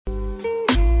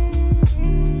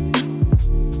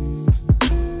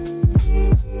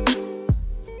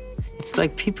It's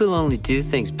like people only do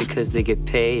things because they get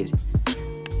paid.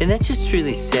 And that's just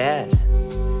really sad.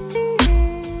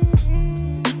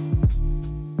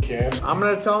 I'm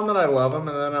gonna tell him that I love him,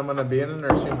 and then I'm gonna be in a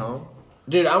nursing home.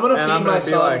 Dude, I'm gonna feed my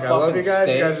son like, I love you guys.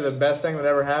 steaks. You guys are the best thing that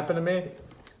ever happened to me.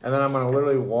 And then I'm gonna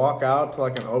literally walk out to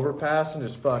like an overpass and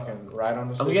just fucking ride on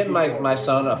the. I'm getting my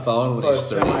son a phone when he's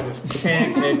 3. I just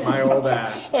pancake my old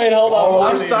ass. Wait, hold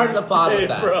on. I'm starting the pod with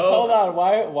that. Hold on.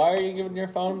 Why are you giving your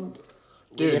phone?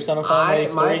 Dude, your son a phone when he's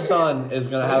 3? my son is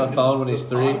gonna have a phone when he's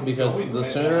 3 because the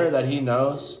sooner that he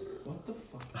knows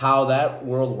how that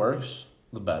world works,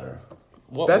 the better.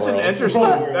 That's an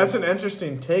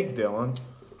interesting take, Dylan.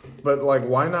 But like,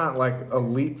 why not like a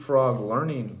leapfrog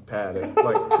learning pad at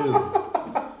like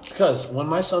 2? Because when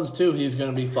my son's 2, he's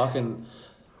gonna be fucking.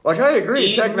 Like, I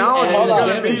agree, technology is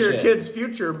gonna be your shit. kid's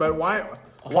future, but why an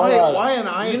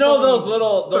iPhone? You know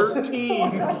those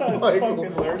 13? Like,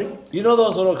 you know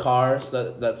those little cars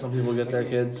that some people get their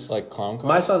kids? Like clown cars?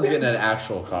 My son's getting an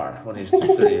actual car when he's 3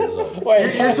 years old.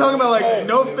 Wait, you're talking about like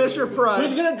no Fisher Price.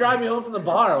 Who's gonna drive me home from the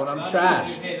bar when I'm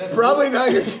trashed? Probably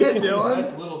not your kid, Dylan.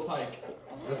 That's little tyke.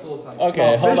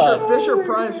 Okay, hold on. Fisher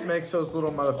Price makes those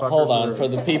little motherfuckers. Hold on, for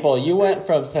the people, you went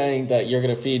from saying that you're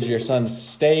going to feed your son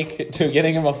steak to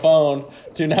getting him a phone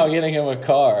to now getting him a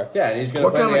car. Yeah, and he's gonna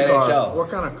play in the NHL. What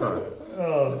kind of car?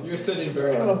 You're setting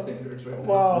very high standards right now.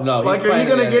 Wow. No, Like, he's are you playing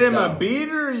gonna in the get him a NHL. Beat,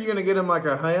 or are you gonna get him like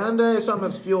a Hyundai, something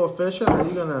that's fuel efficient? Or are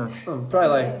you gonna? Probably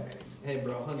like, Hey,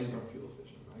 bro, Hyundais aren't fuel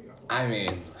efficient. I got one. I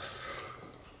mean,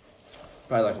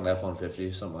 probably like an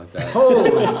F-150, something like that.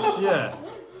 Holy shit!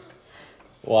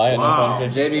 Why an Wow.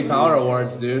 F-150? JB Power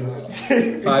Awards, dude.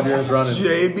 5 years running.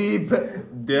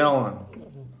 Dylan.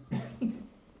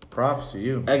 Props to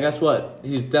you. And guess what?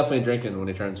 He's definitely drinking when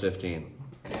he turns 15,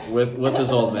 with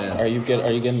his old man. Are you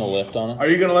getting the lift on it? Are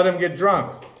you gonna let him get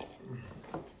drunk?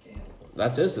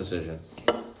 That's his decision.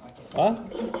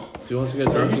 What? If he wants to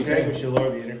get drunk, he can. we should lower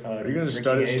the Are you gonna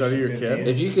study your kid?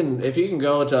 If you can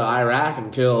go to Iraq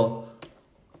and kill.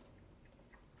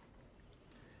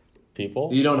 People?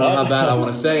 You don't know how bad I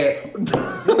want to say it.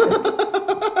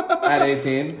 At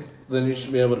 18, then you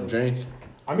should be able to drink.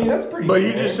 I mean, that's pretty. But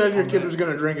you just said your kid was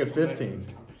gonna drink at 15.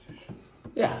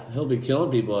 Yeah, he'll be killing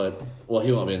people. Well,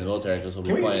 he won't be in the military because he'll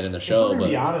be playing in the If show. we're gonna But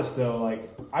be honest though, like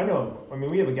I know. I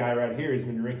mean, we have a guy right here. He's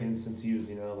been drinking since he was,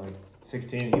 like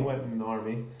 16. He went in the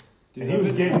army, Dude, and he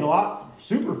was getting a lot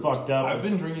super fucked up. I've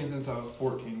been drinking since I was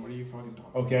 14. What are you fucking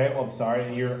talking Okay, well, I'm sorry.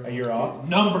 A year off.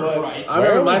 Numbers But- right. I Where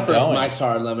remember are my we first going? Mike's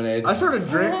Hard Lemonade. I started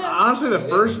drink. Honestly, the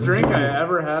first drink I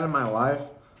ever had in my life,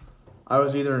 I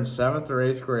was either in 7th or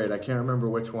 8th grade. I can't remember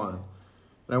which one.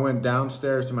 And I went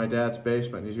downstairs to my dad's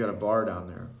basement. And he's got a bar down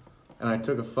there, and I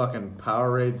took a fucking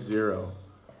Powerade Zero.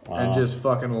 And just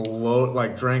fucking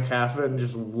drank half of it and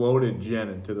just loaded gin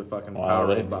into the fucking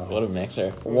Powerade bottle. What a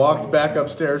mixer. Walked back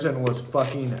upstairs and was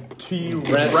fucking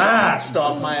rashed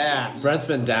off my ass. Brent's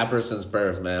been dapper since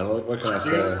birth, man. What can I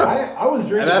say? I was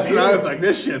drinking. And that's when beer. I was like,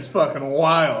 this shit's fucking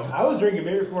wild. I was drinking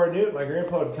beer before I knew it. My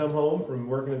grandpa would come home from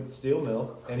working at the steel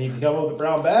mill, and he'd come with a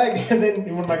brown bag, and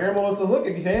then when my grandma wasn't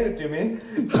looking, he'd hand it to me.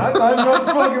 And I thought I didn't know what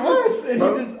the fuck it was,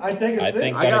 and I take a I sip.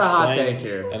 think I got a hot explains-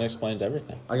 take here. That explains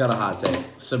everything. I got a hot take.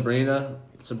 Sabrina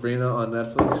on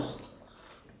Netflix.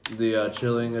 The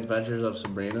Chilling Adventures of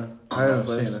Sabrina. I haven't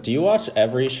seen it. Do you watch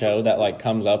every show that like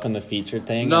comes up in the featured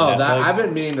thing? No, on Netflix? I've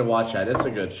been meaning to watch that. It's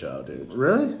a good show, dude.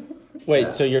 Really?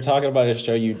 Wait, so you're talking about a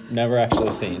show you've never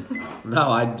actually seen? No,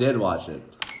 I did watch it.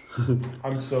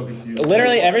 I'm so confused.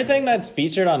 Literally everything that's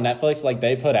featured on Netflix, like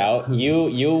they put out, you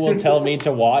will tell me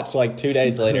to watch like 2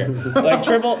 days later. Like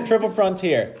Triple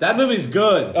Frontier. That movie's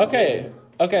good. Okay,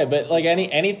 but like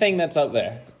anything that's up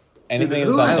there, anything Dude,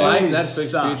 that's I up there. like Movies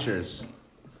Netflix suck. features.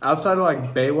 Outside of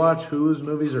like Baywatch, Hulu's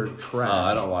movies are trash.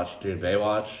 I don't watch, dude.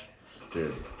 Baywatch,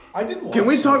 dude. I didn't watch Can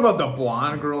we it. talk about the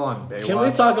blonde girl on Baywatch? Can we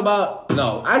talk about?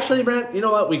 No, actually, Brent. You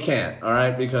know what? We can't. All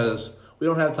right, because we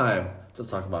don't have time to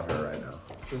talk about her right now.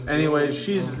 Anyways,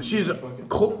 she's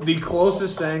the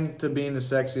closest thing to being the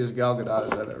sexiest Gal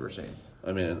Gadot I've ever seen.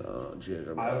 I mean, I don't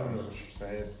know what you're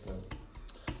saying,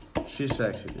 but She's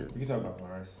sexy, dude. we can talk about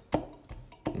Mars.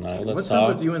 No, let's What's talk.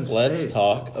 up with you in Let's space?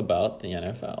 talk about the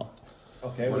NFL.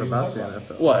 Okay, What are you about the talking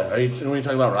NFL? what are you? When you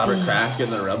talking about Robert Kraft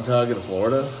getting the rub tug in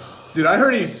Florida? Dude, I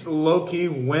heard he's low key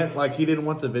went like he didn't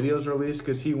want the videos released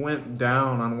because he went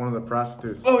down on one of the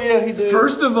prostitutes. Oh, yeah, he did.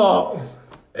 First of all,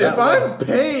 if That I'm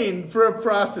paying for a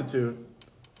prostitute,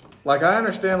 like I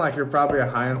understand, like you're probably a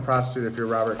high-end prostitute if you're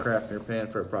Robert Kraft and you're paying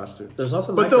for a prostitute. There's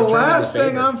nothing. But like the returning last favor.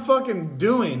 thing I'm fucking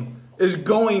doing is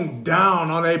going down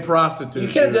on a prostitute. You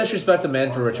can't dude. disrespect a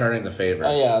man for returning the favor.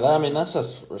 Yeah, I mean that's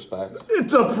just respect.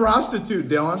 It's a prostitute,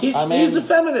 Dylan. He's mean- a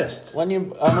feminist. When you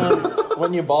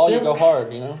ball, you go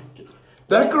hard. You know.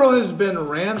 That girl has been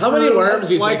ran How through many worms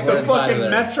do you like think were the inside fucking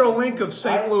of there? Metrolink of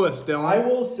St. Louis, Dylan. I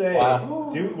will say,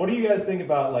 Wow. what do you guys think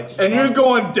about like? and you're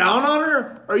going down on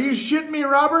her? Are you shitting me,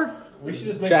 Robert? We should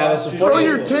just make Travis, prostitution Throw Before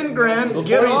your you- 10 grand, before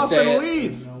get you off say and it-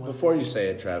 leave. Before you say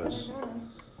it, Travis.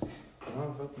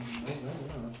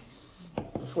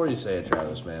 Before you say it,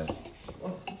 Travis, man.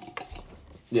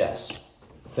 Yes.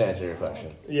 To answer your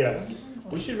question. Yes.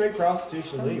 We should make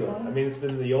prostitution legal. I mean, it's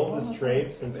been the oldest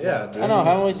trade since. Yeah, dude. I know,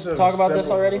 haven't we It's a talked about this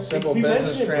already? Simple We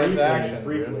business mentioned it transaction.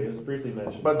 briefly. It was briefly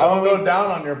mentioned. But don't go down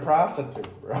on your prostitute,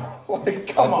 bro. Like,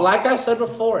 come on. Like I said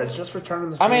before, it's just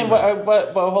returning the favor. I mean,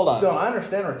 but hold on. Don't I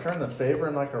understand return the favor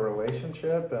in like a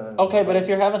relationship and Okay, but if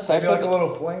you're having sex maybe with like a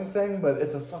little fling thing, but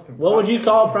it's a fucking. What would you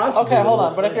call a prostitute? okay, hold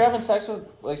on. But if you're having sex with,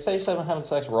 like, say you're having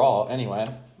sex raw, anyway.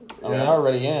 I mean, Yeah. you're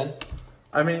already in.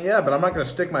 I mean, yeah, but I'm not gonna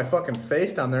stick my fucking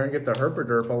face down there and get the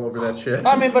herper-derp all over that shit.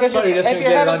 I mean, but if So you're you're, just if gonna you're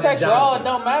get it having on sex your raw, Johnson. it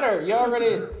don't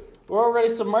matter. We're already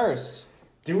submersed.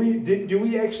 Do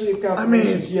we actually have confirmation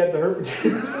I mean- she had the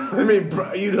herpes? I mean,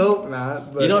 bro, you'd hope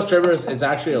not. But You know, strippers, it's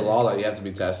actually a law that you have to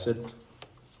be tested.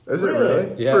 is it Really?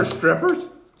 really Yeah. for strippers?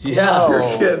 Yeah.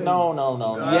 You're kidding. No.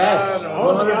 Yes. no.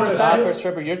 100%. Not for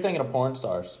strippers. You're thinking of porn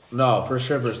stars. No, for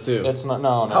strippers too. It's not.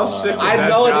 No. How sick I That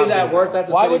know a job dude that would- worked at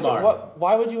the Why titty would you? bar.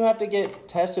 Why would you have to get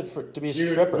tested to be a Dude,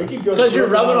 stripper? we could go Because to you're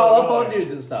Brooklyn, rubbing all up Illinois. on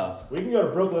dudes and stuff. We can go to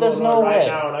Brooklyn, There's Illinois no right way.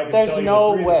 now, and I can There's tell you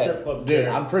no the 3 way. strip clubs Dude,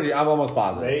 there. I'm almost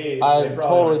positive. They I probably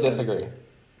totally have disagree.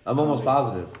 I'm almost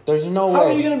positive. There's no How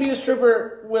way. are you going to be a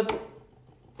stripper with...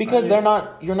 Because they're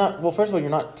not. You're not. Well, first of all, you're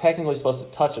not technically supposed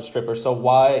to touch a stripper. So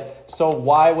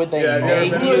why would they Yeah, have you ever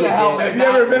make been you? Who the hell- get- Have you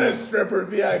ever been a stripper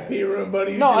VIP room,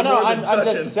 buddy? You No, do I know. more than I'm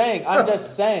touching. just saying. I'm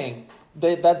just saying.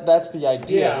 That's the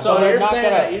idea. Yeah, So they're you're not saying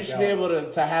gonna. that you should be able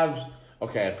to have,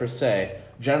 okay, per se,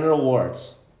 genital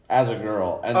warts as a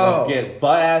girl and Oh. then get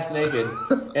butt-ass naked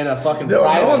in a fucking No,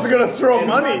 private... no one's gonna throw in-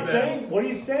 money. Not saying, what are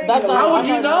you saying? That's though? not. How would I'm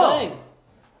you not know?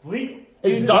 saying.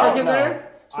 It's You dark don't in know. there?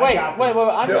 I Wait. got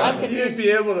I'm Dylan, confused. You'd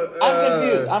be able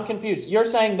to. I'm confused. You're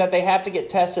saying that they have to get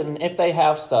tested, and if they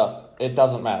have stuff, it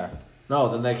doesn't matter. No,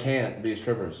 then they can't be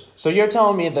strippers. So you're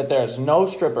telling me that there's no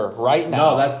stripper right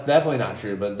now? No, that's definitely not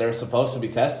true, but they're supposed to be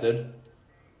tested.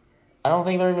 I don't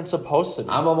think they're even supposed to be.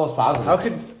 I'm almost positive. How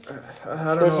could? I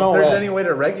don't There's know no if there's way. any way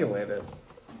to regulate it.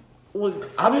 Well,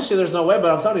 obviously there's no way,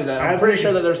 but I'm telling you that. I'm pretty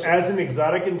sure that there's... As an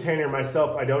exotic container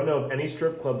myself, I don't know of any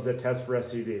strip clubs that test for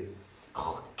STDs.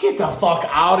 Get the fuck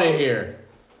out of here.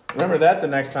 Remember that the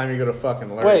next time you go to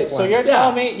fucking Larry Wait, so Flynn's.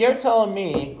 you're telling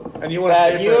me And you want to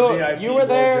that pay for a VIP you were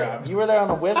there blowjob. you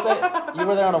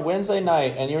were there on a Wednesday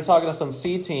night and you were talking to some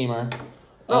C teamer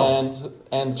and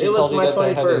she It was told you my that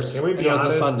they had 21st. this Can we be It was a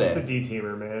honest? Sunday. It's a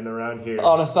D-teamer, man, around here.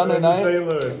 On a Sunday In night? St.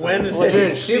 Louis. Wednesday.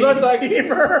 Dude, she looked like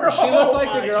Teamer. She looked like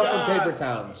Oh the girl my from God. Paper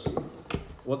Towns.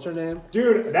 What's her name?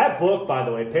 Dude, that book, by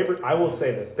the way, I will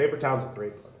say this, Paper Town's a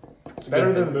great book.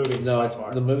 Better than the movie. No, by it's,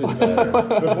 far. the movie's better.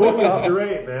 The book is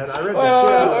great, man. I read the Wait,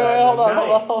 shit out of that hold in a on,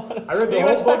 night. hold on. I read the He whole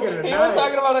was, book in a he night. was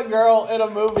talking about a girl in a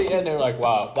movie and they're like,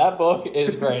 wow, that book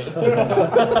is great.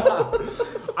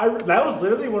 That was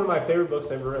literally one of my favorite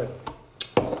books I ever read.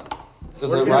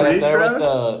 Is What, it you right up read, there Travis?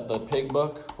 with the pig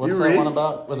book? What's You that read? one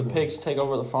about? Where the pigs take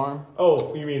over the farm?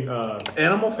 Oh, you mean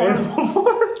Animal Farm. Animal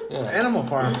Farm? Yeah. Animal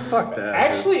Farm. Fuck that.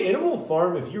 Actually, Animal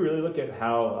Farm, if you really look at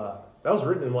how that was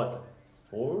written in what,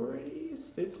 the 40s,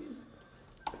 50s?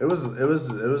 It was it was.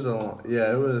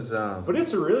 But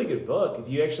it's a really good book. If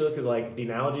you actually look at like the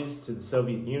analogies to the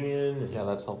Soviet Union. Yeah,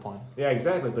 that's the whole point. Yeah,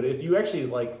 exactly. But if you actually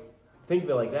like think of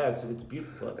it like that, it's a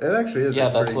beautiful book. It actually is. Yeah,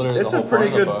 a that's pretty, literally It's the a whole pretty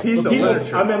point of the good book. piece of People,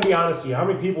 literature. I'm gonna be honest with you. How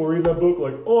many people read that book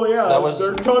like, oh yeah, That was-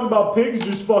 they're talking about pigs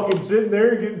just fucking sitting there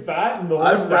and getting fat and the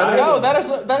I've horse read died. it. No,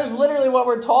 that is literally what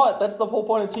we're taught. That's the whole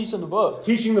point of teaching the book.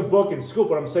 Teaching the book in school,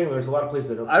 but I'm saying there's a lot of places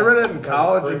that don't. I read it in it's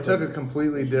college like and took a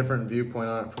completely different viewpoint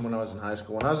on it from when I was in high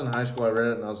school. When I was in high school, I read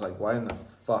it and I was like, why in the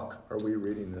fuck are we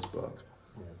reading this book?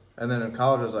 And then in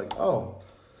college, I was like, oh.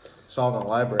 Saw it in the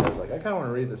library. I was like, I kind of want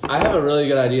to read this. I have a really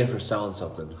good idea for selling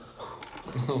something.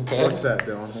 Okay. What's that,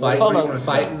 Dylan? Fighting, Hold on. wanna say?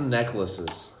 fighting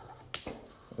necklaces.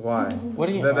 Why? What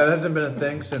do you? That hasn't been a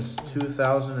thing since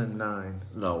 2009.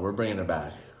 No, we're bringing it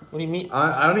back. What do you mean?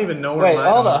 I don't even know where Wait, mine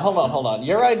hold on.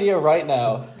 Your idea right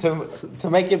now to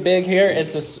make it big here is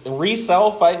to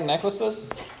resell fighting necklaces,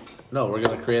 No, we're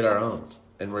gonna create our own,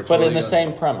 and we're. but totally in the gonna-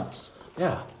 same premise.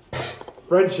 Yeah,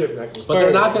 friendship necklace. but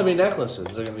they're not gonna be necklaces.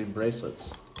 They're gonna be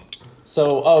bracelets.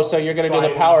 So you're gonna do the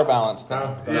Fighting. power balance thing.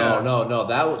 Yeah. No.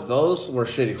 Those were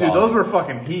shitty quality. Dude, those were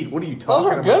fucking heat. What are you Those talking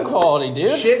were about? good quality,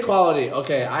 dude. shit quality.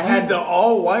 Okay, I Dude, had the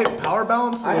all-white power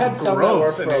balance was I had some that gross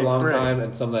worked in for a 8th long grade. time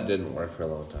and some that didn't work for a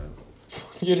long time.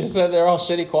 You just said they're all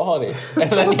shitty quality, and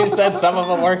then you said some of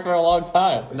them worked for a long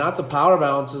time. Not the power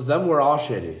balances. Them were all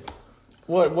shitty.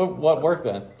 What worked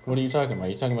then? What are you talking about?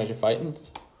 Are you talking about your fightings?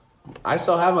 I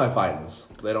still have my fightings.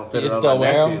 They don't Do fit you around still my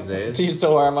wear neck these them? days. Do you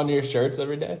still wear them under your shirts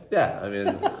every day? Yeah, I mean,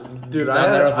 Dude, Down I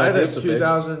there with my had a crucifix.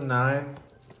 2009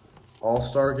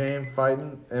 All-Star game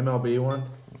fighting, MLB one.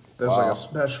 There's like Wow. a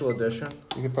special edition.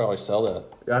 You could probably sell that.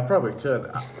 Yeah, I probably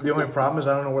could. The only problem is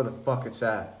I don't know where the fuck it's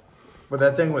at. But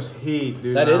that thing was heat,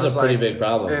 dude. That when I is a was, pretty like, big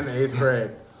problem. In 8th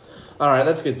grade. all right,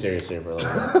 let's get serious here for a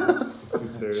little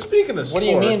bit. Speaking of sports, What do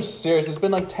you mean serious? It's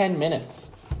been like 10 minutes.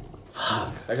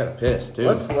 I gotta piss, too.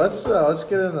 Let's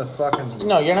get in the fucking.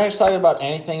 No, you're not excited about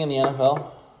anything in the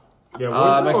NFL? Yeah,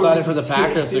 I'm excited for the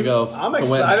Packers to go I'm to win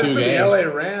excited 2 for the games. LA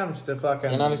Rams to fucking.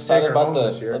 You're not take excited her about home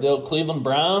this year. the old Cleveland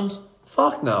Browns?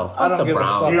 Fuck no. I Fuck don't the give a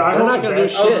Browns. fuck. Dude, I They're hope not gonna do the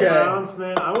shit. Okay. Browns,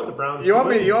 man. I want the Browns. You to want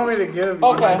me? win. You want me to give?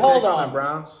 Okay, my hold take on. the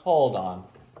Browns. Hold on.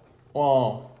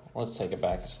 Well, let's take it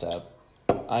back a step.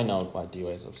 I know why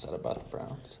D-Way's upset about the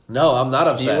Browns. No, I'm not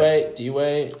upset.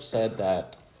 D-Way said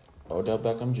that Odell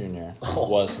Beckham Jr.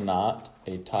 was not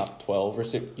a top 12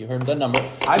 receiver. You heard the number.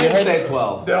 I You didn't heard- say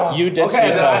 12. You did Okay, say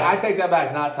then 12. I take that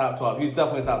back. Not top 12. He's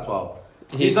definitely top 12.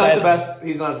 He He's not said- the best.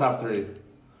 He's not a top 3.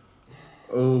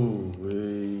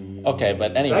 Okay,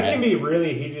 but anyway. That can be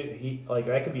really heated.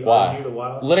 That can be Why? argued a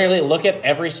while. Literally, look at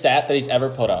every stat that he's ever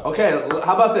put up. Okay,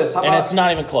 how about this? How And about, it's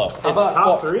not even close. It's about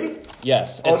Top four- 3?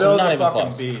 Yes, it's Odell's not a even fucking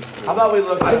close. beast. dude. how about we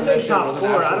look at I say this year top with an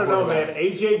 4. actual I don't know, quarterback? man.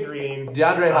 AJ Green.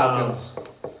 DeAndre Hopkins.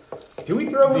 Do we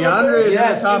throw him DeAndre up there? is in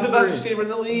Yes, the top he's the best 3. receiver in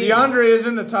the league. DeAndre is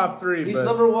in the top 3. He's but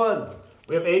number 1.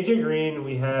 We have AJ Green.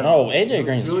 We have No, AJ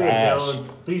Green's Julian trash. Jones.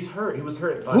 He's hurt. He was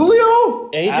hurt. Julio.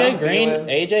 Adam Thielen.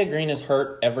 AJ Green is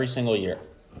hurt every single year.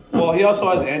 Well, he also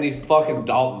has Andy fucking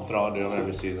Dalton throwing to him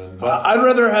every season. But I'd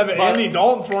rather have Andy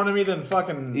Dalton throwing to me than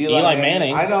fucking. Eli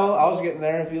Manning. I know. I was getting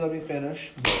there if you let me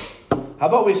finish. How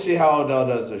about we see how Odell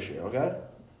does this year, okay?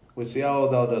 We see how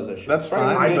Odell does this year. That's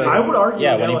fine. I would argue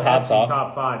Yeah, when he Odell has pops to be off.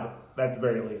 top 5 at the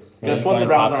very least. Guess When what he the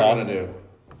Browns pops aren't off. going to do?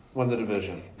 Win the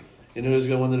division. You know who's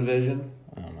going to win the division?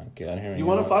 Oh my god, here we You go.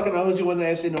 want to fucking know who's going to win the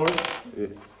AFC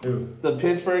North? Who? The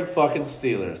Pittsburgh fucking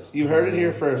Steelers. You heard it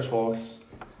here first, folks.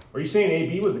 Are you saying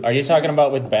AB was? Are you talking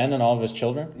about with Ben and all of his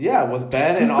children? Yeah, with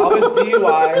Ben and all his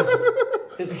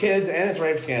DUIs, his kids, and his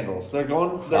rape scandals. They're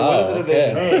winning the okay.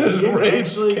 division. Hey, he didn't rape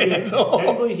actually get. scandals.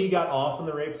 Technically, he got off on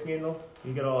the rape scandal.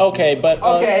 He got off. Okay, but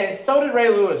Okay, so did Ray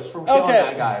Lewis from killing Okay.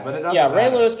 that guy. But it doesn't yeah, Ray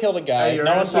matter. Lewis killed a guy. Hey, you're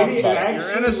no one innocent. talks about it. Actually,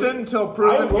 You're innocent until I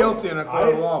proven looked- guilty in a court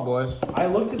of I- law, boys. I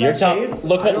looked at You're that telling case.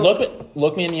 look I don't-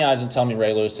 look me in the eyes and tell me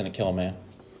Ray Lewis didn't kill a man.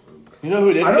 You know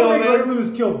who did I kill don't him? think Ray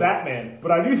Lewis killed that man,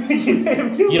 but I do think he may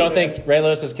have killed. You don't the man. think Ray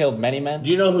Lewis has killed many men? Do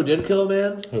you know who did kill a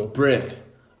man? Who? Brick.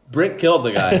 Brick killed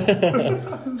the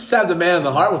guy. Stabbed the man in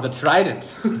the heart with a trident.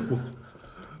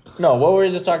 No, what were we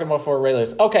just talking about before Ray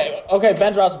Lewis? Okay,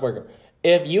 Ben Roethlisberger.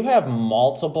 If you have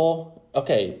multiple,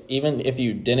 even if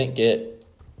you didn't get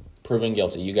proven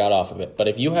guilty, you got off of it. But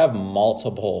if you have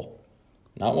multiple,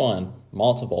 not one,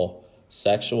 multiple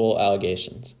sexual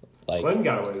allegations, like, Glenn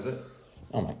got away with it.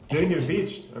 oh my, He didn't get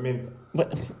impeached. I mean,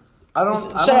 what? I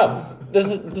don't. Shut up.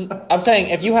 This, I'm saying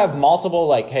if you have multiple,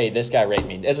 like, hey, this guy raped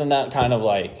me, isn't that kind of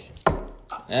like?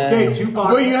 okay, Tupac.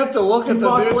 Well, you have to look at the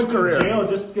Tupac dude's went to career. jail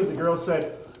just because the girl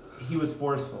said he was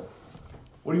forceful.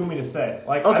 What do you want me to say?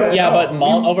 Like, Okay. I don't Yeah, know. but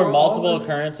We over were all multiple this-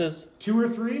 occurrences. 2 or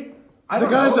 3. I The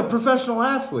don't guy's know. a professional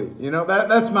athlete. You know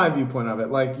that's my viewpoint of it.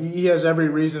 Like he has every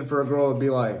reason for a girl to be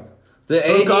like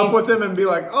hook up with him and be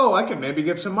like, oh, I can maybe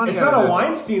get some money. It's out not of a this.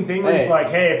 Weinstein thing where Hey. it's like,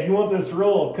 hey, if you want this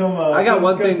role, come. I got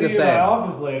one come thing see to me say. in my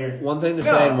office later. One thing to No.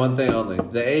 say and one thing only.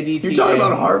 The ADTA. You talking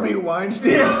about Harvey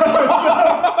Weinstein?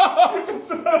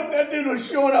 That dude was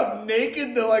showing up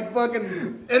naked to like fucking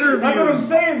interviews. That's what I'm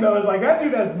saying though. Is like that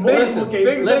dude has multiple Big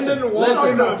cases. Ben didn't walk listen,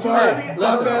 into a bar hey,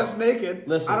 butt listen. ass naked.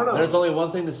 Listen, I don't know. there's only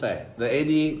one thing to say. The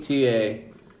ADTA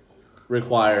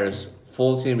requires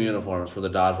full team uniforms for the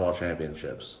Dodgeball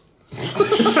Championships.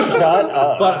 Shut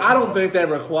up. But I don't think they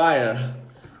require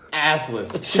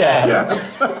assless.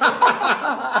 Chaps.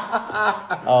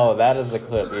 Oh, that is the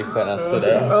clip you sent us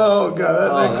today. Oh god,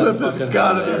 that that's clip fucking has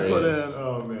gotta be put hilarious. in.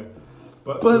 Oh man,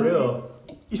 but But for real.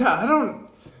 yeah, I don't.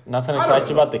 Nothing excites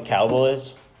you about the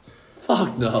Cowboys?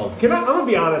 Fuck no. I'm gonna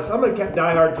be honest. I'm a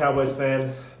diehard Cowboys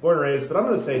fan, born and raised, but I'm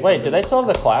gonna say. Wait, something. do they still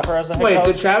have the Clapper as a head Wait, coach?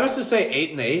 did Travis just say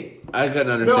 8-8? I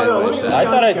couldn't understand No, what let he me- said.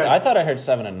 I thought I heard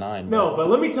 7-9. No, but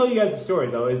let me tell you guys a story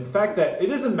though. Is the fact that it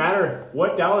doesn't matter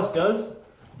what Dallas does.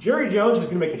 Jerry Jones is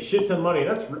going to make a shit ton of money.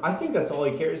 I think that's all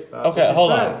he cares about. Okay, which is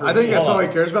hold sad on. for I think me. that's Hold all on.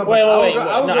 he cares about. Wait, but wait, wait.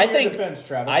 I will No, give I you think defense,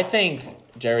 Travis. I think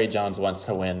Jerry Jones wants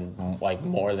to win like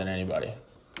more than anybody.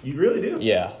 You really do?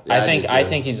 Yeah, Yeah, I do I too.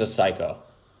 think he's a psycho.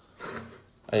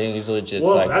 I think he's a legit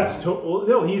Well, psycho.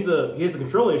 no. He has a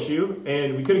control issue,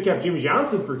 and we could have kept Jimmy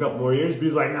Johnson for a couple more years. But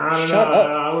he's like, no. Shut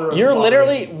up. You're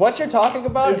literally what you're talking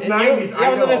about. It's and 90s, I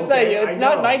was I gonna know, say okay, it's I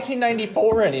not know.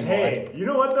 1994 anymore. Hey, you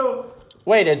know what though?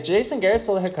 Wait, is Jason Garrett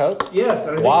still the head coach? Yes,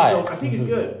 I think Why? I think he's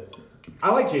good.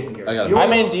 I like Jason Garrett. I got it. You know I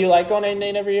what? mean, do you like going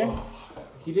 8-8 every year?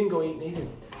 He didn't go 8-8.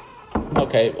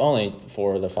 Okay, only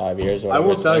for the 5 years. Or I will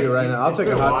whatever it's tell been. you right now. I'll It's take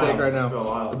a been a hot while. take right It's been a now.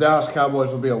 while. The Dallas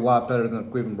Cowboys will be a lot better than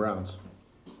the Cleveland Browns.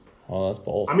 Well, that's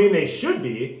bold. I mean, they should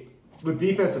be with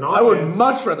defense and offense. I would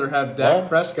much rather have Dak What?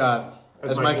 Prescott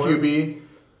As as my my quarterback? QB.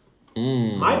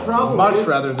 My problem Much is,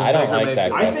 rather than I don't Baker like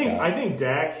Dak Mayfield. I think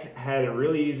Dak had it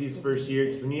really easy his first year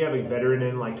because then you have a veteran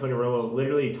in like Tony Romo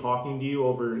literally talking to you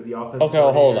over the offense. Okay,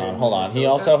 well, hold on. He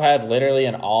also had literally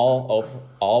an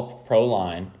all pro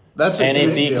line That's a and huge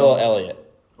Ezekiel deal.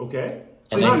 Elliott. Okay.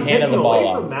 And I'm they not handed taking the away ball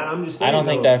off. from that. I'm just saying. I don't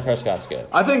think though, Dak Prescott's good.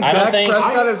 I think I don't Dak think-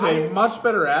 Prescott is I- a much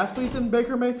better athlete than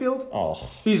Baker Mayfield. Oh,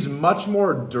 He's much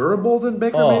more durable than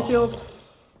Baker Oh. Mayfield.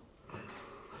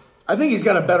 I think he's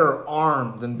got a better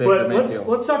arm than Baker But Mayfield.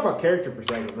 let's talk about character for a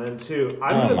second, then too.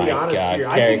 I'm Oh going to my be honest God, here.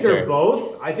 character.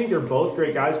 I think they're both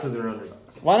great guys because they're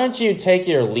underdogs. why don't you take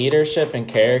your leadership and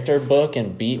character book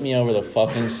and beat me over the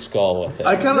fucking skull with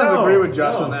I it? kind of No, agree with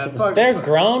Josh no. on that. Fuck, They're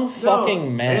grown No,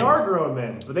 fucking men. They are grown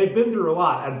men, but they've been through a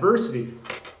lot. Adversity.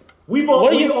 We both.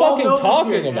 What are we you all fucking know this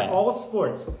talking here in about? all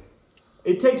sports.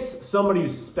 It takes somebody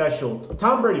who's special.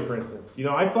 Tom Brady, for instance. You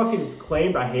know, I fucking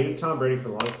claimed I hated Tom Brady for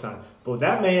the longest time. But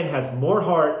that man has more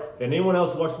heart than anyone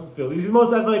else who walks on the field. He's the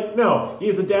most athletic. No, he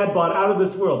is a dad bod out of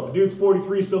this world. The dude's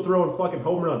 43, still throwing fucking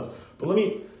home runs. But let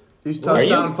me. he's Are you-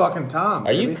 touchdown fucking Tom.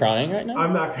 Are you baby. crying right now?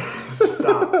 I'm not going to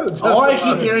stop. All I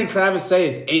keep hearing Travis say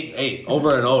is 8-8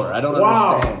 over and over. I don't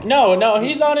Wow. understand. No,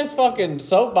 he's on his fucking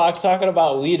soapbox talking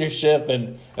about leadership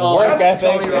and Oh, work that's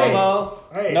ethic. Tony Hey. Romo.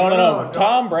 Hey, No.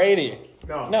 Tom Brady.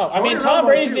 No. I mean, Tony Tom Romo,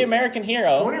 Brady's too. the American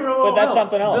hero, Tony Romo, but that's no.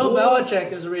 something else. Bill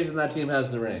Belichick is the reason that team has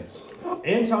the rings.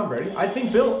 And Tom Brady. I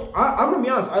think Bill. I'm going to be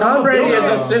honest. Tom I'm a Brady Bill is a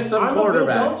fan. system I'm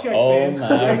quarterback. A Bill Belichick Oh fan.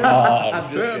 my god.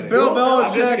 I'm just kidding. Bill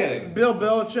I'm just Belichick. kidding. Bill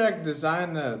Belichick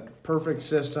designed the perfect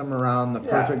system around the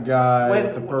perfect guy When-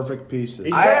 with the perfect pieces.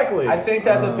 Exactly. I think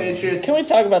that the Patriots. Can we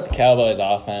talk about the Cowboys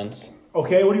offense?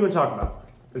 Okay, what do you want to talk about?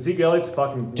 Ezekiel Elliott's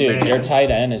fucking Dude, man. your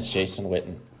tight end is Jason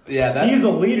Witten. Yeah, that. He's a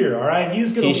leader, all right.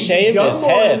 He's gonna. He these shaved young his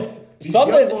head. boys- these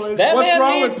Something young boys- that What's man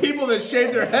wrong needs, with people that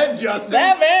shave their head, Justin?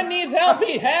 that man needs help.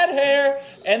 He had hair,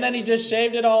 and then he just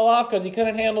shaved it all off because he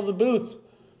couldn't handle the booth,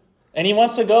 and he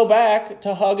wants to go back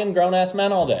to hugging grown ass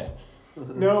men all day.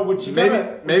 No, what you maybe gotta,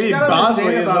 what maybe you gotta Bosley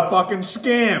understand is a about- fucking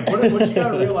scam. What you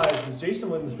gotta realize is Jason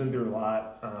Witten's been through a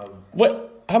lot.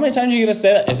 What? How many times are you gonna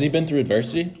say that? Has he been through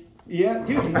adversity? Yeah,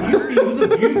 dude, he was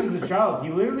abused as a child.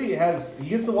 He literally he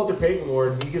gets the Walter Payton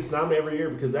Award. He gets nominated every year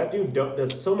because that dude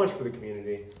does so much for the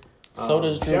community. So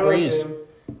does Drew Shout out to Brees. him.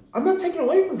 I'm not taking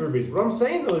away from Drew Brees. What I'm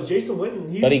saying though is Jason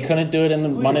Witten. But he couldn't do it in the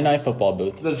Monday Night Football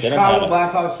booth. The Didn't have Chicago it.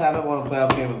 Blackhawks haven't won a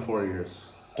playoff game in 4 years.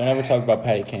 Don't ever talk about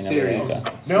Patty Kane ever Series. again.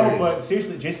 No, Series. but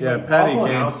seriously, Jason Yeah, Witten, Patty awful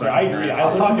Kane's announcer. fucking I agree. nuts. I I'll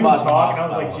listened talk to him about talk, and I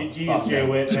Boston. was like, geez, Fuck Jay me.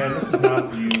 Witt, man, this is not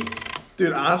for you.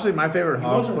 Dude, honestly, my favorite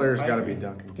Hawks wasn't- player's I- got to be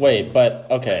Duncan. Wait, but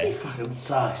He okay. fucking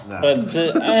sucks now. But He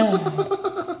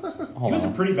hold was a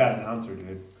on. pretty bad announcer,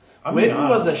 dude. I'm being Witten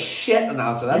was honest. a shit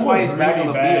announcer. That's He why was he's back really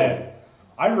on the bad. field.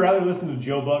 I'd rather listen to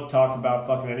Joe Buck talk about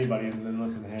fucking anybody than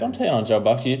listen to him. Don't tell you on Joe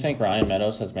Buck. Do you think Ryan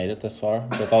Meadows has made it this far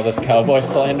with all this Cowboy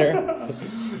slander?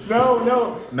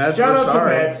 No. Meds Shout were out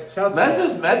sorry. to Meds. Shout out to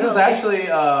Meds is actually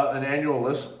an annual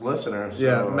listener. So.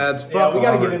 Yeah, Meds. Yeah, Fuck we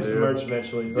gotta Auburn, get him some dude. merch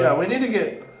eventually. But, Yeah, we need to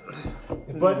get.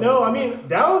 But no, I mean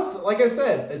Dallas. Like I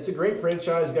said, it's a great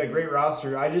franchise. Got a great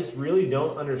roster. I just really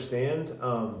don't understand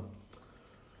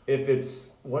if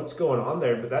it's what's going on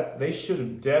there. But that they should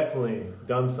have definitely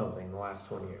done something in the last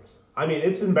 20 years. I mean,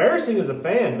 it's embarrassing as a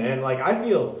fan, man. Like I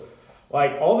feel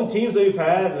like all the teams they've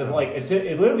had, and like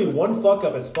it literally one fuck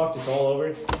up has fucked us all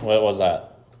over. What was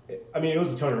that? I mean, it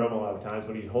was Tony Romo a lot of times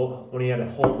when he had to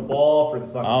hold the ball for the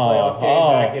fucking playoff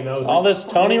game back in 06. All this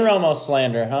Tony Romo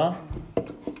slander, huh?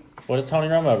 What did Tony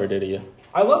Romo ever do to you?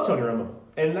 I love Tony Romo.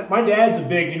 And my dad's a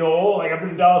big, like I've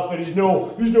been a Dallas fan. There's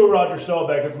no Roger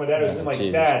Staubach. That's my dad was saying like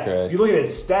Jesus that. Christ. You look at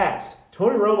his stats.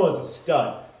 Tony Romo is a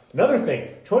stud. Another thing,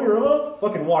 Tony Romo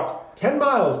fucking walked 10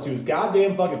 miles to his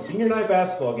goddamn fucking senior night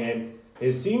basketball game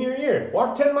his senior year.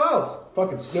 Walked 10 miles.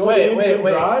 Fucking snowed in, didn't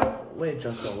drive. Wait,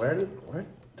 Justin,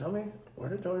 tell me, where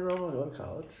did Tony Romo go to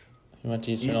college? He went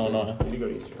to Eastern Illinois. Did you go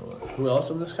to Eastern Illinois? Who else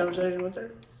in this conversation went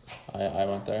there? I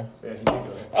went there. Yeah, he did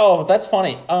go there. Oh, that's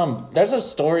funny. There's a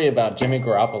story about Jimmy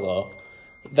Garoppolo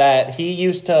that he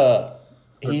used to.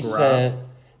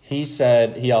 He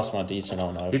said he also went to Eastern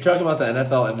Illinois. You're talking about the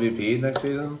NFL MVP next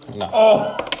season? No,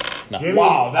 Oh, no. Jimmy-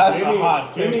 wow, that's Jimmy- a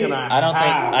hot take. Jimmy- and a I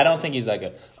half. don't think he's that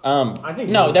good. I think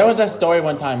he No, was there was good a for story it.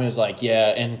 one time. He was like,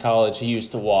 yeah, in college he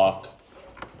used to walk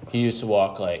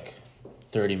like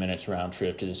 30 minutes round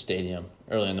trip to the stadium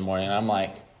early in the morning. And I'm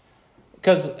like,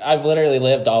 because I've literally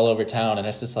lived all over town, and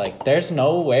it's just like, there's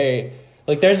nowhere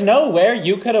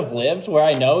you could have lived where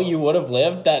I know you would have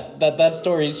lived that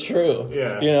story's true.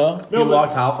 Yeah. You know? No, You but-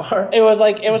 walked how far? It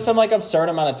was some like absurd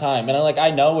amount of time, and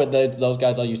I know with those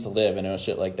guys all used to live, and it was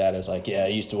shit like that. It was like, yeah, I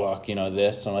used to walk,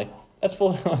 this. I'm like, that's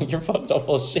full. You're fucking so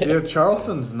full of shit. Yeah,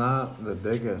 Charleston's not the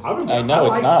biggest. I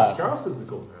know it's not. Charleston's a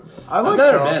cool town. I I've like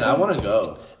never Charleston. been. I want to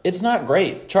go. It's not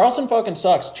great. Charleston fucking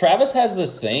sucks. Travis has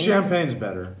this thing. Champagne's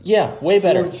better. Yeah, way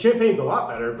better. Well, Champagne's a lot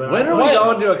better, but When are we What?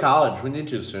 going to a college? We need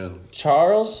to soon.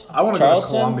 Charles. I want to go to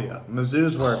Charleston. Columbia.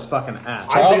 Mizzou's where it's fucking at.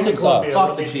 Charleston sucks.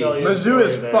 Fuck the Chiefs. Mizzou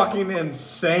is fucking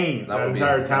insane. That That would be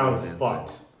entire insane. town's That would be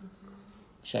fucked.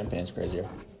 Champagne's crazier.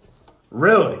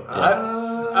 Really?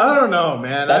 I don't know,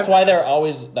 man. That's why they're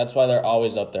always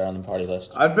up there on the party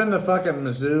list. I've been to fucking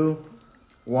Mizzou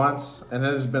once, and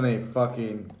it has been a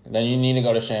fucking. Then you need to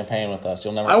go to Champagne with us.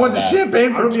 You'll never. I went to come back.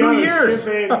 Champagne for I'll be 2 honest,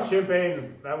 years.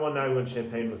 Champagne. That one night when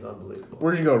Champagne was unbelievable.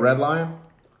 Where'd you go? Red Lion?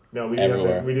 No, we didn't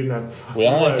Everywhere. have to. We didn't have to. We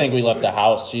don't even think we left the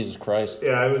house. Jesus Christ.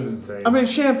 Yeah, it was insane. I mean,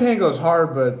 Champagne goes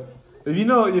hard, but if you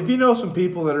know some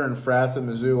people that are in frats at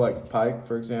Mizzou, like Pike,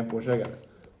 for example, which I got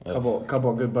a couple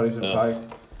of good buddies in Ugh.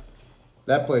 Pike,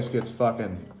 that place gets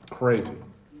fucking crazy.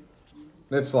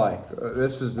 It's like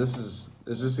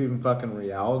is this even fucking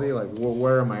reality? Like,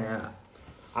 where am I at?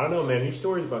 I don't know, man. Your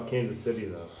stories about Kansas City,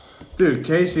 though. Dude,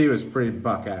 KC was pretty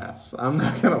buck ass. I'm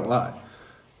not gonna lie.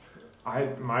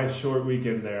 My short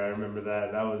weekend there, I remember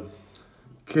that. That was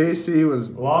KC was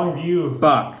Longview.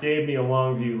 buck. Gave me a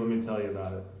Longview. Let me tell you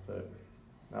about it. But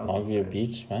that was Longview insane.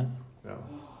 Beach, man. No.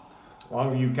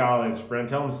 Longview College. Brent,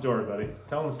 tell him the story, buddy.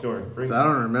 Tell him the story. I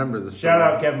don't remember the story. Shout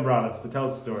out Kevin Broadus, but tell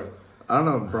us the story. I don't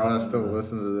know if Brana still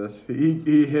listens to this.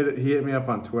 He hit me up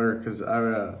on Twitter because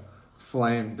I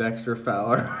flamed Dexter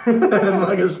Fowler in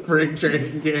like a spring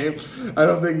training game. I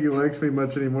don't think he likes me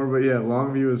much anymore, but yeah,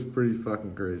 Longview is pretty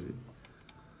fucking crazy.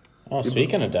 Oh,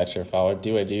 speaking of Dexter Fowler,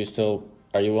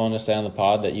 are you willing to say on the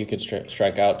pod that you could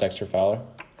strike out Dexter Fowler?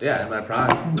 Yeah, in my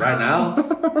prime. Right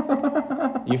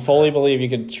now, You fully believe you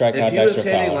could strike if out he was Dexter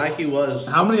hitting Fowler? like he was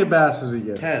How many at-bats does he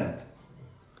get? 10. And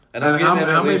And I'm getting him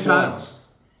how at many least times? once.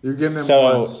 You're getting him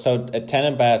So once. at 10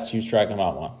 at bats, you strike him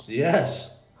out once.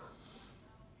 Yes.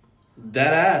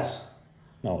 Dead ass.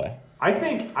 No way. I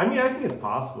think it's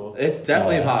possible. It's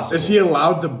definitely No. possible. Is he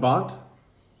allowed to bunt?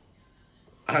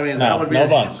 I mean, No, that would be no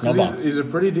bunts, no 'Cause bunts. he's a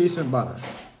pretty decent bunter.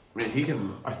 I mean, he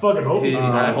can. I fucking hope he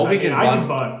I hope he can I can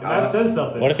bunt. bunt. And that says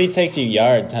something. What if he takes you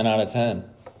yard 10 out of 10?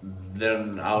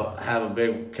 Then I'll have a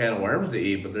big can of worms to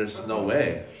eat, but there's no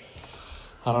way.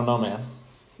 I don't know, man.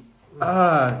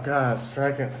 God,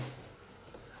 striking.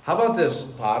 How about this,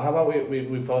 Pod? How about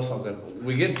we post something?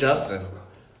 We get Justin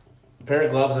a pair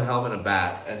of gloves, a helmet, and a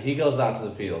bat, and he goes out to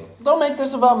the field. Don't make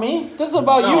this about me. This is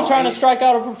about No, you trying to strike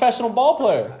out a professional ball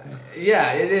player.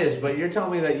 Yeah, it is, but you're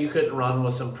telling me that you couldn't run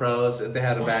with some pros if they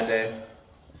had a bad day?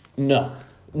 No,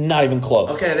 not even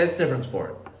close. Okay, that's a different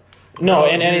sport. No,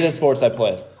 in any of the sports I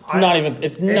played, it's not even You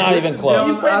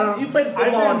close. played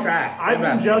football and track. I've and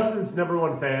been basketball. Justin's number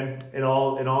one fan in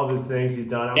all of his things he's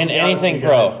done. I'm In gonna be honest anything with you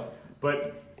pro. guys,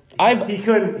 but I've he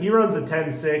couldn't. He runs a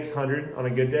 10-600 on a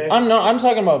good day. I'm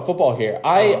talking about football here.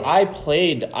 I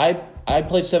played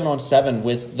 7-on-7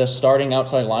 with the starting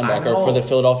outside linebacker know. for the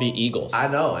Philadelphia Eagles. I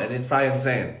know, and it's probably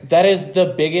insane. That is the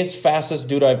biggest, fastest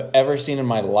dude I've ever seen in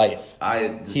my life.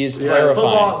 He's terrifying.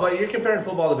 Football, but you're comparing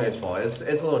football to baseball. It's a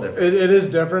little different. It is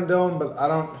different, Dylan, but I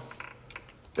don't.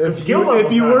 If skill you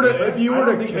level's not were different. to I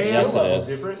don't think the can, Yes, skill it level's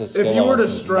is. different. The if skill you were to level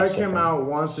is strike much him different. out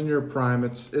once in your prime,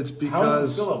 it's How is the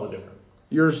because skill level different?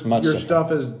 your Much your different.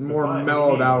 stuff is more Define what you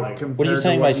mellowed mean, out like- compared What are you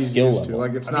saying to by what he's skill used to. level?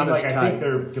 Like it's I not mean, as like, I tight. think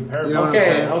they're comparable. You know what I'm Okay,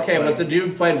 saying? okay, but the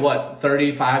dude played what,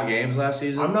 35 games last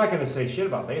season? I'm not going to say shit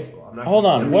about baseball. I'm not Hold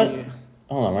gonna on, say- what?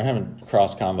 Hold on, we're having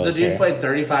cross combos The dude here. played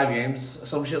 35 games,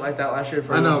 some shit like that last year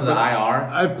for I know, to the but IR.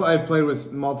 I played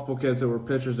with multiple kids that were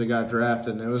pitchers that got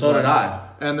drafted, and it was So like, did I.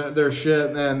 And they're shit,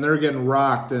 and they're getting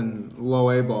rocked in low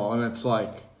A ball, and it's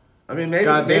like, I mean, maybe,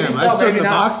 goddamn, maybe so, I stood in maybe the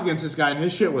not. box against this guy, and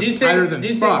his shit was Do you tighter think, than do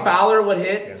you fuck. think Fowler would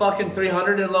hit fucking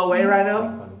 300 in low A right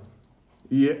now?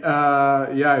 Yeah,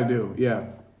 I do. Yeah,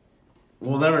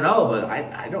 We'll never know, but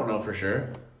I don't know for sure.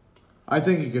 I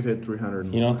think he could hit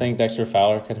 300. You don't think Dexter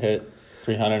Fowler could hit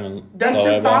 300 and Dexter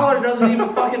low A ball. Fowler doesn't even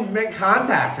fucking make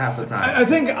contact half the time. I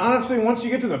think honestly, once you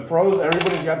get to the pros,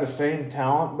 everybody's got the same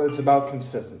talent, but it's about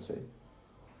consistency.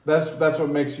 That's what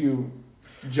makes you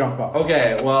jump up.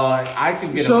 Okay, well, I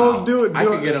could get So him out. do it- I do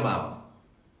could it. get him out.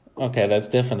 Okay, that's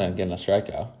different than getting a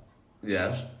strikeout.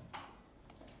 Yes,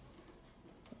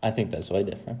 I think that's way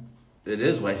different. it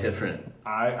is way different.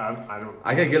 I don't.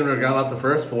 I could get him to ground out the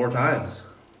first 4 times.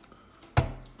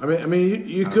 I mean,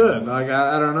 you could. Like,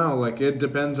 I don't know. Like, it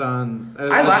depends on.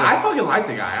 I fucking like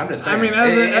the guy. I'm just saying. I mean,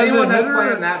 as a anyone that's hitter-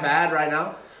 playing that bad right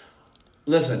now.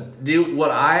 Listen, would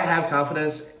I have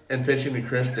confidence in pitching to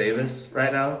Chris Davis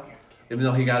right now, even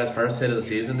though he got his first hit of the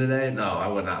season today? No, I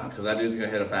would not, because that dude's gonna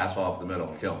hit a fastball up the middle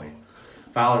and kill me.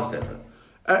 Fowler's different.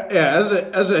 Yeah,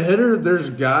 as a hitter, there's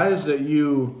guys that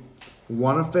you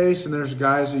want to face, and there's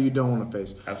guys that you don't want to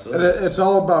face. Absolutely. And it's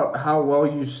all about how well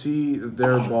you see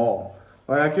their ball.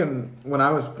 Like, when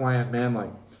I was playing, man,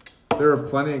 like, there were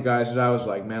plenty of guys that I was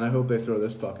like, man, I hope they throw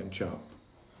this fucking chump.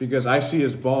 Because I see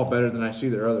his ball better than I see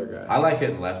their other guys. I like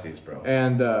hitting lefties, bro.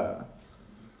 And,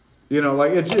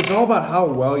 like, it's all about how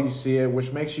well you see it,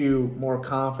 which makes you more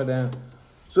confident.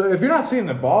 So if you're not seeing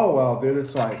the ball well, dude,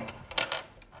 it's like,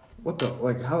 how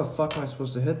the fuck am I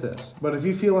supposed to hit this? But if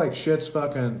you feel like shit's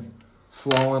fucking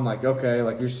flowing, like, okay,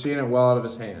 like, you're seeing it well out of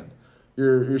his hand.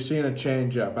 You're seeing a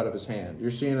changeup out of his hand. You're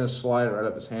seeing a slider out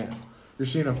of his hand. You're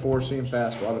seeing a 4-seam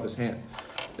fastball out of his hand.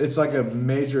 It's like a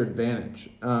major advantage.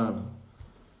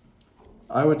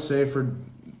 I would say for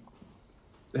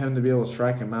him to be able to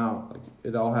strike him out, like,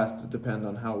 it all has to depend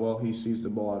on how well he sees the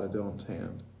ball out of Dylan's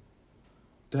hand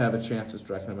to have a chance of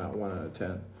striking him out 1 out of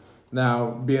 10.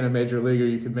 Now, being a major leaguer,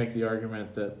 you could make the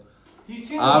argument that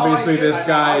obviously this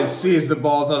guy sees the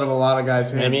balls out of a lot of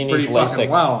guys' hands Maybe he pretty needs fucking LASIK.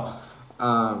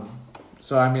 well.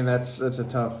 So I mean that's a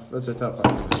tough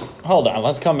argument. Hold on,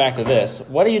 let's come back to this.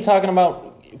 What are you talking about?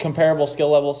 Comparable skill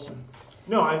levels?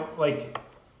 No, I'm like,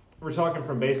 we're talking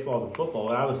from baseball to football.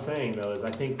 What I was saying though is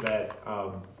I think that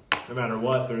no matter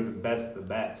what, they're the best of the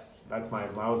best. That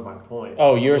was my point.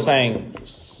 Oh, you were saying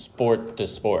sport to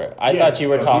sport. I Yeah, thought you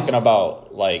were so talking he's-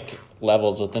 about like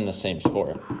levels within the same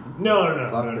sport. No,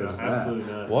 is that?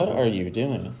 absolutely not. What are you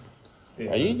doing?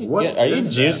 Yeah. Are you What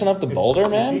is that? juicing up the boulder,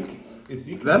 man?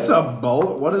 That's a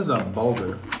boulder. What is a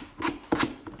boulder?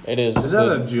 It is. Is that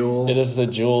the, a jewel? It is the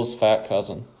Jules' fat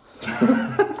cousin.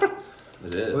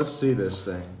 It is. Let's see this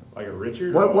thing. like a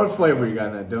Richard. What flavor you got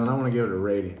in that, Dylan? I want to give it a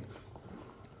rating.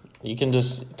 You can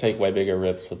just take way bigger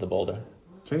rips with the boulder.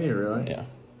 Can you really? Yeah,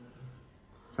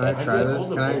 Can I I try said this?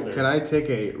 hold the Can I boulder. can I take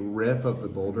a rip of the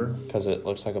boulder? because it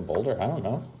looks like a boulder. I don't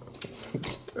know.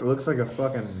 It looks like a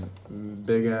fucking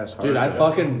big ass heart. Dude, I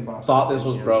fucking thought this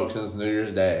was broke since New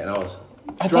Year's Day, and I was.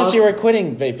 I drunk. thought you were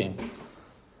quitting vaping.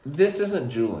 This isn't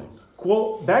jeweling.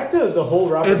 Well, back to the whole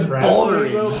Robert It's Kraft bouldering.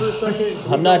 thing, though, for a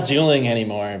second. I'm not juuling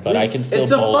anymore, but I can still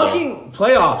It's a boulder. fucking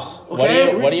playoffs.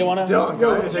 Okay. What do you want to? Dylan,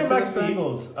 Yo, can I let's take go back this to the thing?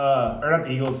 Eagles, or not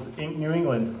the Eagles, in New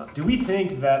England. Do we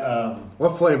think that?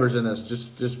 What flavor's in this?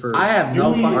 Just for I have Do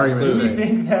no we, fucking argument. do clue. we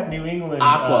think that New England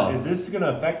Aqua. is this going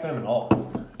to affect them at all?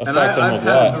 And Affect them I've with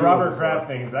had what? The Robert Kraft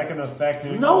thing, is that going to affect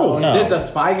New England? No. No. Did the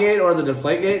Spygate or the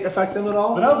Deflategate affect them at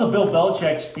all? But that was a Bill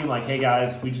Belichick just being like, "Hey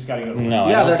guys, we just got to go." To No,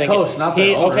 Yeah, I don't their think coach, not their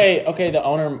he, owner. Okay, the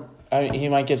owner. I mean, he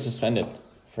might get suspended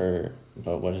for.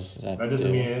 But what is that? That doesn't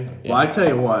do? mean anything. Well, I tell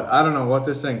you what, I don't know what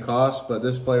this thing costs, but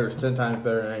this flavor is 10 times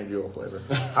better than any jewel flavor.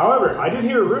 However, I did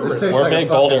hear a rumor. This tastes We're like a big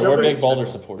fucking Boulder. We're jumping- big Boulder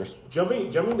supporters. Jumping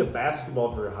to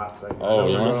basketball for a hot second. I Oh, know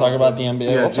you we're want to going talk about off the this. NBA?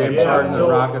 Yeah, We'll talk James about Harden. it. the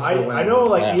Rockets I will win. know,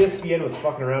 like Yeah. ESPN was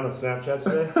fucking around on Snapchat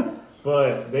today,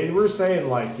 but they were saying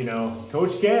like,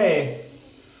 Coach K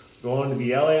going to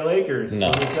the LA Lakers. No.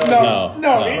 Let me tell you.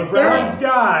 No. LeBron's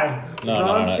guy. No,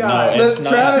 LeBron's no, guy. it's not.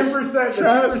 Travis,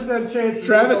 2% chance to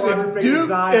Travis, get the if pick Duke,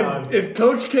 Zion. if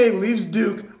Coach K leaves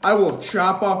Duke, I will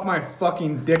chop off my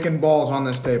fucking dick and balls on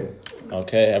this table.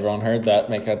 Okay, everyone heard that.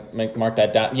 Mark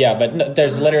that down. Yeah, but no,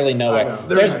 there's literally no way. I know.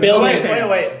 There's There's buildings.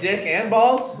 no Dick and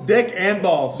balls? Dick and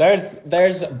balls.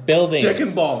 There's buildings. Dick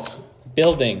and balls.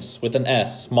 Buildings with an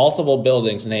S. Multiple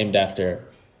buildings named after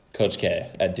Coach K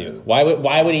at Duke. Why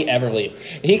would he ever leave?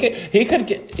 He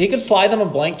could slide them a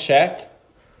blank check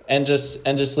and just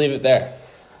leave it there.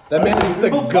 That man is the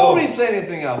Before GOAT. we say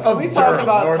anything else, can Of we talk Durham,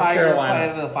 about North Tiger Carolina.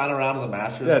 playing in the final round of the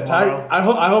Masters Yeah, tomorrow?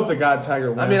 Tiger. I hope to God Tiger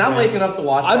wins. I mean, I'm man. waking up to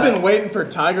watch I've that. been waiting for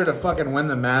Tiger to fucking win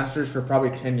the Masters for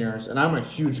probably 10 years, and I'm a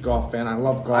huge golf fan. I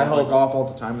love golf. I I hope- golf all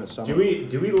the time in the summer. do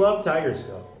we love Tiger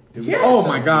still? Do we? Yes. Oh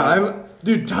my god,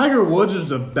 dude, Tiger Woods is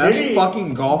the best Did he-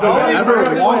 fucking golfer The only ever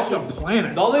person- walked the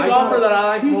planet. The only I golfer got- that I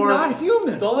like He's more. not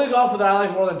human. The only golfer that I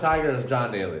like more than Tiger is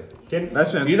John Daly.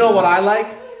 That's it. You know what I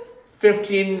like?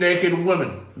 15 naked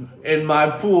women in my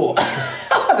pool.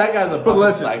 That guy's a But fucking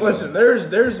listen, psycho. listen.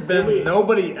 There's been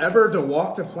nobody ever to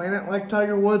walk the planet like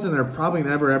Tiger Woods, and there probably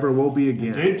never ever will be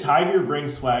again. Did Tiger bring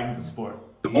swag to the sport?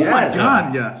 Oh my Yes.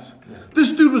 God, yes.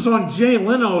 This dude was on Jay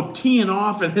Leno teeing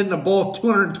off and hitting the ball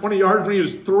 220 yards when he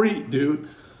was 3, dude.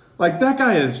 Like, that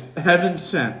guy is heaven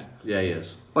sent. Yeah, he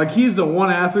is. Like, he's the one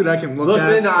athlete I can look Look at.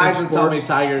 me in the eyes in and tell me sports.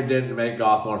 Tiger didn't make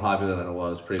golf more popular than it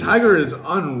was previously. Tiger is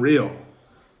unreal.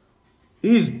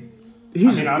 He's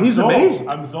I'm he's sold. amazing.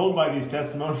 I'm sold by these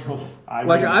testimonials.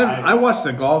 I watch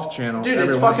the Golf Channel. Dude,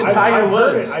 every it's once fucking in a while. Tiger I've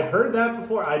Woods. I've heard that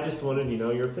before. I just wanted to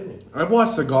know your opinion. I've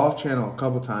watched the Golf Channel a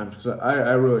couple times because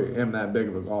I really am that big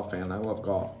of a golf fan. I love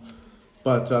golf.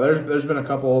 But there's been a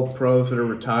couple old pros that are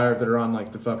retired that are on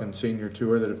like the fucking senior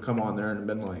tour that have come on there and have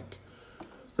been like,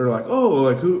 they're like, oh,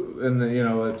 like who? And then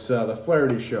it's the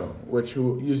Flaherty Show,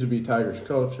 who used to be Tiger's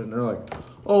coach, and they're like,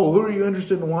 oh, who are you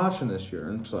interested in watching this year?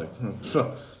 And it's like,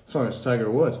 it's Tiger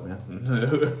Woods,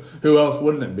 man. Who else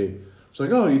wouldn't it be? It's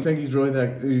like, oh, you think he's really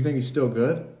that? You think he's still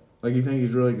good? Like, you think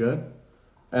he's really good?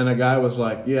 And a guy was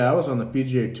like, yeah, I was on the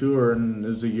PGA Tour, and it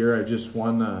was the year I just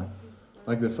won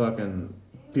like the fucking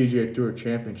PGA Tour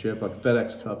Championship, like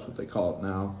FedEx Cup's what they call it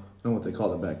now. I don't know what they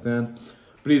called it back then.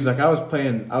 But he's like, I was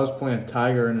playing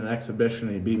Tiger in an exhibition,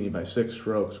 and he beat me by 6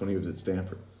 strokes when he was at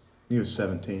Stanford. He was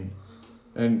 17.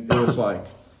 And it was like,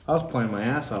 I was playing my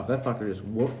ass off. That fucker just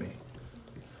whooped me.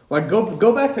 Like,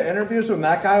 go back to interviews when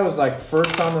that guy was like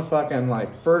first on the fucking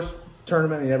first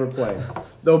tournament he ever played.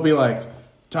 They'll be like,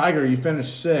 Tiger, you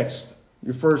finished 6th.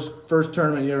 Your first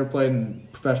tournament you ever played in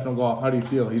professional golf. How do you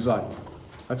feel? He's like,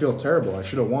 I feel terrible. I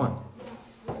should have won.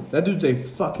 That dude's a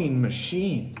fucking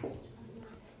machine.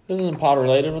 This isn't pod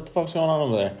related. What the fuck's going on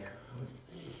over there?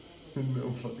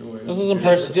 No fucking way. This isn't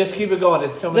personal. Just keep it going.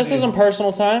 It's coming. This isn't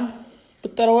personal time.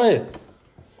 Put that away.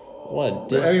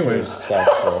 What Anyways.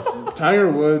 disrespectful.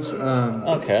 Tiger Woods.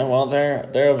 Okay, well they're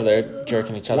over there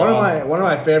jerking each other One off. of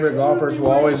my favorite golfers will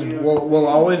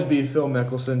always be Phil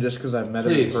Mickelson, just because I've met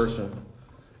him in Please. person,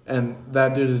 and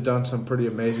that dude has done some pretty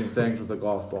amazing things with the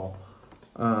golf ball.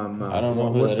 I don't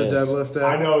know who what's that the is. deadlift at?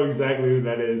 I know exactly who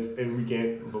that is, and we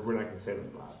can't. But we're not gonna say the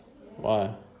spot.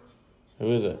 Why?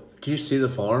 Who is it? Do you see the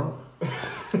form?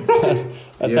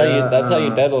 That's Yeah, how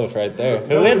you deadlift right there.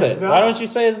 Who No, is it's it? not. Why don't you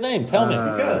say his name? Tell me.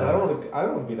 Because I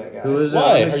don't want to be that guy. Who is it? Why?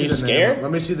 Let me Are see you the scared? Name.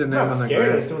 Let me see the I'm name not on the scared. I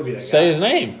graph. just don't want to be that Say guy. his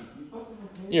name.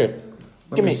 Here.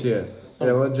 Let Give me me. see it.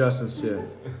 Yeah, let Justin see it.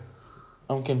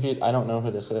 I'm confused. I don't know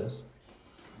who this is.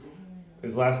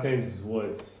 His last name is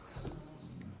Woods.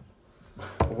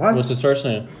 What? What's his first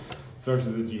name? Starts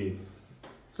with a G.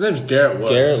 His name's Garrett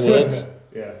Woods. Garrett Woods.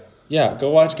 Yeah. Yeah, go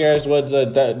watch Garrett Woods'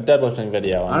 deadlifting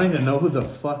video. I don't even know who the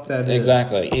fuck that is.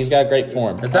 Exactly. He's got great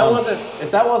form. If that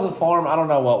wasn't form, I don't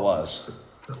know what was.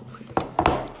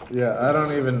 Yeah, I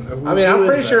don't even. Who, I mean, who I'm is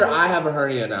pretty that? sure I have a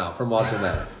hernia now from watching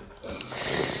that.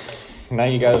 Now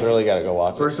you guys really got to go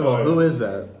watch it. First of all, who is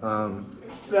that?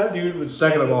 That dude was.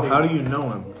 Second of all, how do you know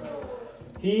him?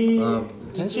 He?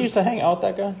 Didn't you used to hang out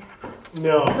with that guy?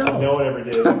 No one ever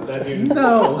did. That dude.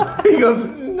 No. He goes,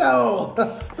 no.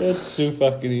 It's too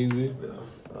fucking easy.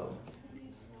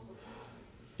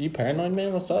 You paranoid,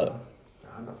 man? What's up?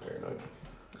 I'm not paranoid.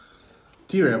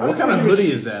 T-Ray, what kind of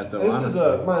hoodie is that, though, This honestly?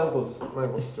 is my uncle's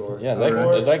store. Yeah,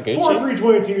 is that Gucci?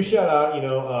 4322, shout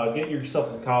out, get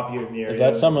yourself some coffee in the area. Is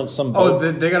that some Oh,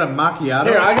 boat? they got a macchiato?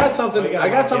 Here, I got something. I got I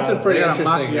got something macchiato. pretty They got a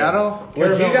interesting. here. macchiato? Would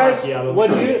you Caramel guys?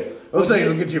 macchiato. Those things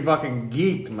will you, get you fucking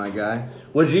geeked, my guy.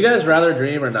 would you guys rather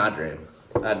dream or not dream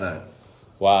at night?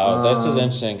 Wow, this is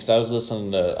interesting because I was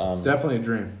listening to Definitely a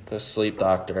dream. the Sleep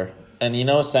Doctor, and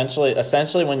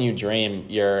essentially, when you dream,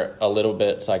 you're a little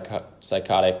bit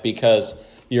psychotic because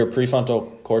your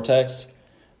prefrontal cortex,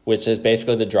 which is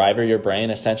basically the driver of your brain,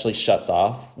 essentially shuts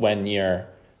off when you're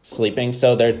sleeping.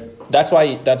 So that's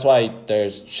why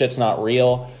there's shit's not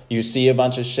real. You see a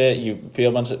bunch of shit, you feel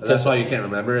a bunch of. That's why you can't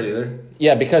remember it either.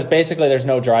 Yeah, because basically there's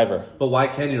no driver. But why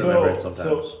can you remember it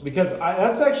sometimes? Because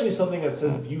that's actually something that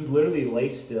says if you literally lay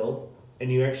still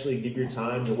and you actually give your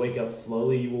time to wake up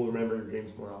slowly, you will remember your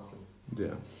dreams more often.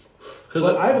 Yeah.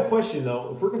 But I have a question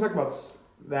though. If we're gonna talk about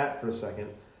that for a second,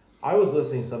 I was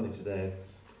listening to something today.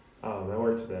 At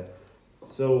work today.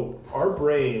 So our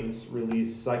brains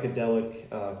release psychedelic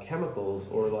chemicals,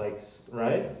 or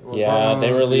right? Or Yeah,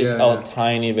 they release yeah. a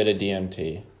tiny bit of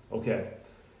DMT. Okay.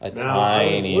 A Now, I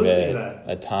was tiny listening bit. to that.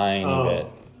 A tiny bit.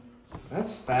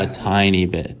 That's A fascinating. tiny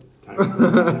bit.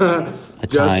 A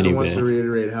Justin tiny wants to bit.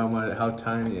 reiterate how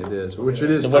tiny it is, which it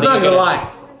is. What I'm are not you gonna gonna-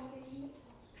 lie.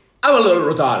 I'm a little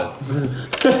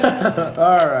retarded.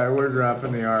 All right, we're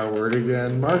dropping the R word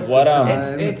again. Mark What, the um,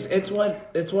 time.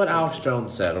 It's what Alex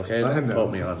Jones said. Okay, I don't know.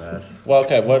 quote me on that. Well,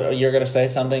 okay. What you're gonna say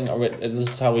something? Or is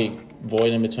this how we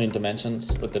void in between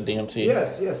dimensions with the DMT?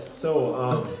 Yes. So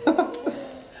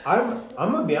I'm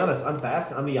gonna be honest.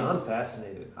 I'm beyond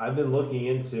fascinated. I've been looking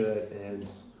into it, and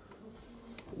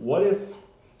what if?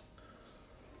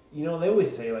 They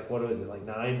always say like, what was it, like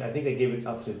 9? I think they gave it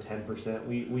up to 10%.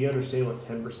 We understand what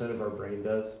 10% of our brain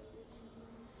does.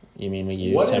 You mean we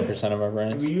use What 10% of our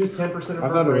brains? We use 10% of I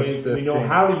our thought it was brains, and we know 15.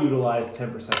 how to utilize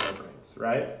 10% of our brains,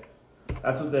 right?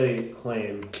 That's what they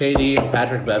claim. KD and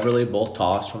Patrick Beverly both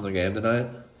tossed from the game tonight.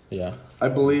 Yeah. I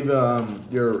believe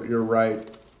you're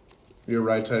right. Your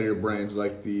right side of your brain's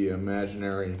like the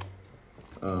imaginary,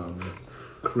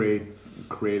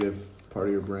 creative part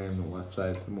of your brain. The left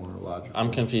side's the more logical.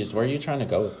 I'm confused. Where are you trying to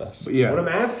go with this? But yeah. What I'm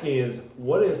asking is,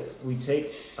 what if we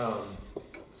take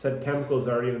said chemicals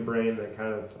already in the brain that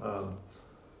kind of,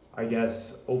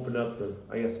 open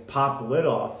up pop the lid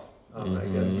off. I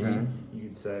guess Okay. you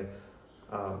could say.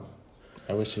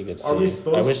 I wish you could Are we see.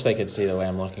 supposed- I wish they could see the way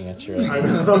I'm looking at you. I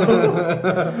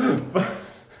know.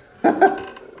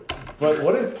 But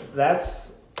what if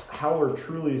that's how we're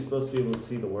truly supposed to be able to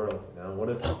see the world? What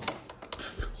if?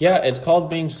 Yeah, it's called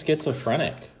being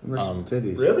schizophrenic. Where's some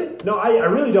titties? Really? No, I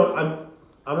really don't.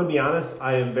 I'm gonna be honest.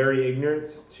 I am very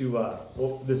ignorant to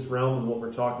this realm of what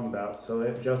we're talking about. So,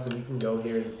 Justin, you can go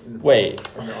here. In the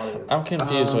audience. I'm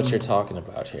confused what you're talking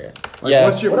about here. Like,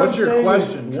 Yes. What's I'm your saying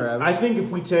question, is, Travis? I think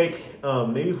if we take,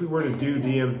 maybe if we were to do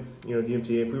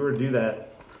DMT, if we were to do that,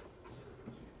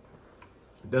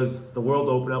 does the world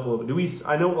open up a little bit?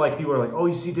 I know, like, people are like, oh,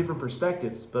 you see different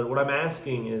perspectives, but what I'm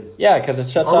asking is, Yeah, because it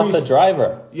shuts Are off we the s-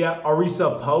 driver. are we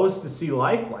supposed to see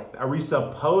life like that? Are we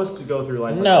supposed to go through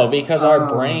life like No, that? because our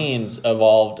brains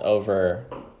evolved over.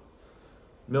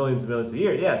 Millions and millions of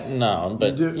years, yes. No,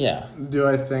 but yeah. Do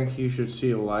I think you should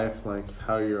see life like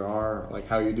how you are, like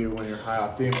how you do when you're high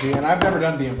off DMT? And I've never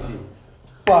done DMT,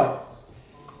 but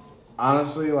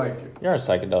honestly, like You're a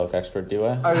psychedelic expert, do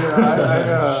I?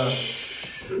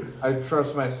 I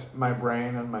trust my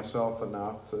brain and myself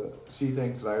enough to see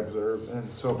things that I observe in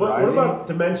But sobriety. what about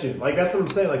dimension? Like, that's what I'm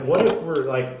saying. Like, what if we're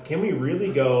like, can we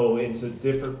really go into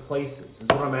different places? Is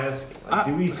what I'm asking. Like,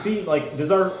 do we see, like,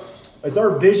 is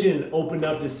our vision opened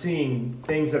up to seeing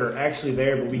things that are actually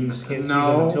there, but we just can't see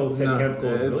them until the chemical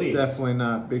is it's released? definitely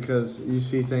not, because you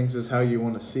see things as how you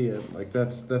want to see it. Like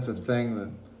that's a thing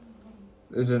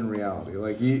that is in reality.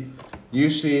 Like you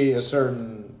see a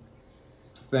certain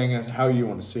thing as how you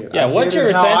want to see it. Yeah, I see what it you're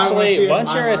as how I wanna see it essentially in what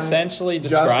my you're mind. essentially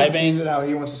Justin describing sees it how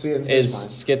he wants to see it in is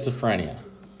his schizophrenia.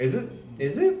 Is it?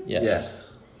 Is it?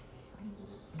 Yes.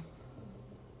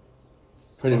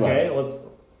 Pretty Okay, much. let's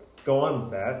go on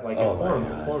with that. Like, Oh my inform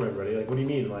God. everybody. Like, what do you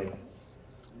mean? Like,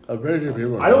 I'm pretty sure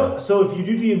people are I don't. So, if you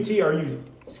do DMT, are you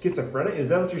schizophrenic? Is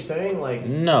that what you're saying? Like,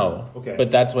 No. Okay.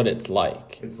 But that's what it's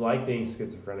like. it's like being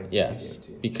schizophrenic. with Yes.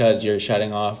 DMT. Because you're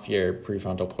shutting off your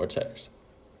prefrontal cortex.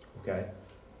 Okay.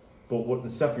 But what the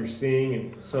stuff you're seeing,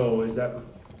 and so is that,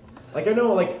 like, I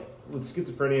know, like, with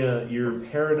schizophrenia, you're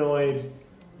paranoid,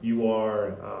 you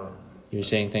are You're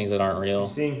seeing things that aren't real.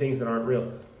 seeing things that aren't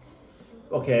real.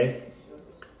 Okay,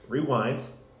 rewind.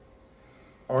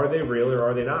 Are they real or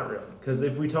are they not real? Because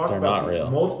if we talk They're about not real.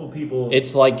 multiple people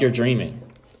It's like you're dreaming.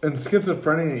 in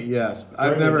schizophrenia. Yes,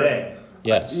 I've during the never. day,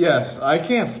 Yes. Yes, I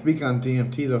can't speak on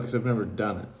DMT though because I've never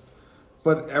done it.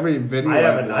 But every video I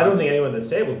haven't. I've I don't watched- think anyone at this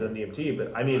table has done DMT,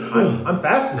 but I mean, I'm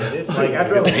fascinated. Like,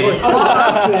 after all the stories, I'm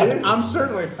fascinated. I'm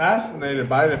certainly fascinated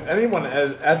by it. If anyone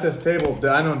at this table,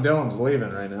 I know Dylan's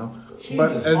leaving right now.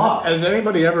 But has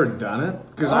anybody ever done it?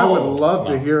 Because I would love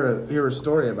to hear a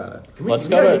story about it. Can we, Let's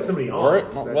we gotta go get somebody to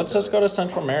on. let's just go to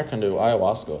Central America and do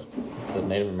ayahuasca. The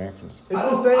Native Americans. It's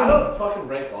the same. I don't fucking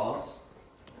break laws.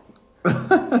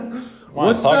 Wow,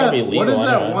 it's all gonna be legal What is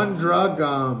that anyway. one drug?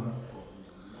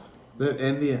 That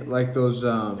Indian, like those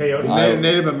Peyote?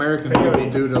 Native American people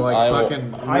Peyote. do to like Ayahu-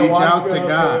 fucking reach out to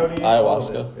God. peyote,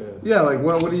 Ayahuasca. all of it, Yeah, like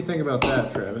what do you think about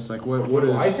that, Travis? Like what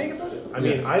is? I think about it. I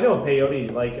mean, I know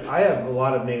peyote. Like, I have a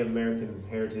lot of Native American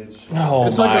heritage. Oh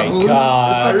It's my like a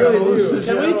god. It's like I really a do.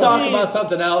 Can we talk about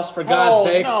something else, for God's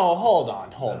sake? No, hold on.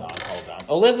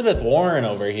 Elizabeth Warren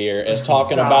over here is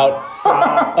talking about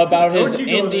his Don't you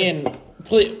go Indian.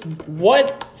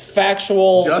 What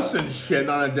factual? Justin shitting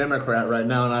on a Democrat right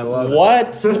now, and I love it.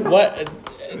 What?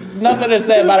 Nothing to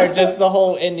say about her. Just the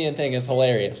whole Indian thing is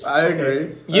hilarious. I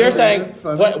agree. You're saying It's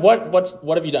funny.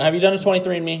 what have you done? Have you done a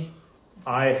 23andMe?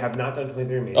 I have not done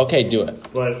 23andMe. Okay, do it.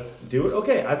 But do it?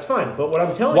 Okay, that's fine. But what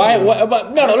I'm telling Why? you... What?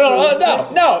 But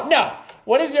no.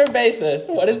 What is your basis?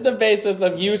 What is the basis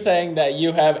of you saying that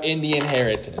you have Indian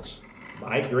heritage?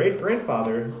 My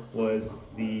great-grandfather was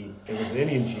an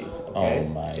Indian chief, okay? Oh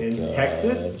my In god.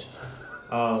 Texas,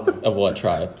 Of what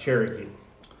tribe? Cherokee.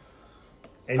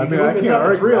 And I you mean, can I look this can't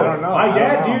up. It's argue. real. I don't know. My I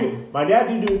dad don't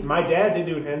did. My dad did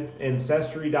do an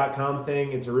ancestry.com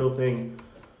thing. It's a real thing.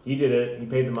 He did it. He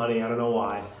paid the money. I don't know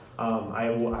why. I'm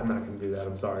not going to do that.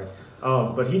 I'm sorry.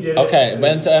 But he did it. Okay,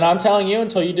 and I'm telling you,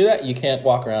 until you do that, you can't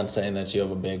walk around saying that you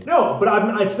have a big. No,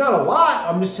 but it's not a lot.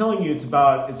 I'm just telling you, it's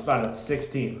about a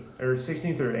 16th or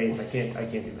 8th. I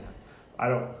can't do math. I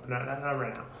don't not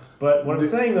right now. But what I'm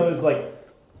saying though is like,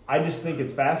 I just think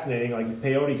it's fascinating, like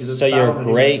peyote. Because So your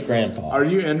great grandpa. Are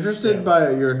you interested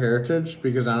by your heritage?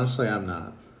 Because honestly, I'm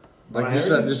not. Like My just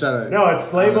heritage? out of No, it's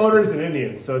slave honesty. owners and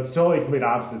Indians, so it's totally complete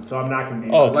opposite. So I'm not going to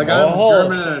be. Oh, Like Well, I'm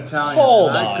German and Italian. hold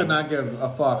and I on. could not give a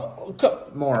fuck Co-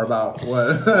 more about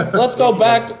what. Let's go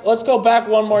back. Let's go back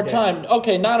one more time.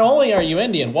 Okay, not only are you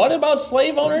Indian, what about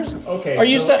slave owners? Okay, Are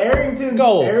you so sa- Arrington's,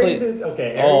 Go, Arrington, please.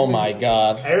 Okay. Oh my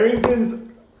God. Arrington's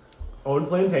owned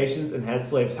plantations and had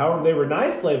slaves. However, they were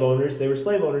nice slave owners. They were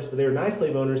slave owners, but they were nice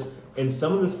slave owners. And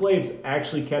some of the slaves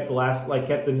actually kept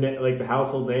the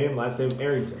household name, last name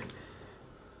Arrington.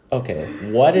 Okay,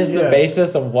 what is the Yes.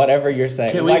 basis of whatever you're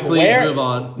saying? Can we please move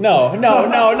on? No.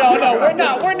 We're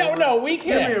not. We Give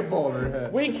me a can't. boulder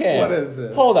head. We can't. What is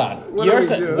this? Hold on. What are we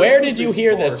doing? Where This did you must be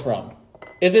hear this sports. from?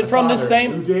 Is it from the Father,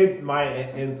 same? Who did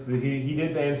he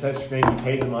did the ancestry thing. He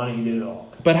paid the money. He did it all.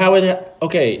 But how would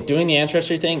doing the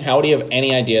ancestry thing? How would he have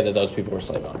any idea that those people were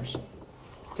slave owners?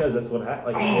 Because that's what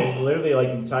happened. Literally,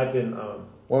 you type in.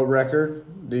 What record?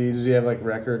 Does he have like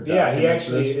record? Yeah, he documents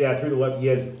of actually this? through the web he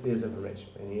has his information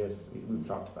and we've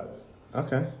talked about it.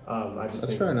 Okay. I just That's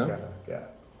think fair it's enough. kinda,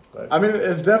 But I mean,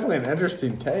 it's definitely an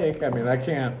interesting take. I mean, I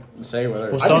can't say whether.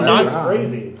 Well, it's so I just not- think it's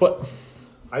crazy. What?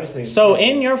 I just think So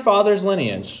in your father's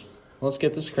lineage, let's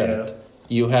get this correct. Yeah.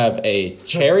 You have a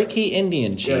Cherokee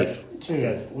Indian chief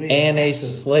yes, and a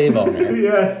slave owner.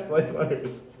 yes, slave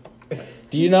owners. Yes.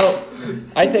 Do you know?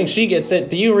 I think she gets it.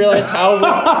 Do you realize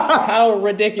how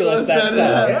ridiculous that sounds?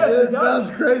 Yes, it it does. sounds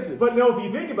crazy. But no, if you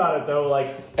think about it though,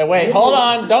 And wait, hold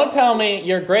on. Don't tell me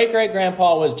your great great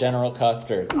grandpa was General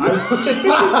Custard.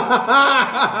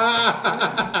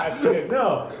 that's it.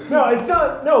 No, it's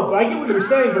not. No, but I get what you're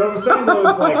saying. But what I'm saying though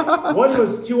is one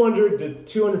was 200 to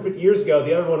 250 years ago.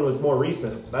 The other one was more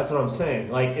recent. That's what I'm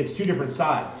saying. It's two different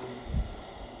sides.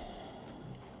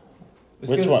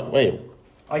 Just Which 'cause, one? Wait.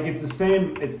 It's the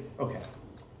same. It's okay.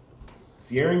 It's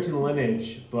the Arrington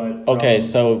lineage, but Okay,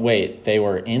 so wait, they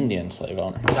were Indian slave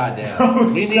owners. Goddamn.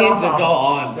 We need to Stop. go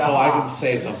on so I can Stop.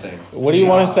 say something. What do you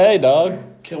want to say, dog?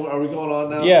 Are we going on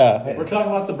now? Yeah. We're talking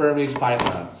about the Burmese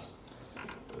pythons.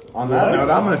 On that What? note,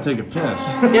 I'm going to take a piss.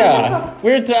 Yeah,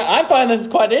 I find this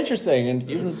quite interesting, and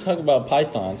you can talk about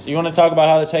pythons. You want to talk about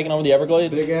how they're taking over the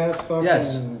Everglades? Big ass fucking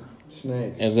Yes.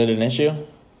 snakes. Is it an issue?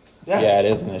 Yes. Yeah, it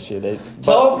is an issue.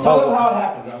 Tell them how it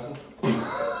happened, Justin.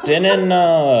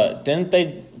 Didn't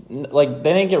they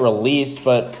didn't get released?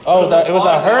 But it was a It was a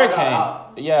fly that got hurricane.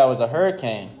 out. Yeah, it was a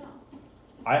hurricane.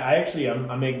 I actually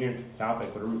I'm ignorant to the topic,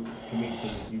 but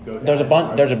you go. There's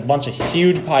a bunch of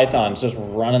huge pythons just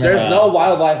running There's around. no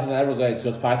wildlife in the Everglades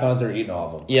because pythons are eating all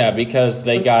of them. Yeah, because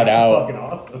they That's got out. Fucking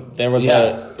awesome. There was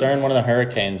Yeah. during one of the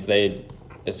hurricanes they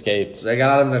escaped, They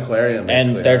got out of an aquarium. and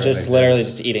basically, they're or just anything. literally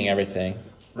just eating everything.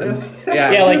 Yeah.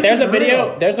 Yeah, there's a is video.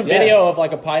 real. There's a Yes. video of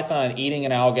a python eating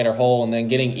an alligator whole and then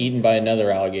getting eaten by another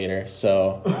alligator.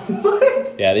 So,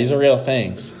 yeah, these are real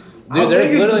things. How Dude, there's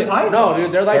big is the literally python? no,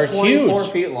 dude. They're They're 24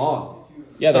 huge. feet long.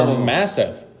 Yeah, Some they're of them.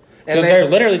 massive And because they're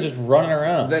literally just running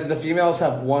around. The females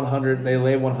have 100. They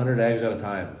lay 100 eggs at a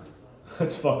time.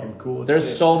 That's fucking cool. as There's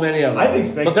shit. so many of them. I think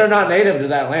snakes- but they're not native to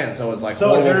that land, so it's So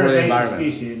horrible they're for an the invasive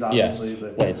environment. species, obviously. Yes.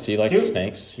 But Wait, so you like Dude,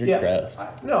 snakes? You're yeah. gross.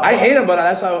 No, I hate them, but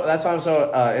that's why I'm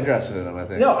so interested in them. I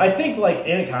think. No, I think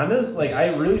anacondas.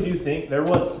 I really do think there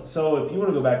was. So if you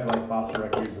want to go back to fossil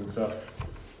records and stuff,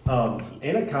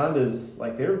 anacondas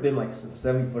there have been some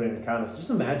 70-foot anacondas. Just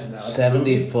imagine that.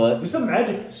 70 foot. Just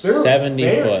imagine.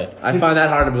 70 foot. I find that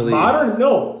hard to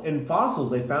believe. In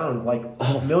fossils they found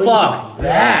millions. fuck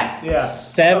that. Yeah.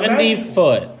 70 Imagine-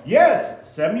 foot.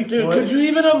 Yes, 70 Dude, foot. could you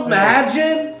even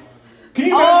imagine? Can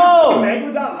you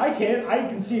imagine Megalodon? I can't. I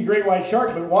can see a great white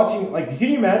shark, but watching, can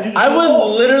you imagine? I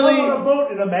would literally- on a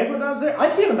boat and a Megalodon's there. I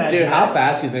can't imagine. Dude, how that.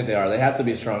 fast do you think they are? They have to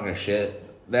be strong as shit.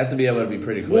 They have to be able to be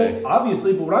pretty quick. Well,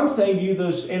 obviously, but what I'm saying to you,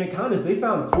 those anacondas, they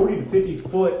found 40 to 50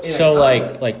 foot anacondas. So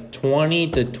like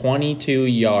 20 to 22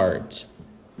 yards.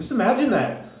 just imagine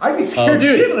that. I'd be scared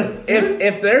Dude, shitless.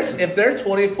 if they're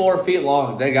 24 feet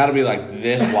long, they got to be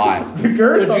this wide. The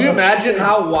girth Could of you them. imagine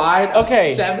how wide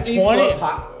Okay, a 70 20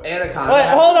 foot anaconda? Wait,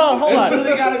 hold on. It's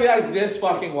really got to be this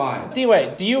fucking wide.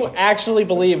 Wait, do you actually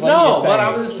believe what No, you're saying? but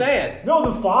I'm just saying.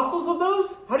 No, the fossils of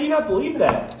those? How do you not believe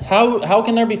that? How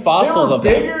can there be fossils they were of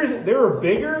them? bigger. They were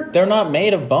bigger. They're not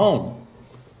made of bone.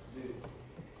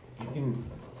 fucking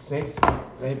snakes. I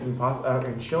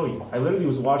can show you. I literally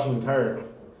was watching the entire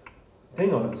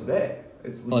thing on it today.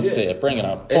 It's legit. Let's see it. Bring it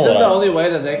up. Pull Isn't it the up. only way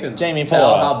that they can Jamie, pull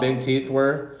tell it up. how big teeth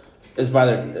were is by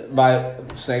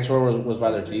snakes was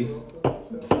by their teeth?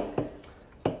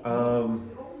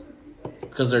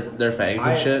 Because their fangs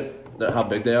and shit, how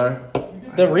big they are.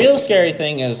 The real scary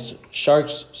thing is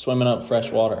sharks swimming up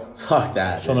fresh water, Fuck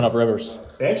that. swimming up rivers.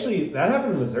 Actually, that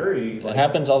happened in Missouri. It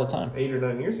happens all the time. 8 or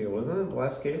 9 years ago, wasn't it? The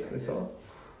last case they saw.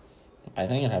 I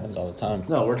think it happens all the time.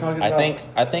 No, we're talking about.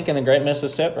 I think in the Great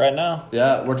Mississippi right now.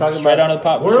 Yeah, we're talking Straight about. onto the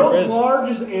Pop World's Bridge.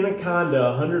 largest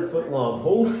anaconda, 100-foot long.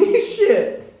 Holy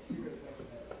shit!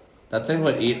 That thing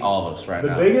would eat all of us right The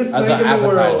now. biggest as snake an in the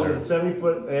world appetizer. is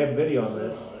 70-foot. They have video on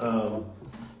this.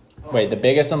 Wait, the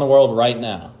biggest in the world right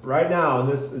now. Right now, and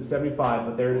this is 75,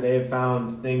 but they have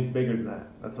found things bigger than that.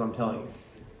 That's what I'm telling you.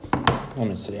 Let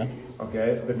me see.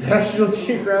 Okay, the National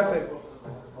Geographic.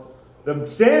 The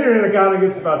standard anaconda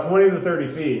gets about 20 to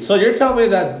 30 feet. So you're telling me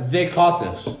that they caught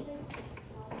this?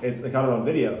 They caught it on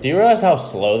video. Do you realize how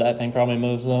slow that thing probably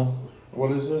moves, though?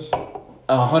 What is this?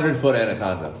 100-foot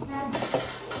anaconda.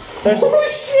 Holy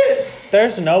shit!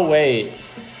 There's no way.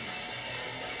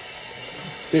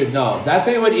 Dude, no. That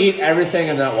thing would eat everything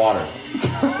in that water.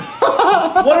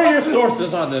 What are your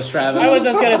sources on this, Travis? I was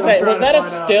just gonna say, I'm was trying that to a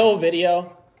find out. still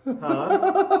video? yeah,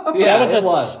 That was it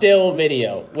a still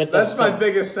video with That's the my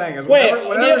biggest thing. Is Wait,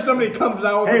 whenever yeah. somebody comes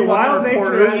out with Hey, a Wild fucking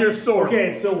report, Nature who's has, your source?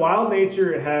 Okay, so Wild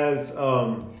Nature has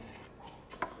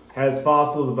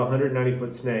fossils of a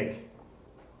 190-foot snake.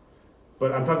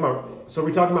 But I'm talking about. So are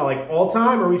we talking about like all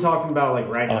time, or are we talking about like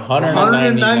right now?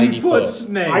 190 foot foot.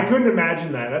 snake. I couldn't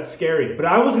imagine that. That's scary. But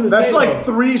I was going to That's say like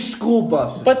though, 3 school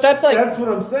buses. But that's like, that's what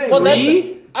I'm saying. well, that's.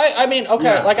 Three? I mean, okay,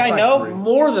 Yeah, like it's I like know. 3.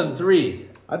 More than 3.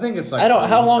 I think it's like. I don't. 3.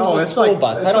 How long Oh, is a it's school like-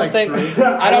 bus? it's I don't like think. 3.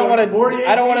 I don't want to. 48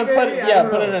 I don't want to feet, put. maybe? I Yeah,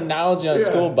 don't put know. an analogy on Yeah.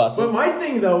 school buses. But my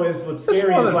thing though is what's That's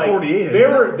scary more is than like 48,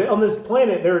 there isn't were on this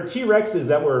planet there were T-Rexes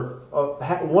that were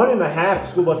 1.5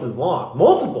 school buses long,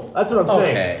 multiple. That's what I'm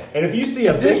saying. Okay. And if you see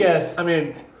a big ass, I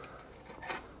mean,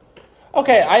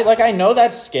 Okay, I know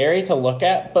that's scary to look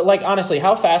at, but like honestly,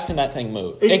 how fast can that thing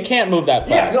move? It can't move that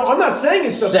yeah, fast. no, I'm not saying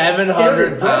it's a 700 scary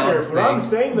predator. pounds What I'm snake.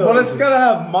 saying though, But is it's gotta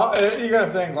have. You gotta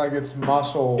think like it's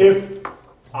muscle. if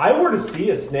I were to see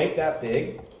a snake that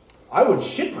big, I would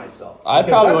shit myself. I Because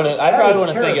probably that's- wouldn't. I that probably is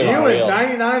wouldn't think it was terrifying. you real.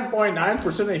 and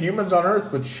 99.9% of humans on Earth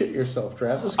would shit yourself,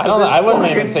 Travis. I don't know, I wouldn't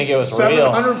even think it was real.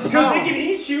 700 Because they pounds. can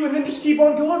eat you and then just keep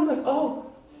on going. Like, oh,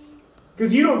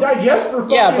 because you don't digest for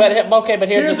fucking Yeah, but okay, but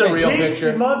here's Here's the a thing. real weeks picture.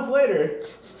 and months later.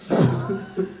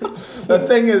 That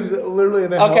thing is literally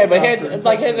an Okay, but helicopter here's the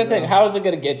touching thing. the How is it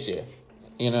gonna get you?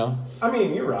 You know. I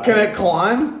mean, you're right. ground. Can it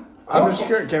climb? I'm just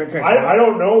curious. Can it climb? I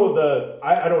don't know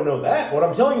I don't know that. What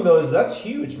I'm telling you though is that's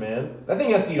huge, man. That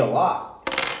thing has to eat a lot.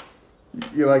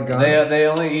 You like guns? they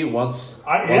only eat once.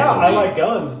 I once a week. like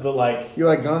guns, but like You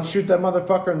like guns? Shoot that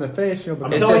motherfucker in the face. You'll be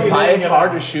I'm It's telling you, it's they-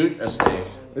 hard to shoot a snake.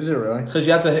 Is it really? Because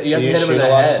you have to you hit him shoot in the a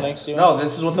lot of head. snakes, you No,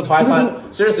 this is what the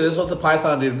python. Seriously, this is what the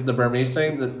python do. The Burmese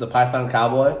thing, the python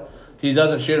cowboy. He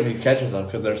doesn't shoot him. He catches them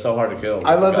because they're so hard to kill.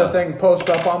 I let with a that gun. thing post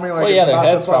up on me like Well, it's yeah, their about to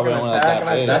head's probably fucking only like attack, that and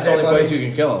I big. say, That's the hey, only buddy, place you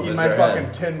can kill him. Eat Is my their fucking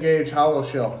head. 10 gauge hollow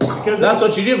shell. because That's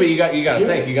what you do, but you got to Do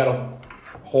think. they- You got to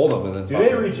hold them and then. do fuck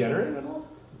they 'em. regenerate at all?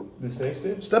 The snakes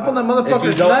do? Step on that If you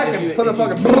motherfucker's don't, neck if and you, put a if you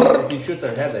fucking. kill- if you shoot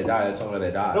their head, they die. That's the only way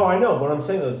they die. No, I know. What I'm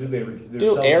saying though is do they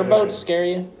Do airboats scare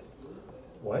you?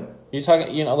 What? You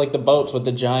talking, like the boats with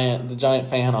the giant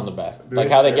fan on the back, Do like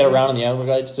they how they scare get you? around in the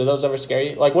Everglades. Do those ever scare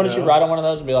you? Like, wouldn't you No. ride on one of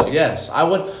those and be like, Yes, I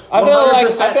would. I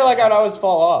 100%. feel like I'd always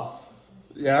fall off.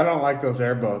 Yeah, I don't like those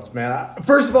airboats, man.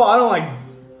 First of all, I don't like.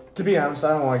 To be honest, I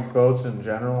don't like boats in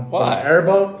general. But Why? an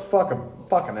airboat? Fuck a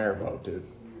fucking airboat, dude.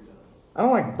 I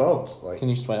don't like boats. Like Can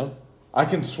you swim? I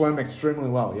can swim extremely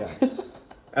well, yes.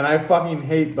 And I fucking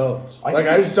hate boats. I I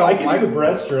just don't I can like do the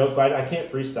breaststroke, but I can't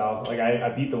freestyle. Like I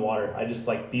beat the water. I just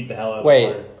like beat the hell out of Wait.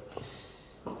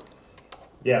 the water.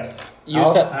 Yes. You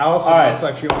said Allison All right. looks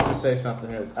like she wants to say something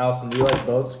here. Allison, do you like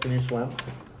boats? Can you swim?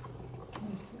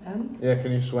 Can I swim? Yeah,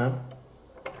 can you swim?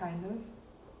 Kind of.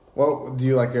 Well, do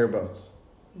you like airboats?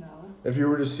 No. If you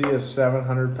were to see a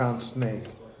 700-pound snake,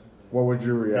 what would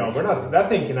your No, reaction? we're not. That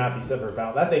thing cannot be 700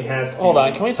 pounds. That thing has. To Hold be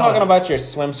on, can we talk tons. about your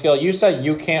swim skill? You said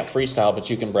you can't freestyle, but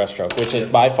you can breaststroke, which is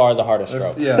by far the hardest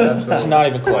stroke. Yeah, It's absolutely. not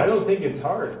even I close. don't think it's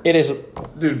hard. It is.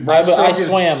 Dude, I breaststroke is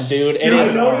swam, dude. It Dude,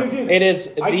 is. I know you did. It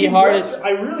is I the can hardest.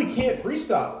 I really can't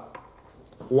freestyle.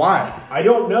 Why? I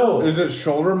don't know. Is it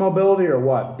shoulder mobility or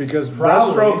what? Because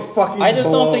Probably. breaststroke fucking I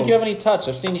just don't think you have blows. any touch.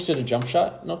 I've seen you shoot a jump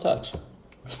shot, no touch.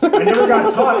 I never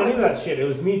got taught any of that shit. It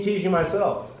was me teaching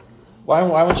myself. Why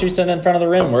wouldn't you sit in front of the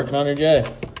rim working on your J?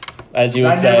 As you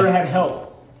would I say. never had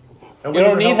help. And You we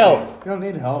don't need help. You don't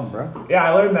need help, bro. Yeah,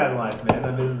 I learned that in life, man.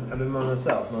 I've been on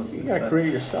myself most of You this, gotta but,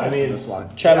 create yourself I mean, in this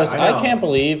life. Travis, Yeah, I know. I can't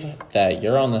believe that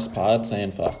you're on this pod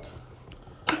saying fuck.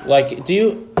 Like, do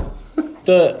you?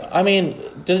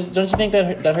 Don't you think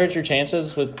that hurts your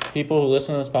chances with people who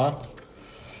listen to this pod?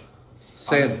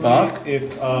 Saying honestly, fuck?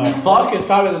 If Fuck is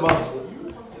probably the most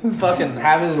fucking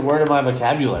having the word in my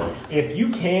vocabulary. if you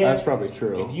can't, That's probably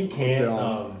true. if you can't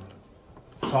Don't.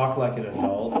 talk like an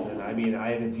adult, then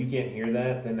if you can't hear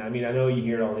that, then I know you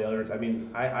hear all the others. I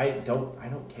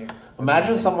don't care.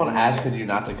 Imagine someone asking you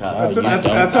not to cuss. That's don't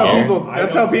how care. people. I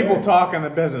That's don't how people care. talk in the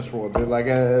business world, dude. Like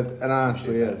it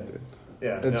honestly is, dude.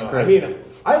 Yeah, It's no, crazy.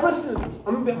 I listen.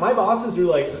 My bosses are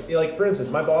like, for instance,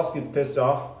 my boss gets pissed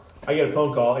off. I get a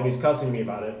phone call and he's cussing me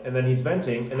about it, and then he's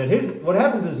venting, and then what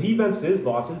happens is he vents to his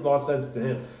boss vents to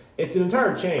him. It's an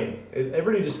entire chain.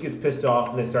 Everybody just gets pissed off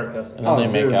and they start cussing. And then they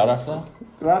make dude. out after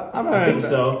that? I think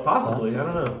so, possibly. I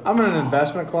don't know. I'm in an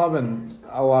investment club, and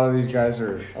a lot of these guys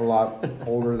are a lot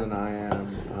older than I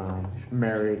am,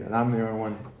 married, and I'm the only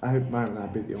one. I might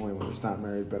not be the only one that's not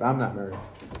married, but I'm not married.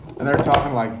 And they're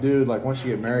talking like, dude, like once you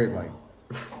get married, like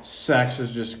sex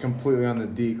is just completely on the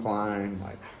decline.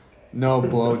 Like no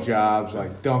blowjobs.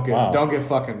 Like don't get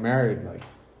fucking married. Like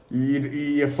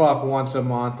you fuck once a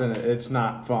month and it's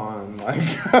not fun. Like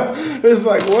it's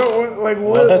like what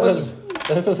Well,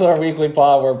 this is our weekly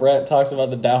pod where Brett talks about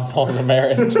the downfall of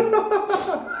marriage.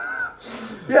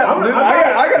 Yeah,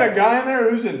 I got a guy in there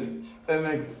who's an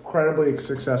incredibly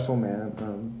successful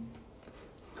man,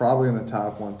 probably in the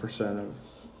top 1% of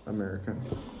American.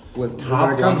 When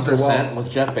Top it comes to 1% wealth.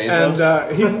 with Jeff Bezos.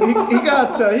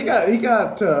 And he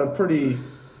got pretty.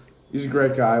 He's a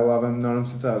great guy. I love him. Known him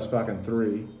since I was fucking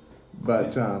 3.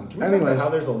 But Can we talk about anyways, how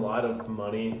there's a lot of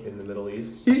money in the Middle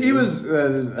East. he was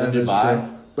that is Dubai?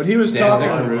 true. But he was Danzig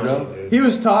talking. Naruto? He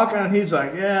was talking, and he's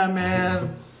like, "Yeah,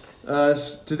 man,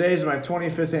 today's my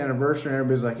 25th anniversary." And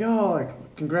everybody's like, "Yo,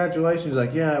 like, congratulations!" He's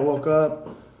like, "Yeah, I woke up,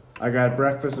 I got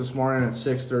breakfast this morning at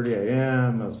 6:30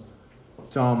 a.m. I was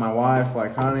telling my wife,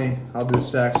 like, honey, I'll do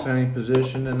sex in any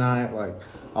position tonight. Like,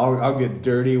 I'll get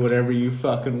dirty, whatever you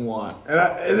fucking want."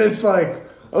 And it's like,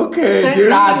 okay, Thank dude,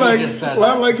 God you like, just said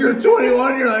like you're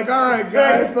 21, you're like, all right,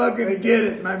 guy, fucking get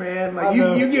it, my man. Like,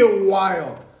 you get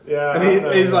wild. Yeah,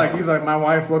 And he's like, my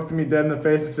wife looked at me dead in the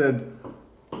face and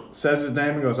says his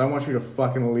name and goes, "I want you to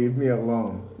fucking leave me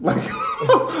alone."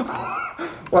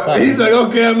 Like, he's like,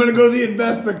 "Okay, I'm gonna go to the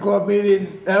investment club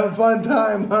meeting, have a fun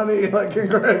time, honey. Like,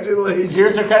 congratulations."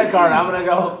 Here's her credit card. I'm gonna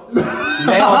go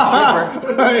nail a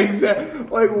stripper. Exactly.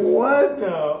 Like, what?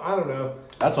 No, I don't know.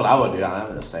 That's what I would do.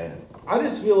 I'm just saying. I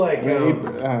just feel like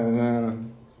Uh,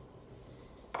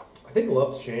 I think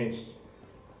love's changed.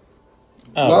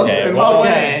 Okay. in well, what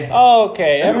Okay.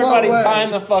 Okay, In everybody what way?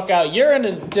 time the fuck out. You're in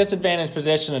a disadvantaged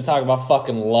position to talk about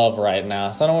fucking love right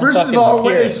now. So I don't want to First fucking of all,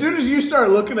 hear as it. soon as you start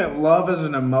looking at love as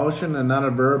an emotion and not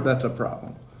a verb, that's a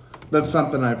problem. That's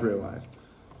something I've realized.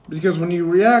 Because when you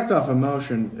react off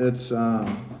emotion, it's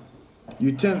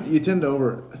you tend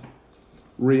to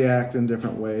overreact in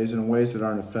different ways, in ways that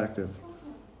aren't effective.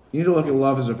 You need to look at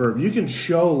love as a verb. You can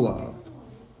show love,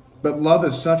 but love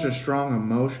is such a strong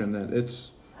emotion that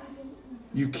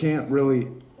you can't really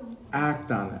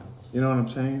act on it. You know what I'm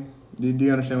saying? Do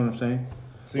you understand what I'm saying?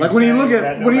 So Like you're when you saying look that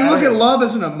at no when you look matter- at love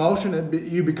as an emotion,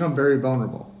 you become very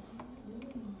vulnerable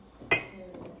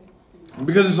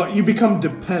because it's like you become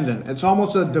dependent. It's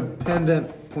almost a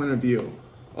dependent point of view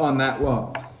on that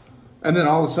love, and then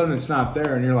all of a sudden it's not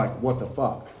there, and you're like, "What the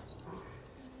fuck?"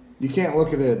 You can't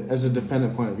look at it as a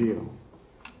dependent point of view,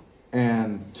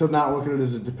 and to not look at it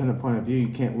as a dependent point of view, you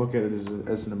can't look at it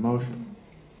as an emotion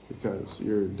because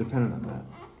you're dependent on that.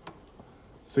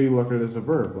 So you look at it as a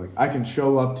verb. Like, I can show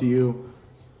love to you.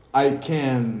 I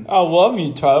can. I love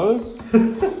you, Travis.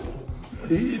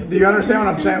 Do you understand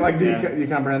what I'm saying? Like, do you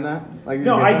comprehend that? Like,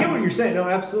 No, I get what you're saying. No,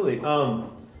 absolutely.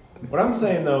 What I'm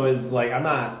saying though is like I'm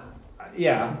not.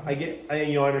 Yeah, I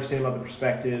understand about the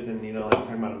perspective and like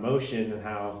talking about emotion and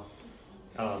how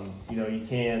you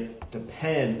can't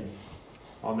depend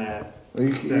on that.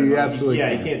 You absolutely you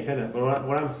can. can't depend on it. But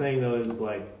what I'm saying though is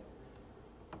like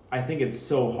I think it's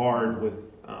so hard with.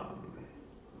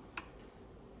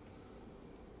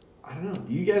 I don't know.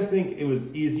 Do you guys think it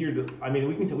was easier to? I mean,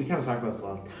 we kind of talked about this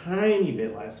a tiny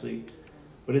bit last week,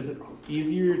 but is it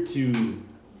easier to?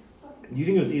 Do you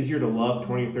think it was easier to love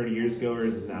 20 or 30 years ago, or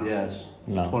is it now? Yes.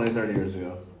 No. 20, 30 years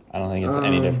ago. I don't think it's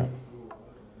any different.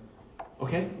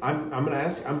 Okay, I'm gonna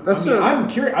ask. I'm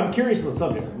curious. I'm curious on the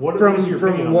subject. What is your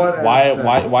opinion on what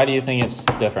that? Why do you think it's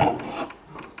different?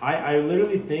 I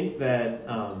literally think that,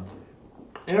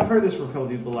 and I've heard this from a couple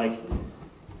people. Like,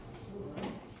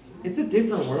 it's a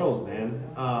different world, man.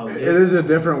 It is a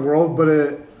different world,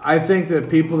 but I think that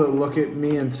people that look at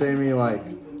me and say me like,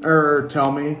 or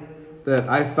tell me that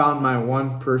I found my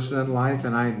one person in life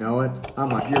and I know it, I'm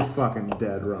like, you're fucking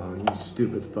dead wrong, you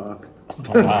stupid fuck.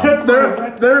 Oh,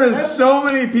 wow. there is so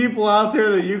many people out there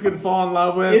that you can fall in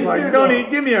love with. Is Like, there don't no-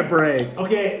 give me a break.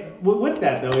 Okay, with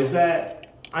that though, is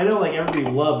that I know like everybody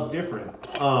loves different.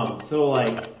 So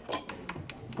like,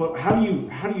 but how do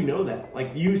you know that?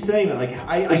 Like you saying that,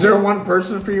 like Is there one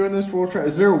person for you in this world?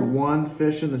 Is there one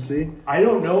fish in the sea? I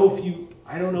don't know if you.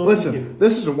 I don't know. if you Listen,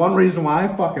 this is one reason why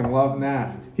I fucking love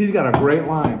Nat. He's got a great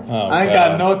line. Oh, I ain't God.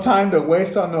 got no time to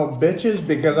waste on no bitches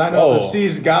because I know the Whoa.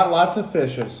 sea's got lots of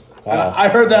fishes. And Wow. I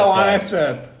heard that line. I Okay.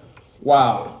 said,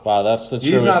 "Wow." Wow, that's the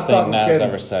He's truest not thing fucking Nav's kidding.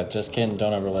 ever said. Just kidding.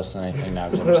 Don't ever listen to anything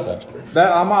Nav's ever said.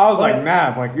 I was like,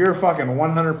 Nav, like you're fucking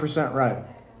 100% right.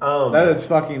 That is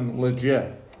fucking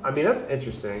legit. I mean, that's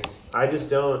interesting. I just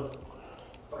don't.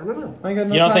 I don't know. I ain't got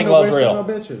no You don't time think to love's waste real? on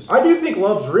no bitches. I do think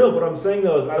love's real, but I'm saying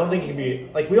though is I don't think it can be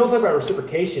like we don't talk about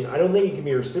reciprocation. I don't think it can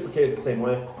be reciprocated the same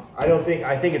way. I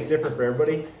think it's different for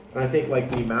everybody, and I think like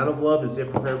the amount of love is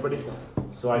different for everybody.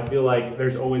 So I feel like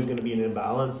there's always going to be an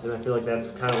imbalance, and I feel like that's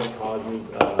kind of what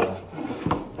causes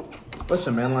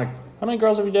Listen, man, like How many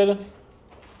girls have you dated?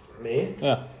 me.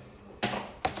 Yeah.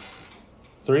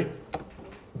 3?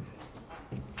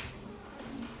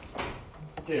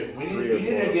 Dude, we Three need or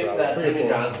to four, get that probably. Three or Jimmy four.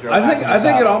 John's girl. I back think in it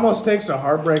South. almost takes a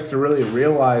heartbreak to really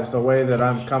realize the way that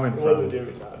I'm coming It wasn't from.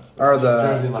 Jimmy John's. Or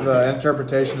Jersey the Lions.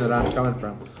 interpretation that I'm coming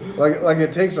from. Like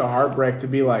it takes a heartbreak to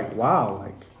be like, wow,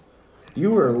 like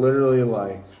you were literally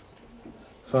like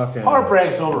fucking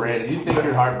Heartbreak's overrated. You think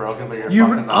you're heartbroken, but you're You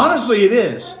fucking not. honestly it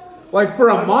is. Like for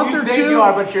a month you or think two, you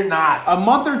are, but you're not. a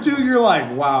month or two, you're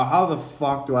like, wow, how the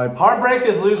fuck do I? Heartbreak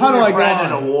is losing How do your I go friend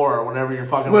in on? a war whenever you're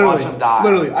fucking Literally, watching him die.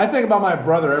 literally, I think about my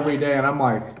brother every day, and I'm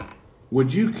like,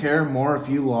 would you care more if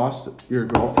you lost your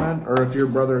girlfriend or if your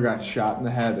brother got shot in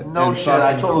the head? No and shit,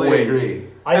 I fucking totally quaked? agree.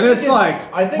 And it's like,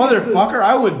 I think it's the- motherfucker,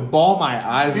 I would bawl my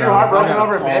eyes If you're out. if I heartbroken got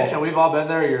over a call. bitch, and we've all been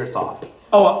there, you're soft.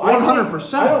 Oh, I think-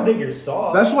 100%. I don't think you're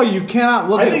soft. That's why you cannot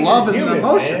look I at think love you're as human, an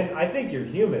emotion. Man. I think you're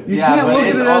human. You can't but look at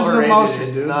it's it as an overrated. emotion,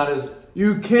 It's dude. not as.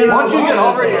 You cannot. Once you look get at it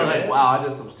as over it, an you're emotion. like, wow, I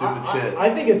did some stupid shit.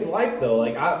 I think it's life though.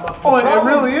 Like Oh, it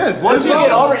really is. Once It's you not-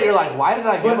 get over it, you're like, why did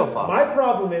I give a fuck? My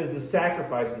problem is the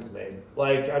sacrifices made.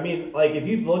 Like, I mean, like if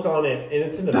you look on it and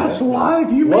it's an That's investment.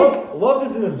 live. You make Love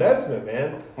is an investment,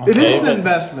 man. it is Okay, an but-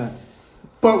 investment,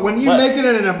 but when you What- make it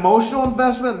an emotional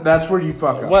investment, that's where you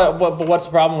fuck up. But what's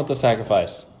the problem with the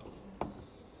sacrifice?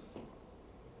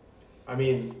 I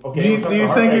mean, okay. Do you, we're do talking you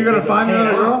about think you're heartbreak. gonna Does it find pan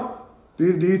another out? girl? Do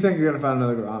you think you're gonna find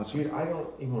another girl? Honestly, Dude, I don't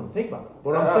even want to think about that.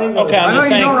 What I'm saying though Okay, is, I'm I know just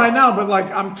you saying- know right now, but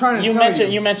like I'm trying to You tell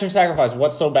mentioned you mentioned sacrifice.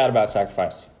 What's so bad about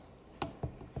sacrifice?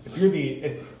 if you're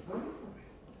the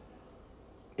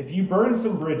if you burn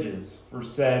some bridges for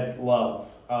said love,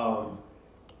 I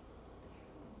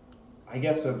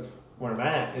guess that's where I'm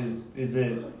at. Is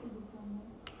it?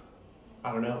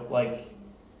 I don't know. Like,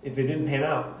 if it didn't pan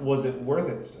out, was it worth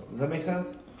it still? Does that make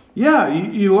sense? Yeah,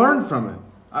 you learn from it.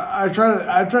 I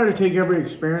try to take every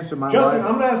experience in my Justin, life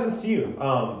I'm gonna ask this to you.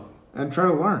 and try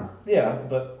to learn. Yeah,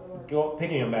 but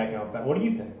picking him back up. That. What do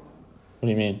you think? What do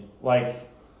you mean? Like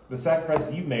the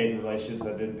sacrifices you've made in relationships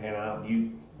that didn't pan out. Do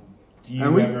you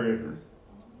And we- ever?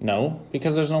 No,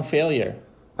 because there's no failure.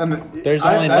 And There's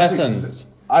only that's lessons.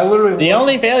 I literally The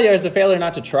only failure is the failure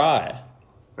not to try.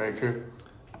 Very true.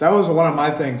 that was one of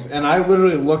my things, and I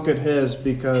literally looked at his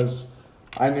because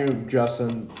I knew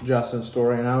Justin's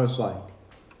story, and I was like,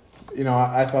 you know,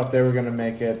 I thought they were gonna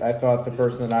make it. I thought the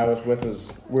person that I was with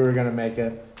we were gonna make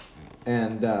it,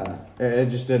 and it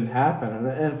just didn't happen.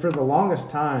 And for the longest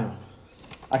time,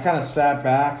 I kind of sat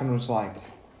back and was like,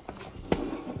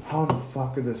 how in the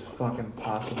fuck could this fucking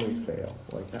possibly fail?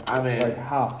 Like, I mean- like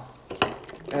how?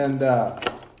 And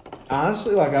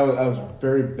honestly, like I was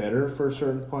very bitter for a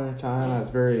certain point in time. I was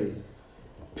very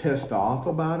pissed off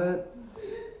about it.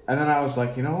 And then I was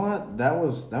like, you know what? That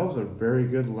was a very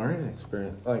good learning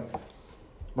experience. Like,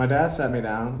 my dad sat me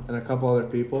down and a couple other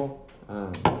people,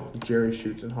 Jerry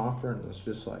Schutzenhofer, and was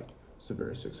just like, he's a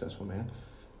very successful man,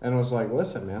 and was like,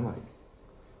 listen, man, like,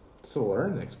 it's a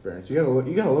learning experience. You gotta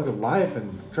look at life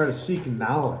and try to seek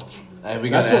knowledge. Hey, we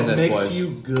That's gotta what end this, makes boys. you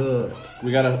good.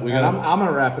 We gotta. And I'm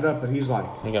gonna wrap it up, but he's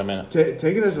like, We got a minute.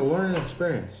 take it as a learning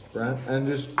experience, Brent, and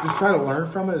just try to learn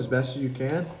from it as best as you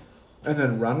can, and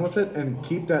then run with it and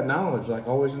keep that knowledge like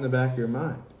always in the back of your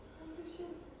mind.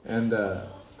 And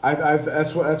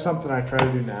that's something I try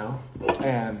to do now,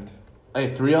 and Hey,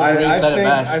 303 said it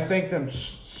best. I thank them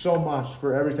so much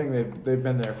for everything they've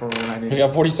been there for when I need We it.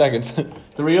 got 40 seconds.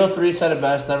 303 said it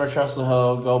best. Never trust the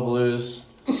hoe. Go Blues.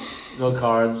 Go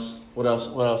Cards. What else?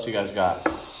 What else you guys got?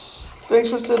 Thanks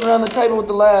for sitting around the table with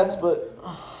the lads, but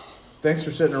Thanks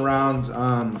for sitting around.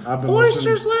 I've been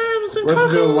Oysters, lambs, and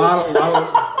listening to a lot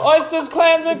of oysters,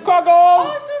 clams, and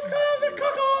cockles.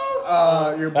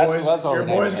 your That's boys. what Your we're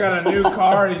boy's naming got a new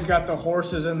car. He's got the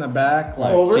horses in the back.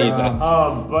 Like, Over. Jesus.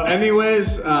 But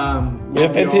anyways, Yeah,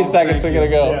 15 seconds. We're gonna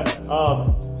go.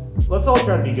 yeah. Let's all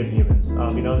try to be good humans.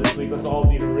 This week, let's all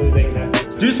really make an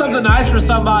effort. Do something nice for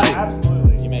somebody.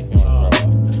 Absolutely. You make me want to throw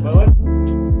up. But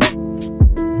let's.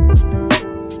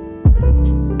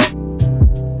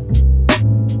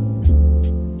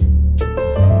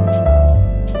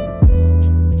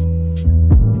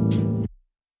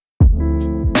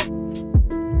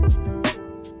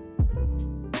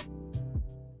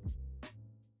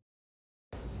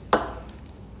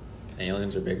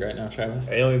 Aliens are big right now,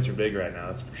 Travis. Aliens are big right now,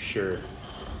 that's for sure.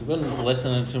 You've been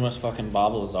listening to too much fucking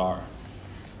Bob Lazar.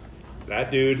 That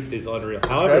dude is unreal.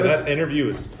 However, Travis- that interview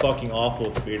was fucking awful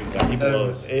with the bearded guy. He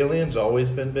blows. Have aliens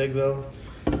always been big though?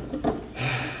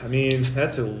 I mean,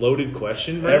 that's a loaded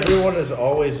question, Brent. Everyone has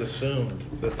always assumed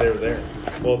that they're there.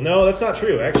 Well, no, that's not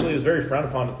true. Actually, it's very frowned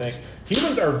upon to think.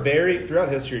 Humans are very, throughout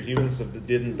history, humans have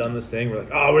done this thing. We're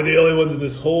like, oh, we're the only ones in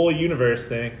this whole universe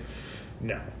thing.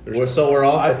 No. So we're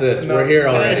off with this. We're here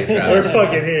already, We're Travis.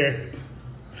 fucking here.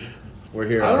 We're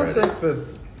here I don't already. think that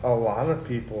a lot of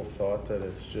people thought that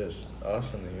it's just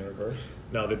us in the universe.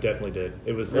 No, they definitely did.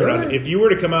 It was Really? around, if you were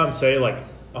to come out and say, like,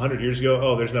 100 years ago,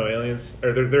 oh, there's no aliens,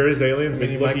 or there is aliens, I mean,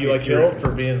 they you look might at you get like you're... killed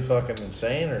for being fucking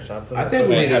insane or something. I think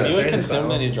we Wait, need have to. you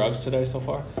consumed any drugs today so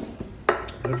far?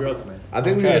 No drugs, man. I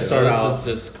think we need to start this out. is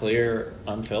just clear,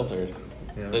 unfiltered.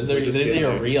 You know, These we are just these are get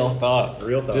your here. real thoughts.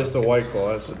 Real thoughts. just the White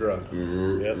Claw. That's the drug.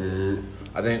 Yep.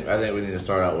 I think we need to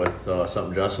start out with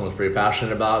something Justin was pretty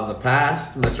passionate about in the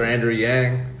past. Mr. Andrew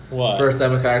Yang. What? First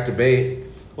Democratic debate.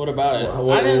 What about it?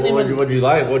 What I didn't even. what'd you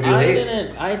like? What'd you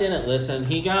hate? I didn't listen.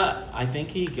 I think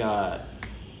he got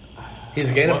He's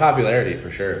gaining popularity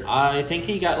for sure.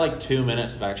 like 2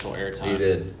 minutes of actual airtime. He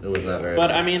did. It was not very. But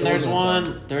much. I mean, there's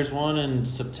one in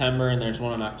September and there's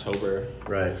one in October.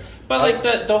 Right. But like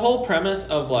the whole premise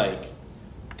of like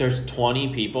there's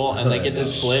 20 people and they get to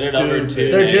split it over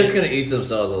 2 They're days. just gonna eat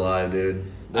themselves alive, dude.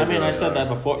 I mean, I said that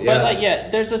before, but like,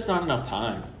 there's just not enough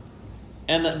time.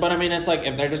 But I mean, it's like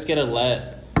if they're just gonna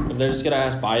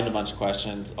ask Biden a bunch of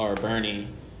questions or Bernie,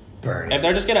 if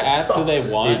they're just gonna ask who they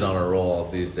want, He's on a roll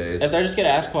these days. if they're just gonna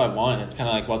ask who I want, it's kind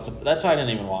of like that's why I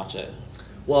didn't even watch it.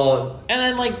 Well, And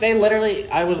then like they literally,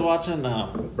 I was watching.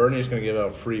 Bernie's gonna give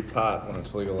out free pot when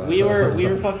it's legalized. We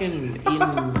were fucking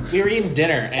eating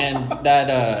dinner, and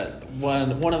that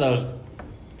one of those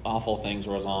awful things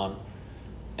was on,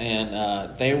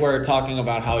 and they were talking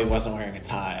about how he wasn't wearing a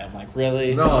tie. I'm like,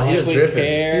 really? No, he Like, was we dripping.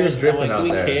 care? He was dripping I'm like, out do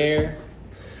we there. care?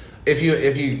 if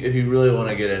you really want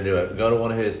to get into it, go to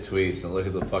one of his tweets and look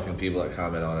at the fucking people that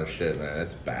comment on his shit, man.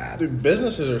 It's bad. Dude,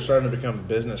 businesses are starting to become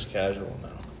business casual now.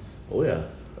 Oh yeah.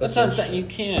 That's what I'm saying. You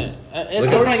can't. It's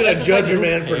Look, just How are like, you gonna it's just judge like, a who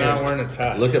man for not cares? wearing a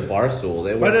tie? Look at Barstool.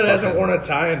 They wear Brendan hasn't fucking- worn a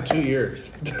tie in 2 years.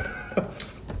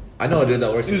 I know a dude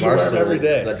that works at He's wearing Barstool them every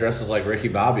day. that dresses like Ricky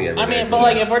Bobby every I day mean, for but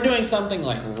like them. if we're doing something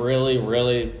like really,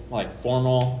 really like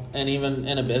formal and even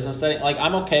in a business setting, like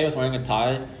I'm okay with wearing a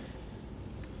tie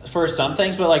for some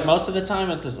things, but like most of the time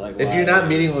it's just like If why? you're not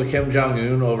meeting with Kim Jong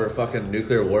Un over fucking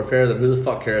nuclear warfare, then who the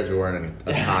fuck cares if you're wearing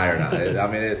a tie or not? I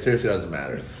mean, it seriously doesn't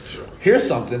matter. Here's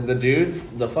something: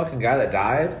 the fucking guy that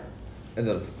died in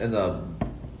the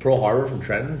Pearl Harbor from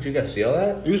Trenton. Did you guys see all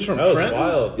that? He was from That was Trenton?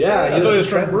 wild. Yeah, I thought he was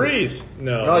from Trenton. Breeze.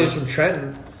 No, he's from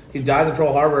Trenton. He died in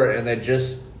Pearl Harbor, and they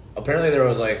just apparently there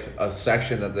was like a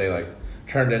section that they like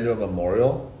turned into a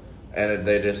memorial, and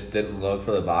they just didn't look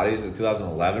for the bodies. In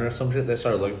 2011 or some shit, they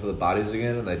started looking for the bodies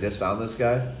again, and they just found this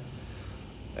guy.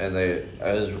 And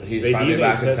he's They finally DNA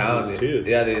back in tested town. his tooth.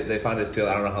 Yeah, they found his tooth.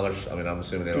 I don't know how much. I mean, I'm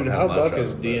assuming they Dude, don't how have much buck of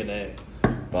is it, DNA?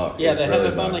 but Buck. Yeah, is they really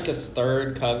haven't found buck. like his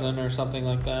third cousin or something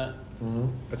like that.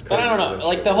 That's But I crazy. don't know,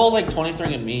 like the whole like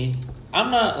 23andMe. I'm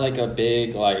not like a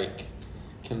big like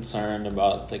concerned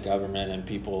about the government and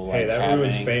people like Hey, that having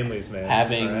ruins families, man.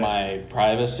 having Alright. my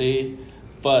privacy.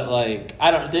 But like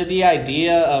I don't. Did the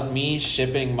idea of me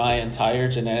shipping my entire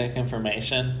genetic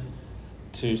information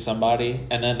to somebody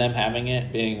and then them having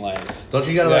it being like Don't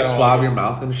you gotta Yeah, I like don't swab like your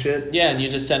mouth and shit? yeah, and you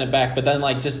just send it back, but then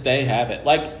like just they have it.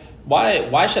 Like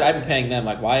why should I be paying them?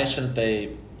 Like why shouldn't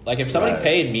they? Like if somebody Right.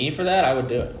 paid me for that, I would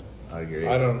do it. I agree.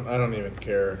 I don't even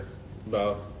care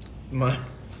about my.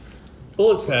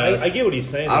 Well, it's, I get what he's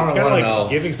saying. I It's don't kind of want like to know.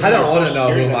 giving I someone don't want to Social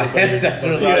know who Security my number, but it's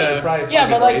ancestors are. Yeah. They're probably Yeah,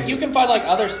 but fucking like you racist. can find like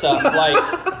other stuff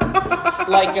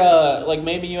like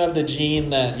maybe you have the gene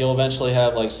that you'll eventually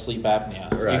have like sleep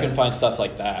apnea. You Right. can find stuff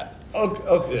like that.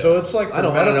 Okay, so it's like I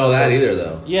don't want to know that either,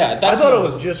 though. Yeah, I that's thought not- it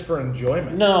was just for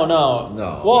enjoyment. No.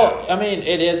 No. Well, I mean,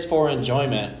 it is for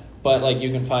enjoyment, but like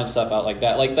you can find stuff out like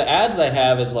that. Like the ads they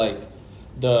have is like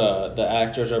the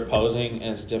actors are posing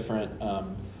as different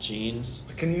genes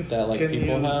Can you that like can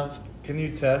people you, have. Can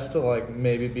you test to like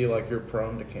maybe be like you're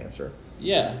prone to cancer?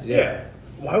 Yeah. Yeah.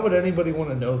 Why would anybody want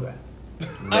to know that?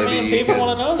 I mean, Maybe you people can-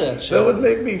 want to know that shit. That would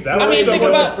make me. That I mean, somewhat think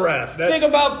about depressed. think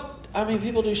about. I mean,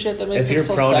 people do shit that makes If them you're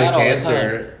so prone sad to all the time.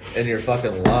 cancer in your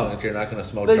fucking lungs, you're not going to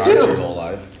smoke They darts do. your whole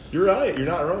life. You're right. You're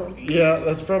not wrong. Yeah,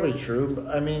 that's probably true.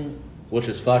 But I mean, Which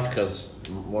is fucked because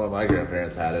one of my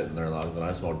grandparents had it in their lungs, and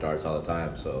I smoke darts all the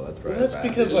time, so that's pretty that's bad.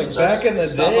 because like Just back in the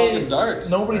stop day, smoking darts.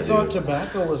 nobody I thought do.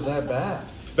 tobacco was that bad.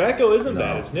 Tobacco isn't No.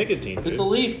 bad. It's nicotine. It's dude. a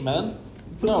leaf, man.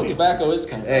 a No, leaf. tobacco is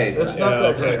kind of. Hey, It's Yeah, not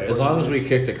that okay. great. as long as we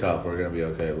kick the cup, we're gonna be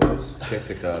okay, boys. Kick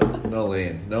the cup. No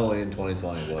lean.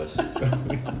 2020, boys.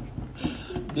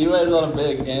 D-Way's on a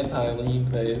big anti-lean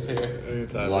phase here.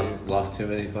 Lost too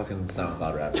many fucking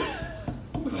SoundCloud rappers.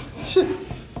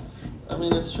 I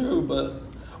mean, it's true, but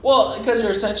well, because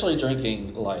you're essentially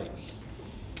drinking like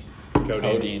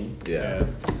codeine, Yeah.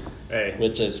 Hey.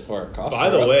 which is for cough By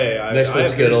the syrup. way, I Mixed with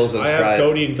have Skittles and I have Sprite.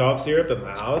 codeine cough syrup in the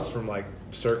house from like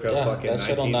circa Yeah, fucking that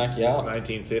shit'll 19, knock you out.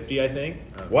 1950, I think.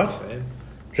 I'm What? just saying.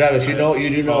 Travis, you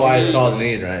do know why it's called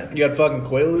lean, right? You got fucking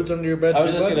Quaaludes under your bed. I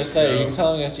was just too, gonna bud? say, are you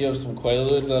telling us you have some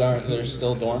Quaaludes they're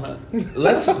still dormant?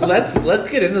 Let's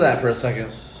get into that for a second.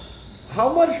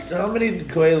 How many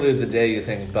Quaaludes a day you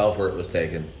think Belfort was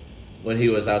taking when he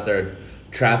was out there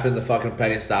trapping the fucking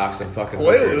penny stocks and fucking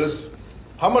hookers? Quaaludes.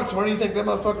 How much money do you think that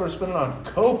motherfucker was spending on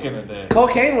coke in a day?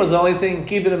 Cocaine was the only thing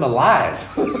keeping him alive.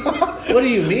 What do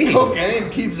you mean? Cocaine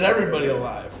keeps everybody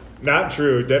alive. Not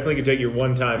true. Definitely could take your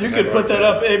one time. You could put that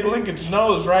up Abe Lincoln's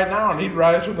nose right now, and he'd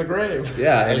rise from the grave.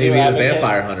 Yeah, and Are he'd you be a advocating-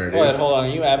 vampire hunter, dude. Wait, hold on. Are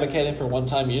you advocating for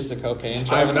one-time use of cocaine? I'm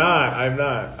Travis?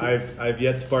 not. I've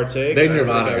yet to partake. Big I think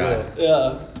Nirvana I guy. will.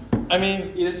 Yeah. I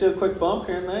mean, You just do a quick bump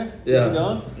here and there. Yeah. Keeps you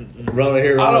going. Run over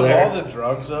here, out run of over there. all the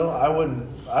drugs, though,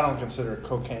 I don't consider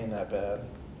cocaine that bad.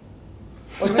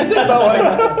 Like, when you think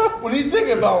about when you think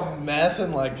about meth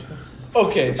and like,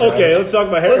 okay, Travis, Okay, let's talk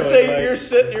about heroin. let's say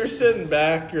like- you're sitting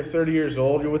back, you're 30 years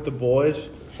old, you're with the boys,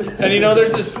 and you know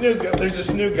there's this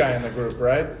new guy in the group,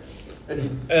 right?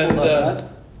 And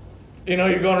you know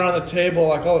you're going around the table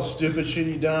like all the stupid shit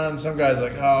you done. Some guy's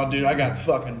like, oh dude, I got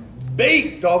fucking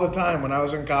baked all the time when I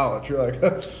was in college. You're like,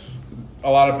 a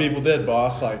lot of people did,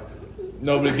 boss. Like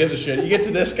nobody gives a shit. You get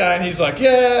to this guy and he's like,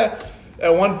 yeah.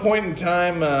 At one point in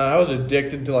time, I was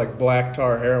addicted to like black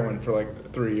tar heroin for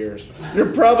like 3 years.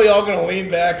 You're probably all gonna lean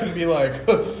back and be like,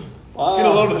 get a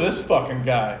load of this fucking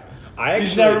guy.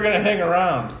 He's never gonna hang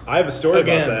around. I have a story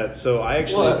Again. about that. So I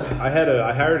actually,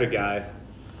 I hired a guy,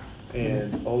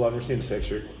 and hold on, we're seeing the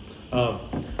picture. I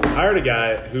hired a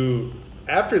guy who,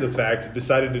 after the fact,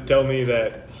 decided to tell me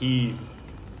that he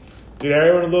did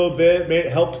heroin a little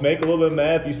bit, helped make a little bit of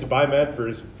meth, used to buy meth for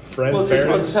his friends' Was he supposed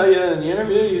parents. to tell you in the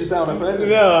interview? You just sound offended.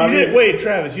 No, I You mean, didn't, wait,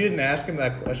 Travis, you didn't ask him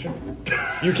that question.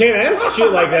 you can't ask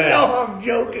shit like that. No, I'm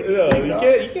joking. No,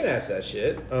 you can't ask that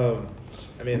shit.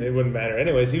 I mean, it wouldn't matter.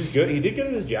 Anyways, he was good. He did good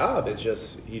at his job. It's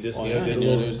just he just Well, you know yeah, did he a knew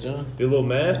what little he was doing. did a little He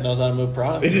math. knows how to move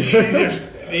product.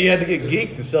 He had to get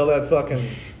geeked to sell that fucking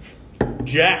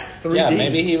jacked 3D. Yeah,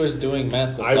 maybe he was doing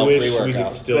meth to I sell wish we pre-workout.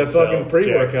 could still that sell fucking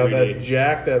pre-workout, Jack 3D. that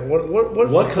jack, that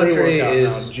what's What the country pre-workout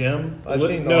is- now? Gym? I've Lit-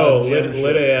 seen a no, lot of gym lit, shit.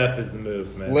 lit AF is the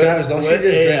move, man. Lit- Travis, don't you Lit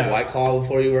just drink AF. White Claw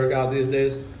before you work out these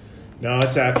days? No,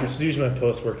 it's after. It's usually my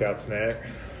post-workout snack.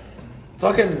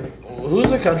 Fucking,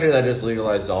 who's the country that just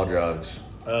legalized all drugs?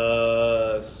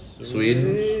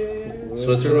 Sweden,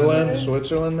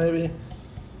 Switzerland, maybe.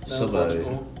 No, Somebody.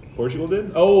 Portugal. Portugal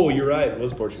did. Oh, you're right. It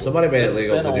was Portugal. Somebody made It's it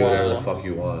legal been to a do whatever the while. fuck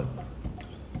you want.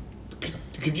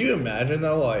 Could you imagine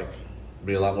though? Like,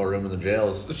 Be a lot more room in the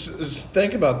jails.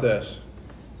 think about this.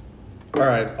 All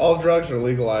right, all drugs are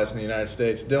legalized in the United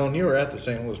States. Dylan, you were at the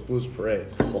St. Louis Blues Parade.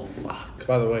 Oh fuck.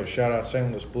 By the way, shout out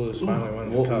St. Louis Blues. Finally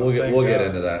winning the cup. We'll Thank get God.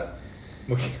 into that.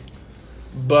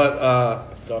 But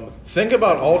It's on the- think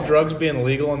about all drugs being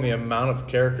legal and the amount of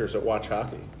characters that watch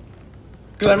hockey.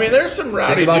 Because I mean, there's some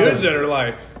rowdy about dudes the- that are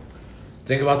like,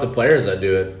 Think about the players that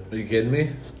do it. Are you kidding me?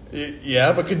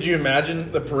 yeah. But could you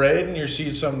imagine the parade and you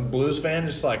see some Blues fan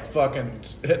just like fucking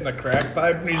hitting the crack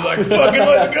pipe and he's like, "Fucking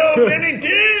let's go, Benny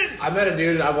Did." I met a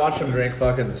dude. I watched him drink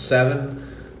fucking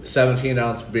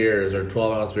 17-ounce beers or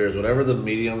 12-ounce beers, whatever the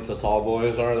medium to tall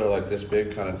boys are. They're like this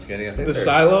big, kind of skinny. I think The they're,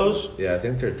 silos. Yeah, I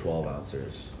think they're 12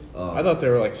 ounces. I thought they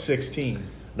were like 16.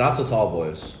 Not to tall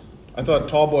boys. I thought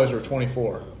tall boys were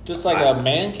 24. Just like a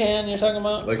man can you're talking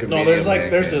about? Like a No, medium there's like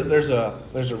man there's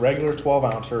can. a regular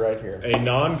 12-ouncer right here. A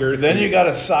non-girthy. Then you got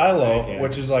a silo, can.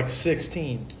 which is like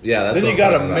 16. Yeah, that's Then what you I'm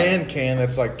got a talking about. man can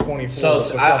that's like 24. So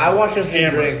It's a I fucking watched this dude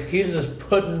hammer. drink. He's just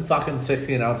putting fucking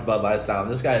 16-ounce Bud Lights down.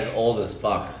 This guy is old as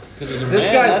fuck. Because he's a This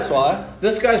man, guy's- that's why.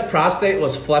 This guy's prostate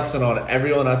was flexing on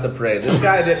everyone at the parade. This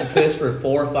guy didn't piss for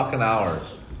 4 fucking hours.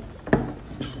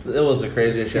 It was the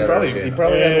craziest shit I've ever He seen.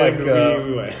 probably had like And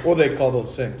we went. what do they call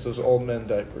those things? Those old men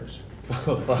diapers.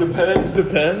 Depends.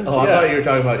 Depends. Oh, I yeah. thought you were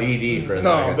talking about ED for a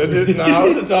No, second. they did, no, I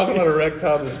wasn't talking about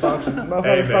erectile dysfunction. Motherfucker's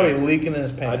Hey, man. probably leaking in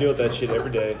his pants. I deal with that shit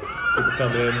every day. People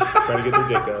come in trying to get their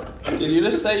dick up. Did you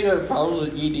just say you have problems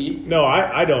with ED? No,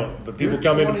 I don't. But people You're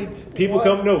come 20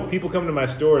 in. People come to my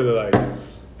store. They're like,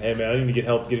 "Hey man, I need to get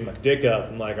help getting my dick up."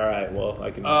 I'm like, "All right, well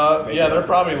I can." make yeah, it they're up."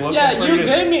 probably looking Yeah, for you to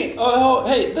gave me. Oh,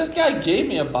 hey, this guy gave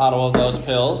me a bottle of those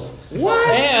pills. What?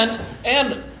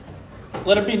 And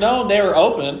let it be known they were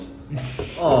open.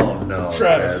 Oh no,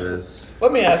 Travis.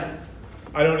 Let me ask,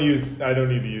 I don't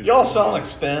need to use. y'all selling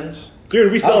extends?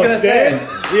 Dude, we sell gonna say-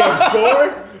 extends. We have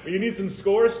score. You need some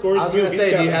score. Scores. I was gonna He's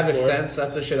say, got do you some have score. Extends?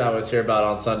 That's the shit I always hear about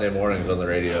on Sunday mornings on the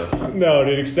radio. No,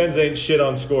 dude, extends ain't shit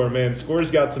on score, man. Score's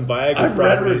got some Viagra I've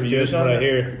read properties reviews just on right that.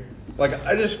 here. Like,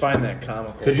 I just find that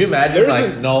comical. Could you imagine There's like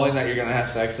a- knowing that you're gonna have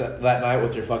sex that night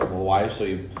with your fucking wife, so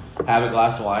you have a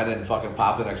glass of wine and fucking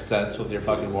pop an Extends with your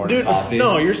fucking morning Dude, coffee?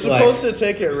 no, you're supposed Like, to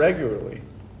take it regularly.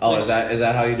 Oh, is that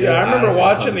how you do it? Yeah, I remember honestly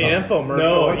watching don't the know. infomercial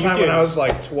No, one you time when can- I was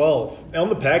like 12. On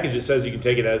the package, it says you can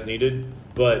take it as needed.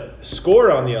 But Score,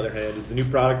 on the other hand, is the new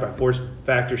product by Force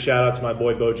Factor. Shout out to my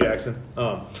boy Bo Jackson.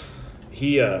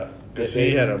 He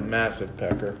He had a massive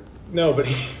pecker. no, but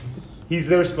he's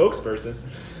their spokesperson.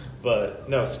 But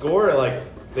no, Score, like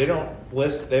they don't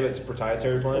list. They have its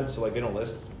proprietary blend, so like they don't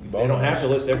list. They don't have to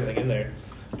list everything in there.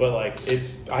 But like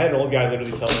it's, I had an old guy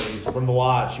literally tell me he's from the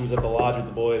lodge. He was at the lodge with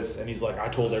the boys, and he's like, I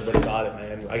told everybody about it,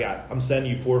 man. I'm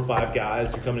sending you 4 or 5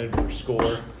 guys. You're coming in for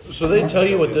Score. So they tell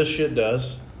you what this shit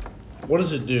does? What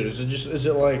does it do? Is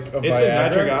it like a It's Viagra?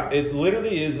 a nitric. It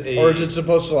literally is a. Or is it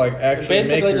supposed to like actually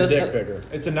Basically make your just- dick bigger?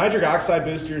 It's a nitric oxide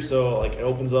booster, so like it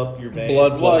opens up your veins.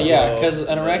 Blood flow. Well, yeah, because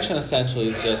an erection essentially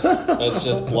is just it's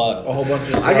just A blood. whole bunch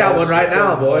of I got cells. one right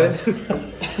now, boys.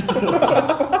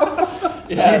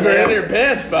 Yeah, Keep it in your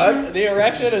pants, bud. the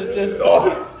erection is just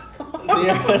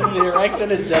the erection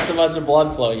is just a bunch of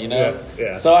blood flow, you know.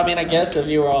 Yeah. So I mean, I guess if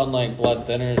you were on like blood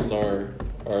thinners or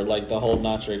like the whole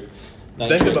nitric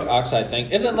about- oxide thing,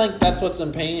 isn't like that's what's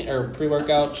in pain or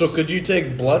pre-workouts? So could you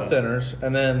take blood thinners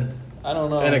and then I don't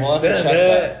know. and We'll have to extend check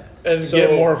that. it and So-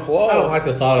 get more flow? I don't like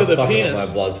the thought to of the fucking penis. with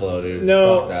my blood flow, dude.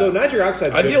 No, Fuck that. so nitric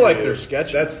oxide. I feel like they're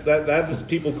sketchy. That is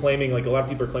people claiming, like a lot of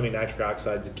people are claiming nitric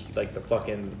oxide's like the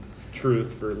fucking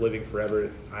truth for living forever.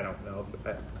 I don't know.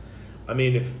 I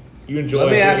mean, if you enjoy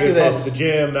Let me it, ask you get pumped this. at the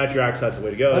gym, nitric oxide's the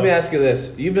way to go. Let me ask you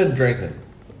this: you've been drinking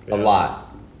a Yeah.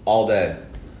 lot all day,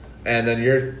 and then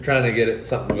you're trying to get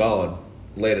something going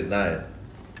late at night.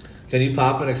 Can you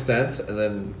pop an Extends and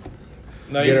then?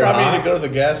 No, Get you her probably hot. need to go to the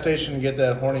gas station and get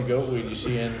that horny goat weed you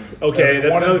see in. Okay,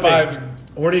 that's 1 in another 5 thing.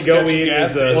 Horny goat sketchy weed gas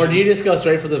is a- stations. Or do you just go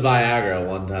straight for the Viagra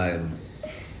one time?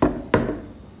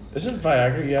 Isn't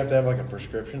Viagra? You have to have like a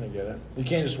prescription to get it. You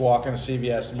can't just walk in a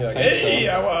CVS and be like, think "Hey,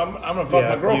 so. I'm gonna fuck Yeah,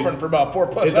 my girlfriend you- for about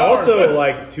 4+ It's hours." also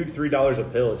like $2 to $3 a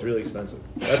pill. It's really expensive.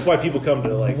 That's why people come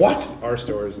to like What? our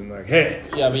stores and like, hey,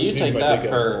 Yeah, but you need take my that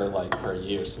dick up. per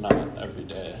use, not every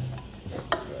day.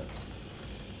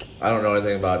 I don't know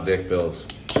anything about dick pills.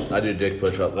 I do dick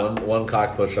push up. One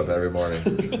cock push up every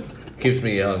morning. Keeps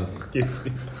me young.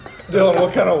 Dylan,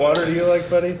 what kind of water do you like,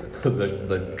 buddy?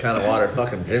 the kind of water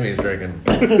fucking Jimmy's drinking.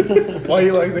 Why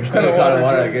you like the The kind of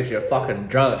water? that drink? gets you fucking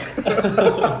drunk.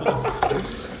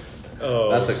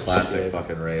 Oh, That's a classic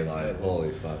fucking Ray line.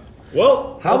 Holy fuck.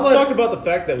 Well, How let's much- talk about the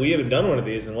fact that we haven't done one of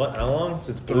these in how long?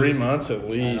 Since 3 months at I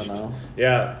least. don't know.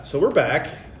 Yeah, so we're back.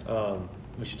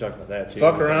 We should talk about that too.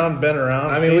 Fuck around, been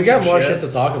around. I mean, seen we got some more shit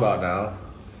to talk about now.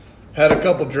 Had a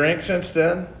couple drinks since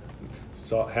then.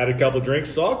 Had a couple drinks,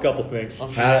 saw a couple things.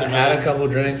 Had a couple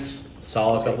drinks,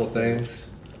 saw a couple things.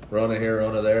 Rona here,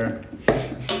 Rona there.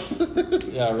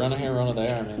 Yeah, run here, run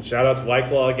there. I mean, Shout out to White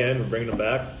Claw again. We're bringing them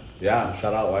back. Yeah,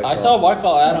 shout out White I Claw. saw White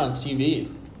Claw ad on TV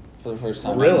for the first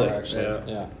time. Really? ever, actually. Yeah.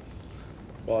 Yeah.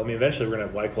 Well, I mean, eventually we're gonna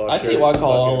have White Claw. I see shirts. White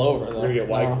Claw all Fucking- over, We're though. gonna get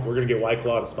No. We're gonna get White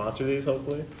Claw to sponsor these.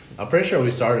 Hopefully, I'm pretty sure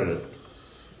we started it.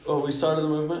 Oh, we started the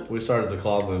movement. We started the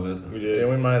claw movement. we did. Yeah,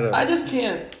 we might have. I just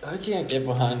can't. I can't get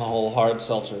behind the whole hard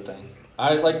seltzer thing.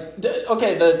 I like.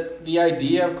 Okay, the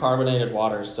idea of carbonated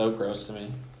water is so gross to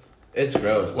me. It's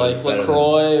gross. But Like it's better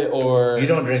LaCroix or than, you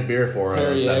don't drink beer 4 out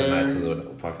of 7 Perrier. nights of the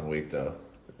fucking week, though.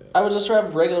 I would just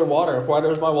have regular water. Why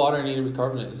does my water need to be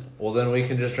carbonated? Well, then we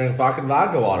can just drink fucking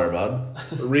vodka water, bud.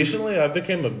 Recently, I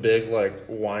became a big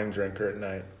wine drinker at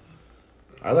night.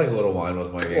 I like a little wine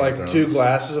with my Game of Like Thrones. 2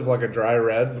 glasses of a dry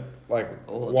red, watching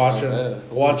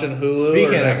Hulu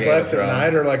Speaking or of Game of Netflix at Thrones.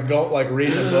 night, or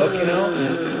reading a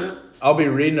book. I'll be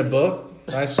reading a book.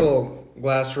 Nice little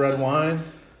glass of red wine.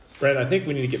 Brent, I think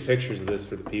we need to get pictures of this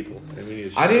for the people. And we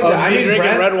need to I need drinking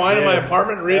Brent. red wine in my Yes.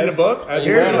 apartment, reading a book.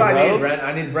 Here's what I Bro. need, Brent.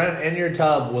 I need Brent in your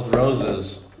tub with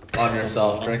roses on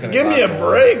yourself drinking. Give me glass a of water.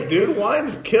 break, dude.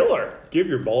 Wine's killer. give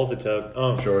your balls a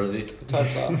tug. Sure, is he?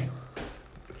 Types off.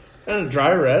 And a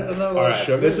dry red, and a All little right,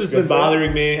 sugar. this has It's good been for you.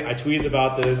 bothering me. I tweeted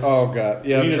about this. Oh god,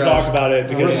 yeah. we need to Travis. talk about it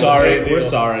because We're it's a sorry. big We're deal.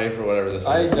 sorry for whatever this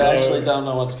I is. actually don't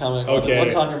know what's coming. Okay,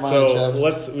 What's on your mind, so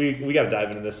Chaps? we got to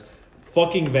dive into this.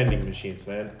 Fucking vending machines,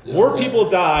 man. Yeah. More people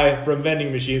die from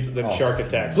vending machines than shark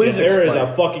attacks. Please There is explain.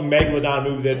 a fucking Megalodon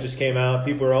movie that just came out.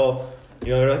 People are all,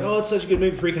 they're like, oh, it's such a good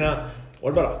movie, freaking out.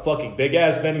 What about a fucking big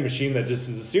ass vending machine that just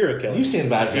is a serial killer? You've seen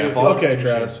Bad Serial Grandpa. killer. Okay,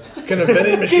 Travis. Can a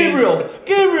vending machine?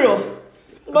 Gabriel,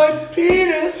 my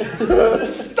penis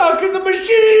stuck in the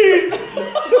machine.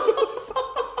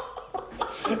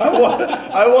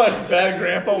 I watched Bad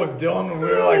Grandpa with Dylan when we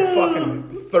were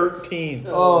fucking 13.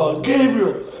 Oh,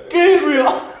 Gabriel.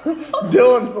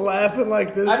 Dylan's laughing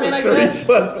like this I mean, for I 30 guess-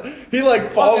 plus. He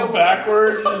falls Fucking-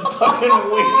 backwards and his fucking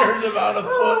wiener's about a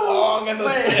foot long in the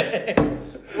thing.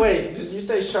 Wait, did you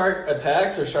say shark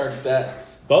attacks or shark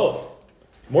deaths? Both.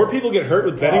 More people get hurt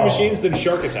with vending machines than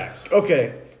shark attacks.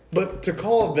 Okay, but to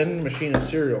call a vending machine a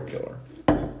serial killer,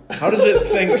 how does it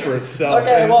think for itself?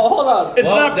 Okay, And well, hold on. it's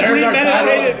Well, not there's our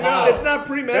premeditated. title. No, it's not That's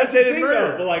the premeditated thing,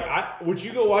 murder. though. But would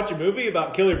you go watch a movie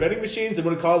about killer vending machines and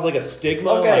would it cause a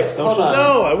stigma? Okay, social? hold on.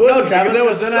 No, I wouldn't. No, Travis,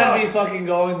 because then that would I'd be suck. fucking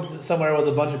going somewhere with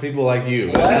a bunch of people like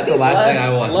you. That's the last thing I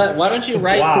want. Why don't you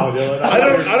write? Wow, Dylan. I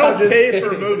don't I'm just pay kidding.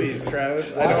 for movies,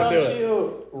 Travis. I Why don't do don't it.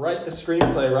 you write the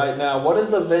screenplay right now? What does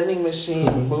the vending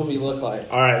machine movie look like?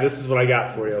 All right, this is what I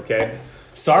got for you. Okay,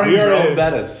 Starring We are Jerome in-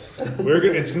 Bettis.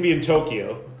 it's gonna be in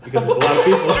Tokyo because there's a lot of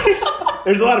people.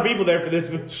 There's a lot of people there for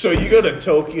this. So you go to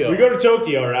Tokyo. We go to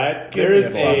Tokyo, right? Give There me is a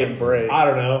fucking break. I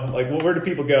don't know. Where do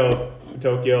people go in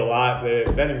Tokyo a lot? The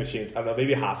vending machines. I don't know.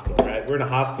 Maybe a hospital, right? We're in a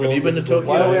hospital. Have you been This to is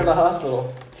what Why we are we say. in the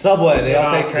hospital? Subway. They all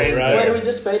take Hospital, trains right? Wait, are there. we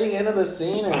just fading into the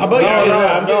scene? Or How about No, you?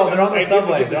 no, no, they're on the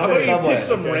subway. They're How on about the you subway. pick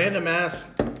some okay. random ass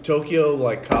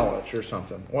Tokyo college or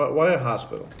something? Why a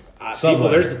hospital? People?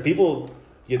 There's people.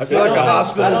 Get I feel sick. like a I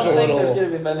hospital's don't a think little. there's going to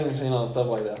be a vending machine on a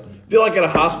subway though. I feel like at a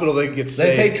hospital they get They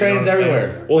saved, take trains you know what I'm saying?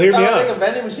 everywhere. Well, hear I me don't think a out.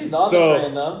 vending machine's on So- the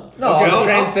train though. No, Okay, on the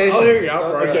train I'll station. hear you out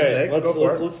for argument's Okay, sake. Go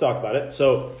for it. let's talk about it.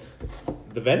 So,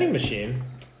 the vending machine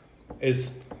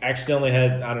is accidentally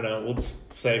had, I don't know, we'll just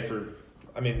say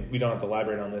we don't have to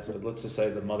elaborate on this, but let's just say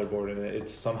the motherboard in it,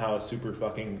 it's somehow a super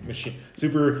fucking machine,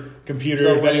 super computer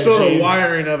So vending So the machine.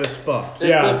 wiring of it's fucked. Is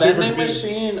Yeah, the super vending big.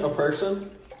 machine a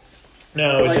person?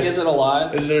 No, Like, it just, is it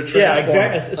alive? Is it a yeah, transformer?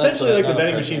 exactly. Essentially, That's like the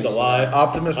vending okay. machine's alive.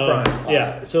 Optimus Prime.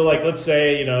 Yeah. So let's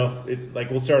say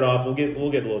we'll start off. We'll get a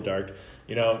little dark.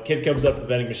 Kid comes up to the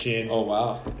vending machine. Oh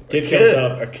wow, Kid Kid, comes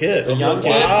up. a kid. a young kid.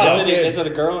 Wow. Is it a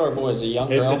girl or a boy? Is it a young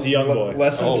girl? It's a young boy.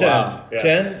 Less than Oh, 10. wow. Yeah.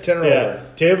 10 or Yeah,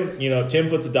 older. Tim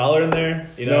puts $1 in there.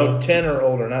 No, 10 or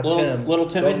older, not Little- 10. little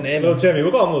Timmy? Don't name Little him. Timmy.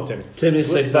 We'll call him Little Timmy. Timmy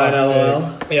 69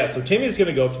 LOL. Yeah, so Timmy's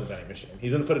gonna go up to the vending machine.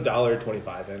 He's gonna put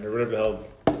 $1.25 in, or whatever the hell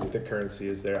the currency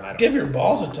is there. I don't Give your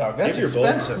balls a tug. That's Give your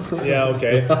balls- expensive. Yeah,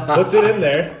 okay. Puts it in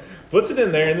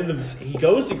there, and then he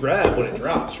goes to grab when it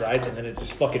drops, right? And then it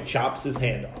just fucking chops his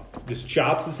hand off. Just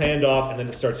chops his hand off, and then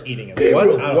it starts eating him.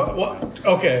 What?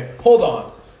 Okay, hold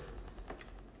on.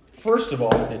 First of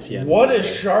all, It's yet what another. is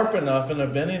sharp enough in a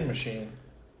vending machine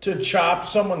to chop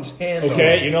someone's hand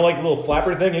Okay, off? like the little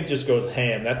flapper thing, it just goes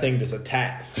ham. That thing just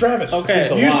attacks. Travis, Okay. It's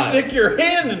you alive. stick your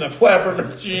hand in the flapper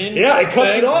machine. Yeah, it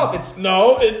cuts thing. it off. It's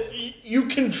you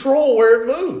control where it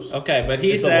moves. Okay, but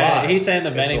It's alive. he's saying the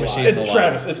It's vending alive. machine's It's alive.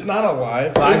 Travis, it's not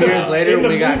alive. 5 years later, in the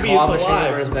we got movie, claw it's machine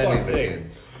alive, versus for vending fuck's sake.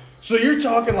 machines. So you're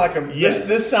talking like a Yes.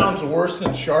 this sounds worse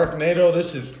than Sharknado.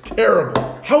 This is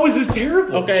terrible. How is this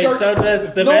terrible? Okay, Shark- so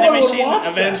does the No vending one would machine watch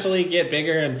that. eventually get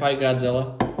bigger and fight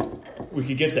Godzilla? We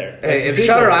could get there. Hey, That's if the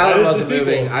sequel. Shutter That Island is the wasn't sequel.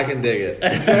 moving, I can dig it.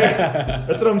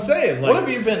 That's what I'm saying. Like, What have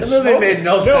you been The movie smoking? made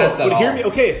no No, sense at but hear all. me.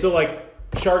 Okay, so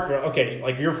shark. Okay,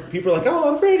 your people are like, oh,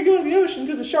 I'm afraid to go in the ocean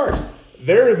because of sharks.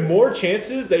 There are more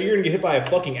chances that you're gonna get hit by a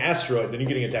fucking asteroid than you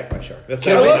getting attacked by a shark. That's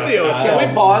I actually love not- the ocean. that's Can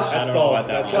we false. pause? That's I don't know false. about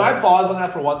that That's Can false. I pause on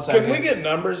that for 1 second? Can we get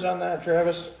numbers on that,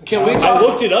 Travis? Can we I talk?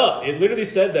 looked it up. It literally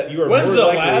said that you are When's more the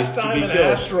likely last to time be an killed.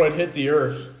 asteroid hit the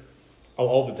Earth?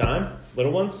 All the time?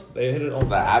 Little ones? They hit it all the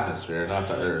The time. atmosphere, not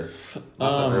the Earth.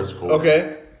 Not the Earth's core.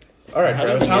 Okay. All right, How did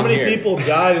Travis. we How get many here? people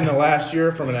died in the last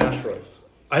year from an asteroid?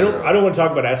 I don't want to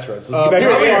talk about asteroids. Let's get back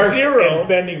Probably to sharks 0 and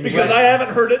bending because I haven't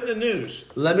heard it in the news.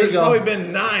 There's go. probably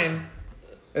been 9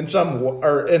 in some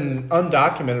or in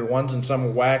undocumented ones in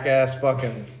some whack ass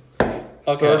fucking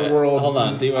Okay, third world. hold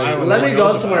on. island Let no me one go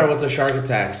knows somewhere about. with the shark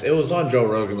attacks. It was on Joe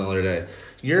Rogan the other day.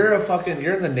 You're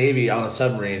in the Navy on a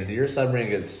submarine, and your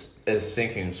submarine is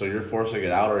sinking, so you're forced to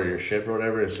get out, or your ship or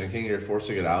whatever is sinking, you're forced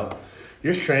to get out.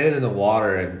 You're stranded in the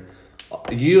water, and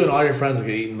you and all your friends get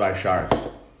eaten by sharks.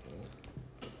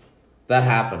 That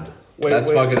happened. That's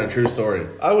wait. fucking a true story.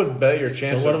 I would bet your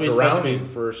chance what are of we supposed to drowning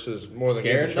be first is more than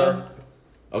Scared getting shark.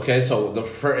 though? Okay, so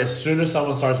as soon as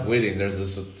someone starts bleeding, there's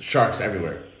this sharks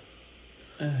everywhere.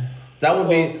 That would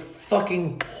be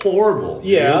fucking horrible. Dude.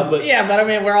 Yeah, but Yeah, but I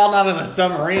mean, we're all not in a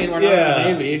submarine. We're not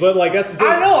in the Navy. but like that's the thing.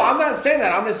 I know. I'm not saying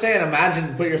that. I'm just saying.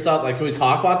 Imagine, put yourself. Like, can we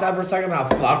talk about that for a second? How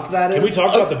fucked that is. Can we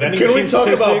talk about the vending Can we machine talk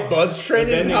statistic? about buds training?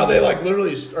 The vending- How they like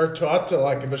literally are taught to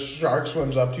like if a shark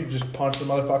swims up to you, just punch the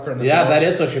motherfucker in the Yeah, nose. that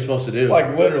is what you're supposed to do.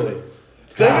 like literally.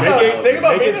 Make Think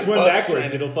about it being in swim buds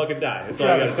backwards. training. It'll fucking die. That's all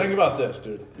I Travis, gotta say. think about this,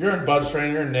 dude. You're in buds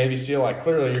training. You're in Navy SEAL. Like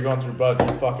clearly, you're going through buds.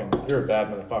 You're a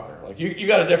bad motherfucker. Like you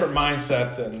got a different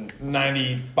mindset than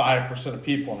 95% of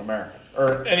people in America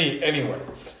or anywhere.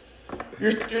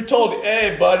 You're told,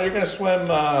 hey, bud, you're gonna swim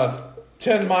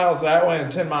 10 miles that way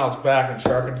and 10 miles back in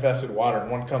shark infested water,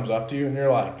 and one comes up to you, and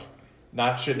you're like,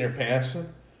 not shitting your pants,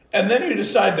 and then you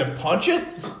decide to punch it.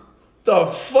 The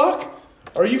fuck?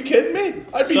 Are you kidding me?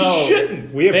 I'd be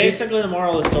shitting. We have basically, the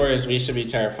moral of the story is we should be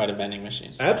terrified of vending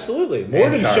machines. absolutely more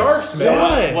And than sharks. sharks,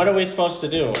 man. Why? What are we supposed to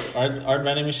do? Are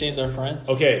vending machines our friends?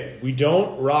 Okay, we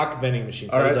don't rock vending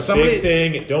machines. All That right, is a somebody- big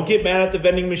thing. Don't get mad at the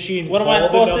vending machine. What am I Call the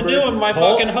supposed to number. do when my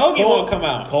fucking hoagie won't come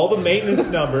out? Call the maintenance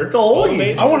number. The Call hoagie.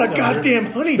 maintenance I want a number.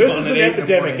 goddamn honey This bun is at an 8 in the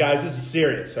epidemic, morning. guys. This is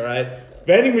serious, all right?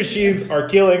 Vending machines are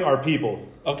killing our people.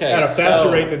 Okay, At a faster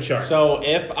rate than sharks. So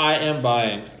if I am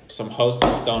buying some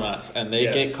Hostess donuts and they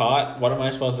Yes. get caught, what am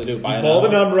I supposed to do? Buy Call the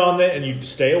another one? number on it and you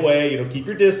stay away. You know, keep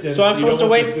your distance. So I'm You supposed to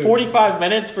don't wait want this 45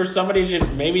 minutes for somebody to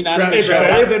maybe not even It's show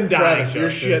better up? than dying. Travis, you're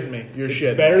Justin. shitting me. You're It's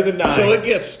shitting. better than dying. So it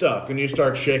gets stuck and you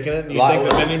start shaking it. And you Like- think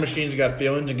the vending machine's got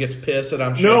feelings and gets pissed that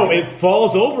I'm shaking. No, it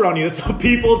falls over on you. That's how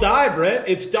people die, Brett.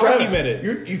 It's Travis,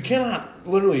 documented. you cannot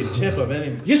literally tip a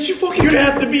vending. Yes, you fucking You'd can.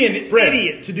 have to be an Brett.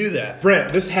 idiot to do that.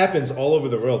 Brent, this happens all over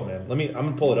the world, man. I'm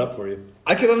gonna pull it up for you.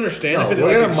 I could understand No, if it we're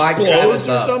like gonna mic explodes Travis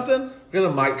or up. something. We're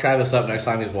gonna mic Travis up next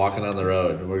time he's walking on the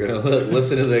road, and we're gonna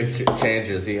listen to the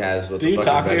exchanges he has with. Do the you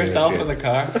fucking talk to vending yourself machine. in the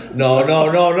car?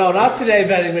 No, not today,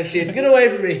 vending machine. Get away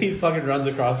from me! He fucking runs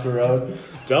across the road.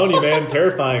 Telling you, man,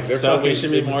 terrifying. They're So we fucking-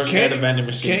 should be more scared of vending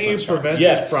machines. Can't you than sharks. prevent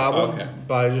Yes. this problem Okay.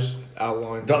 by just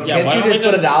outlawing? Don't, Yeah, can't why you don't we just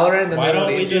put $1 in? Then Why they don't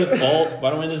we need just you? bolt? Why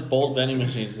don't we just bolt vending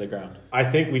machines to the ground? I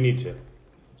think we need to.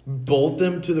 bolt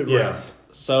them to the ground? Yes.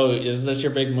 So is this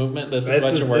your big movement? This is This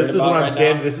what is, you're worried this is about what I'm right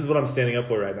standing. now? This is what I'm standing up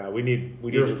for right now. We need.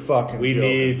 You're fucking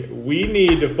joking. We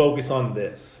need to focus on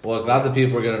this. Well, glad the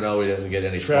people are gonna know we didn't get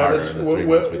any smarter Travis, in the 3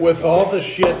 months we with took all off. the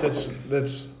shit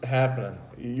that's happening,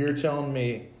 you're telling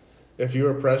me if you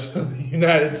were president of the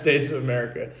United States of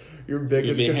America, your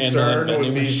biggest You'd be concern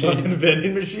handling would be vending fucking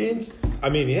vending machines? I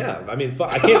mean, yeah. I mean,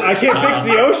 I can't fix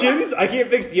the oceans. I can't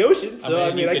fix the oceans. So I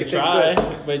mean, you I could can try, fix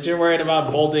that. but you're worried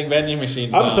about bolting vending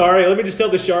machines. I'm on. sorry. Let me just tell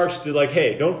the sharks to like,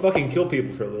 hey, don't fucking kill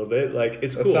people for a little bit. Like,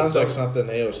 it's That cool. sounds like something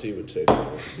AOC would say.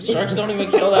 Sharks don't even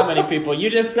kill that many people.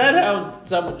 You just said how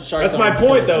some sharks. That's my don't kill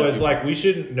point, that though. many Is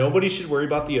people. like nobody should worry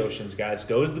about the oceans, guys.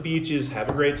 Go to the beaches, have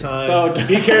a great time. So-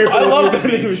 be careful I with love your the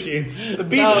vending beach. machines. The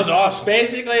beach is awesome.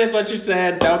 Basically, it's what you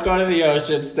said. Don't go to the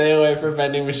ocean. Stay away from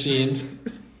vending machines.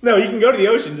 No, you can go to the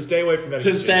ocean to stay away from vending Just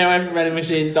machines. stay away from vending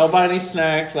machines. Don't buy any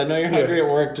snacks. I know you're hungry at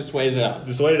work. Just wait it out.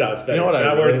 Just wait it out. It's better. You know what I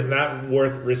not, really- not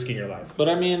worth risking your life. But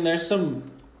I mean, there's some.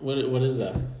 What is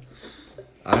that?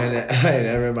 I ain't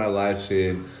never in my life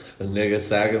seen a nigga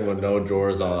sagging with no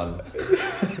drawers on.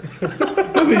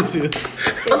 Let me see it.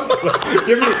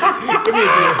 Give me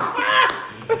a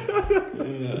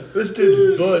This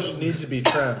dude's bush needs to be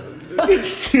trimmed.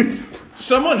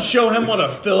 Someone show him what a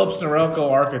Phillips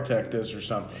Norelco architect is or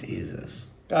something. Jesus,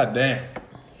 God damn.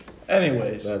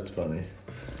 Anyways, that's funny.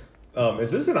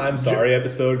 Is this an I'm sorry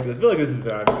episode? Because I feel like this is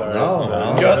an I'm sorry No,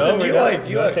 episode. no. Justin, No, you we're not- like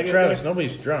we're not taking it Travis. there?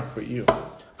 Nobody's drunk but you.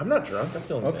 I'm not drunk. I'm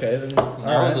feeling Okay, then. All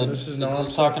right, This is no.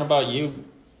 just talking about you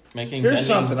making. Here's vending.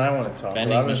 something I want to talk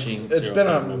vending about. machine It's serial been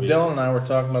killer a movies. Dylan and I were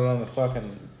talking about it on the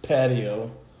fucking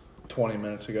patio 20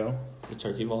 minutes ago. The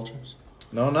turkey vultures.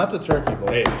 No, not the turkey bowl.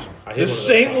 Hey, I hit the one of those.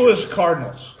 St. Louis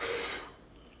Cardinals.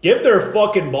 Give their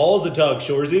fucking balls a tug,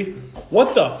 Shorzy.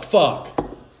 What the fuck?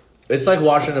 It's like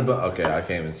watching a. Okay, I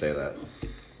can't even say that.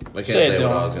 I can't Say it, say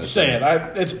what I was Dylan. gonna Say say.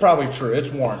 it. It's probably true.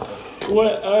 It's warranted.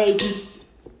 What? I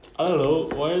don't know.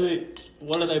 Why are they?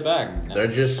 What are they back? They're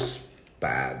just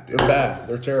bad. They're bad.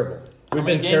 They're terrible. We've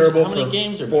been games, terrible How many for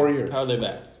games are 4 back? years. How are they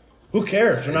back? Who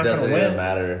cares? They're It not going doesn't to even win.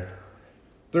 matter.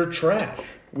 They're trash.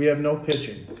 We have no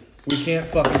pitching. We can't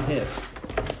fucking hit.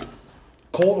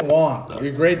 Colton Wong,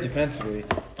 you're great defensively.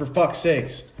 For fuck's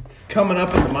sakes. Coming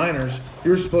up in the minors,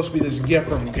 you're supposed to be this gift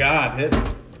from God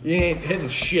hitting. You ain't hitting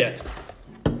shit.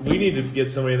 We need to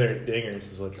get somebody in there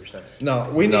dingers, is what you're saying. No,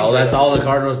 we need. No, that's all the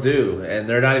Cardinals do, and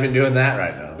they're not even doing that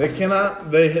right now. They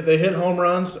cannot. They hit home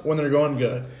runs when they're going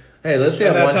good. Hey, at least we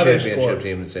And have that's one how they championship score.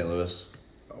 team in St. Louis.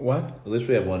 What? At least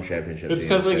we have one championship It's team.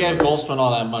 because in they St. gave Louis. Goldschmidt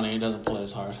all that money. He doesn't play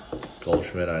as hard.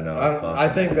 Goldschmidt, I know. Fuck. I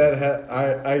think that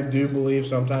I do believe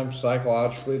sometimes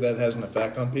psychologically that has an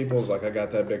effect on people. It's like I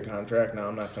got that big contract, now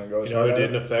I'm not going to go as You know, hard it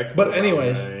at didn't affect. But LeBron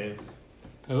anyways, James.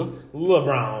 Who?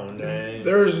 LeBron James.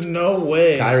 there's no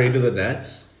way. Kyrie to the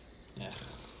Nets? Yeah.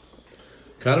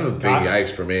 Kind of a big yikes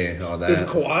for me on If that.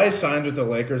 Kawhi signs with the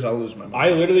Lakers, I'll lose my mind.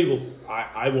 I literally will.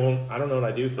 I won't. I don't know what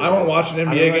I do. For I won't watch an I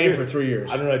don't know NBA what I game do. for 3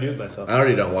 years. I don't know what I do with myself. I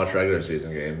already don't watch regular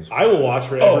season games. I will watch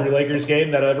for every Lakers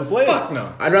game that ever plays. Fuck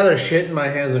no. I'd rather shit in my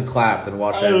hands and clap than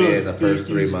watch NBA in the first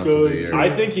 3 months of the year. I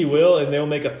think he will, and they'll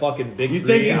make a fucking big. You three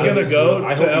think he's out of gonna this go move.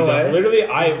 I to hope he LA? does. Literally,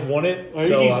 I want it. I think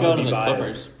so he's I'm going gonna to the be biased.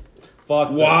 Clippers. Fuck.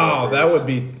 the Wow, Clippers. that would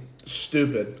be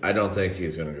stupid. I don't think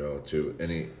he's going to go to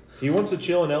any. He wants to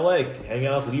chill in LA, hang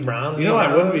out with Lee Brown. You know,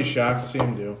 I wouldn't be shocked to see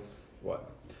him do. What,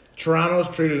 Toronto's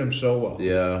treated him so well.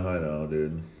 Yeah, I know,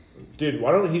 dude. dude?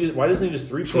 Why doesn't he just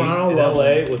three-peat Toronto in loves LA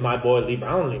him. with my boy Lee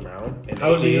Brown? And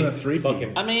How is he AD? gonna three-peat?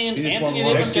 Fucking I mean, He just Anthony won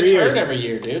one. Davis Next gets 3 hurt years. every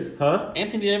year, dude. huh?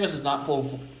 Anthony Davis is not a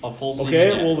full season. Okay,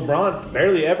 yet. well LeBron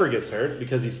barely ever gets hurt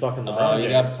because he's fucking LeBron he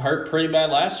James. got hurt pretty bad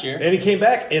last year. And he came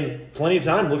back in plenty of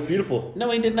time, looked beautiful.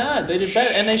 No, he did not. They did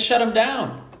better, and they shut him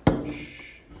down.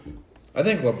 I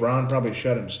think LeBron probably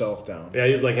shut himself down. Yeah,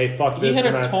 he was like, "Hey, fuck He this." had we're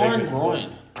a not torn taking it."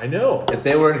 groin. I know. If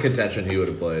they were in contention, he would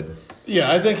have played.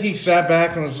 Yeah, I think he sat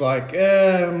back and was like,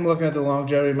 I'm looking at the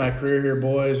longevity of my career here,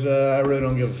 boys. I really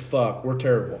don't give a fuck. We're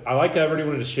terrible. I like how everybody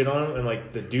wanted to shit on him, and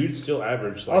like the dude still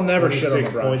averaged like I'll never shit on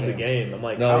 26 LeBron points James. a game. I'm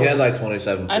like, No, how- he had like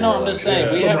 27. I know, I'm last just saying,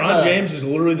 year. we have LeBron to- James is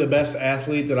literally the best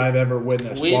athlete that I've ever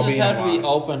witnessed. We while just being have to be alive.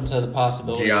 open to the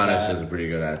possibility. Giannis that is a pretty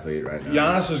good athlete right now.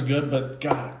 Giannis is good, but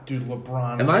God, dude,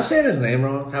 LeBron. Am I saying his name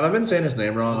wrong? Have I been saying his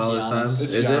name wrong It's all this time? Giannis.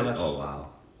 It's Is Giannis. it? Oh, wow.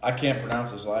 I can't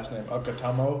pronounce his last name.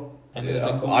 Okatamo.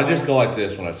 Antetokounmpo. I just go like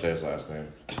this when I say his last name.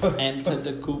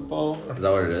 Antetokounmpo. Is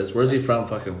that what it is? Where's he from?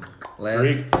 Fucking land?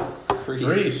 Greek.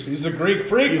 Greece. He's a Greek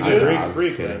freak, He's I a know, dude. Greek I was freak,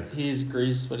 just kidding. man. He's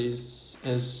Greece, but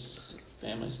his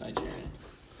family's Nigerian.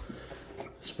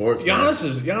 Sports. man.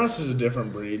 Giannis is a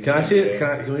different breed. Can I see it?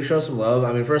 Can we show some love?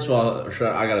 I mean, first of all,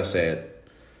 I gotta say it.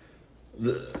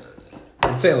 The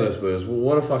St. Louis Blues,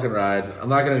 what a fucking ride! I'm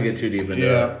not gonna get too deep into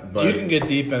Yeah, it, but you can get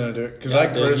deep into it because Yeah, I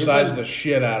dude, you've criticized been- the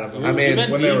shit out of them. I mean, You've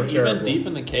been when deep, they were you've terrible. been deep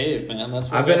in the cave, man. That's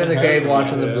what I've been in the cave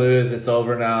watching the Yeah. Blues. It's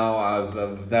over now.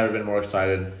 I've never been more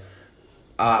excited.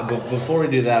 But before we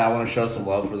do that, I want to show some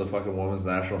love for the fucking women's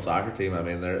national soccer team. I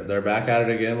mean, they're back at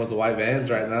it again with the white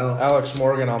vans right now. Alex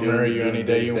Morgan, I'll Doing- marry you doing any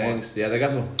day big you want. things. Yeah, they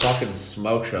got some fucking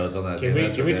smoke shows on that Can team. we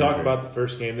That's can we talk ridiculous. about the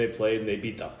first game they played and they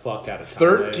beat the fuck out of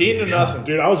Thailand? 13-0.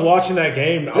 Dude, I was watching that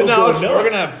game. I was Didn't Alex going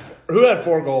Morgan nuts. have who had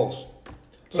 4 goals?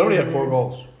 Somebody had 4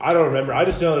 goals. I don't remember. I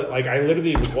just know that like I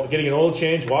literally was getting an oil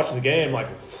change, watching the game. Like,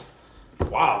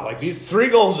 wow, like these. 3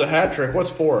 goals is a hat trick. What's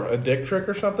 4? A dick trick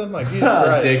or something? Like Jesus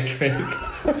Christ. Dick trick.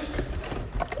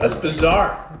 That's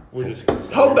bizarre. We're just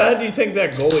How bad do you think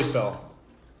that goalie felt?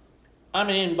 I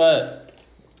mean, but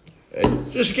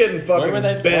Just getting where fucking were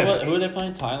they? bent. Who were they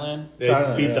playing? Thailand. They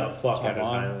Thailand, beat yeah. the fuck out of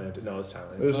Taiwan. Thailand. No, it's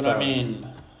Thailand. It was But I Thailand. mean,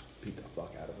 Beat the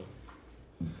fuck out of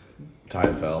them.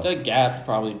 Ty fell. the gap's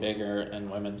probably bigger in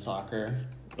women's soccer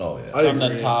Oh yeah. I from the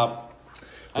agree. top.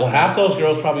 Well, half those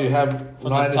girls probably have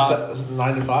From 9 the to, top.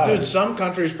 9 to 5. Dude, some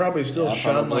countries probably still Yeah,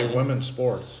 shun probably. like women's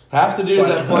sports. half the dudes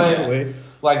that play Honestly.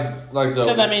 like the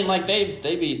Because I mean, like they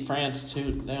beat France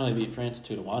 2. They only beat France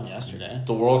 2-1 yesterday.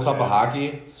 the World Cup of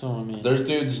Hockey. So I mean, There's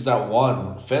dudes that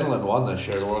won. Finland won this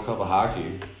year, the World Cup of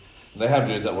Hockey. They have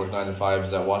dudes that work 9 to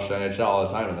 5s that watch the NHL all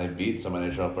the time, and they beat some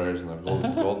NHL players in the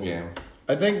gold game.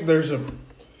 I think there's a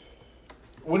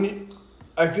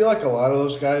I feel like a lot of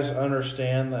those guys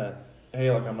understand that. Hey,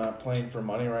 like I'm not playing for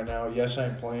money right now. Yes,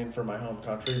 I'm playing for my home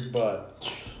country, but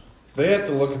they have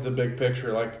to look at the big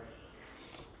picture. Like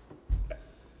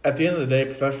at the end of the day,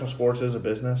 professional sports is a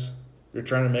business. You're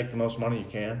trying to make the most money you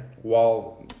can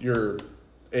while you're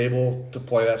able to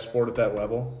play that sport at that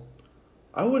level.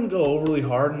 I wouldn't go overly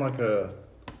hard in like a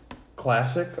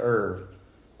classic or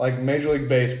like Major League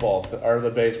Baseball or the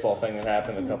baseball thing that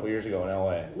happened a couple years ago in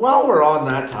LA. While we're on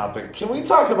that topic, can we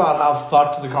talk about how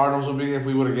fucked the Cardinals would be if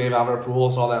we would have gave Albert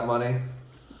Pujols all that money?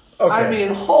 Okay. I mean,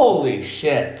 holy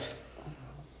shit.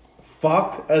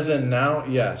 Fucked as in now,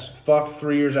 yes. Fucked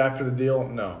 3 years after the deal,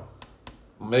 no.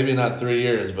 Maybe not 3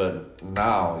 years, but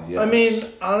now, yes. I mean,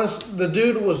 honest, the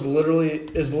dude was literally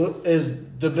is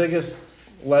the biggest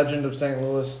legend of St.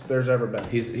 Louis there's ever been.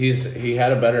 He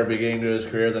had a better beginning to his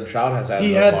career than Trout has had.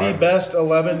 He so had far. the best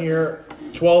 11-year,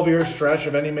 12-year stretch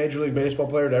of any Major League Baseball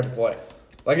player to ever play.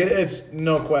 Like, it's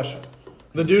no question.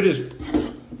 The dude is,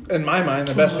 in my mind,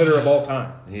 the best hitter of all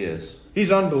time. He is.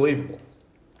 He's unbelievable.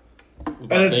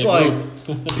 And it's Babe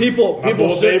like, people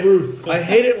sit, Babe Ruth. I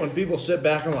hate it when people sit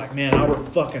back and like, man, Albert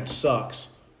fucking sucks.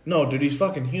 No, dude, he's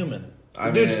fucking human.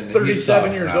 The dude's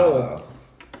 37 years old.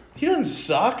 He doesn't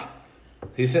suck.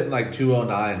 He's hitting like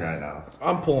 209 right now.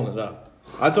 I'm pulling it up.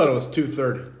 I thought it was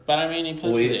 230. But I mean, he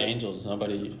plays for the Angels.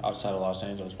 Nobody outside of Los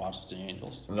Angeles watches the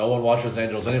Angels. No one watches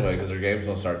Angels anyway because their games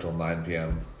don't start till 9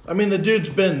 p.m. I mean, the dude's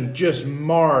been just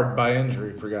marred by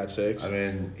injury, for God's sakes. I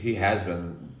mean, he has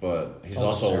been, but he's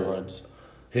Almost also steroids.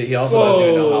 he also doesn't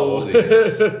even know how old he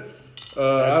is.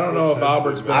 I don't know if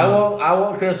Albert's been. I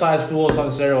won't criticize Pujols on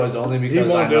steroids only because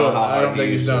I won't do know it. how I don't hard think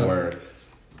he he's used done to it.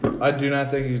 work. I do not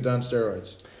think he's done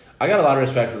steroids. I got a lot of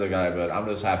respect for the guy, but I'm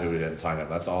just happy we didn't sign him.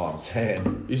 That's all I'm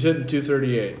saying. He's hitting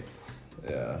 238.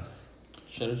 Yeah.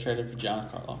 Should have traded for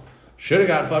Giancarlo. Should have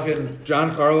got fucking.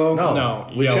 John Carlo? No.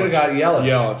 We Yelich. should have got Yelich.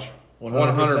 Yelich.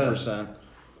 100%.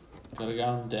 Could have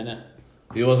got him, didn't.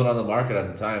 He wasn't on the market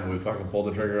at the time. We fucking pulled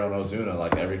the trigger on Ozuna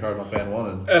like every Cardinal fan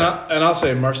wanted. And I'll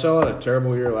say, Marcel had a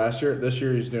terrible year last year. This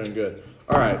year he's doing good.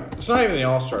 All right. It's not even the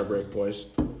All-Star break, boys.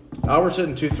 Albert's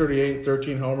hitting 238,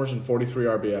 13 homers, and 43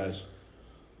 RBIs.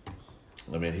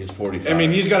 I mean, he's 45. I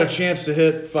mean, he's got a chance to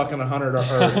hit fucking 100 or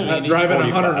he's drive in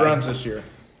 100 45. runs this year.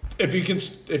 If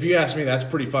you ask me, that's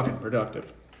pretty fucking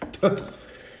productive.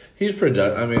 He's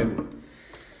productive. I mean,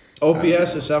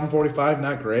 OPS is 745,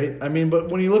 not great. I mean, but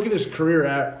when you look at his career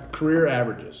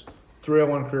averages,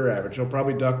 301 career average, he'll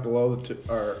probably duck below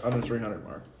or under 300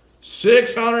 mark.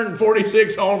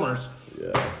 646 homers.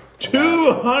 yeah.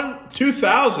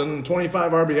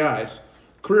 2,025 RBIs.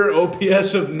 Career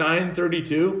OPS of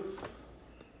 932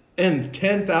 and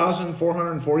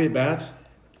 10,440 bats.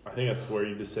 I think that's where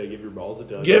you just say give your balls a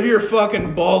tug. Give your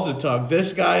fucking balls a tug.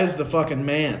 This guy is the fucking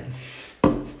man.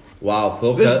 Wow,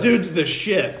 This dude's the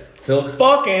shit. Phil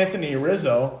Fuck Anthony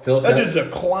Rizzo. Phil That Kess- dude's a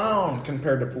clown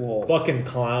compared to Pujols. Fucking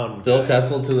clown.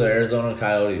 Kessel to the Arizona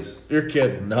Coyotes. You're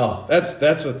kidding. No. That's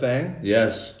a thing?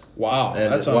 Yes. Wow.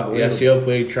 And That's unbelievable. Yasiel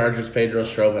Puig charges Pedro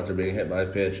Strop after being hit by a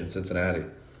pitch in Cincinnati.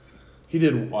 He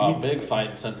did. Wow, big fight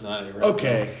in Cincinnati. Right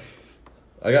Okay.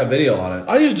 I got video on it.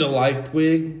 I used to like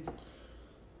Puig.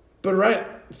 But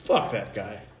fuck that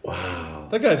guy. Wow.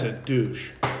 That guy's a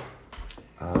douche. Oh,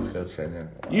 let's go straight in.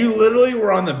 You literally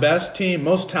were on the best team,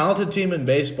 most talented team in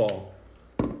baseball.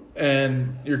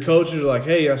 And your coaches are like,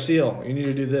 hey, Yasiel, you need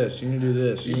to do this. You need to do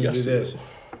this. You need to do this.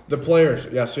 The players,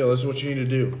 Yasiel, this is what you need to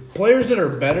do. Players that are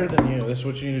better than you, this is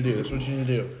what you need to do. This is what you need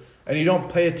to do. And you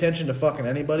don't pay attention to fucking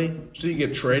anybody, so you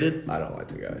get traded. I don't like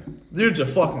the guy. Dude's a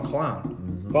fucking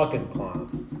clown. Fucking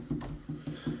clown.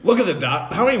 Look at the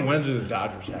How many wins do the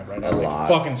Dodgers have right now? A Like lot.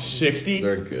 fucking 60?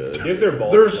 They're good. Give their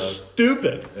balls They're a tug.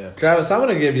 stupid. Travis, I'm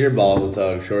going to give your balls a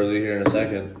tug shortly here in a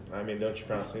second. I mean, don't you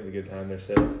promise me the good time they're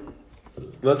sitting?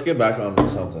 Let's get back on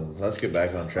something. Let's get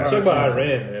back on track. Let's talk about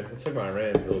Iran, man. Let's talk about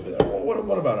Iran a little bit.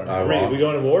 What about it? Iran, we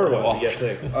going to war or what? You guys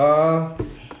think? I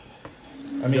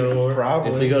mean, Go to war?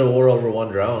 probably. If we go to war over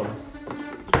one drone,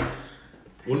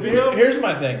 Here's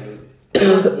my thing,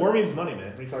 War means money,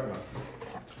 man. What are you talking about?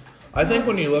 I think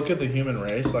when you look at the human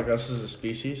race, like us as a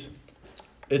species,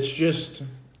 it's just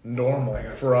normal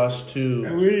for us to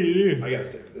I gotta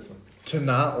stay for this one.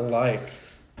 not like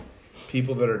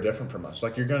people that are different from us.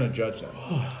 Like you're gonna judge them.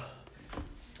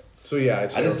 So yeah,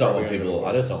 I'd say I just we're don't probably like gonna people. go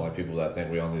I just don't like people that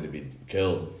think we all need to be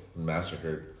killed and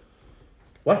massacred.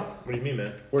 What? What do you mean,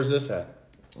 man? Where's this at?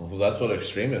 Well, that's what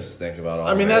extremists think about all.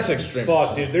 I mean, that's Americans. extreme.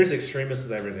 Fuck, dude. There's extremists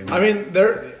with everything. I mean,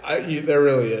 there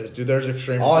really is, dude. There's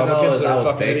extreme All I know Republicans is that I are was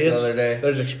fucking baked the idiots. other day.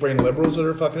 There's extreme liberals that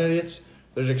are fucking idiots.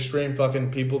 There's extreme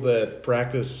fucking people that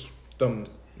practice the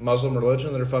Muslim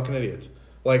religion that are fucking idiots.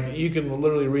 Like you can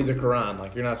literally read the Quran,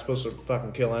 like you're not supposed to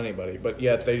fucking kill anybody, but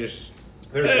yet they just.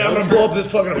 There's Hey, I'm one gonna blow up this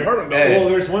fucking apartment building. Well,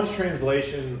 there's one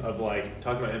translation of like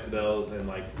talking about infidels and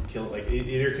like kill. Like it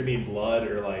either could mean blood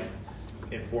or like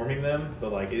informing them,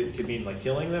 but like it could mean like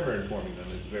killing them or informing them.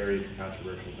 It's a very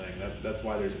controversial thing. That's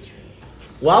why there's extremists.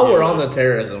 While we're on the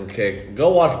terrorism kick, go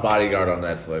watch Bodyguard on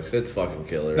Netflix. It's fucking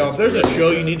killer. No, It's if there's a really show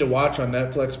good. you need to watch on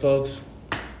Netflix, folks,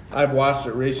 I've watched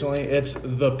it recently. It's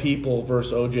The People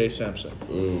versus O.J. Simpson.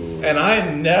 And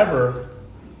I never...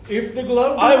 If the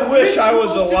glove... I wish I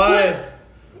was alive.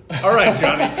 All right,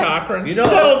 Johnny Cochran.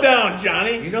 Settle down,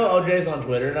 Johnny. You know OJ's on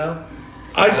Twitter now?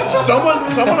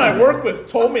 Someone I work with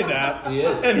told me that. He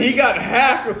is. And he got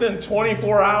hacked within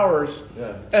 24 hours.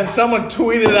 Yeah. And someone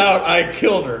tweeted out, I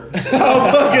killed her. How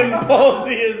fucking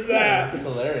ballsy is that? It's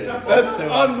hilarious. That's What's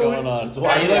unbelievable. going on? why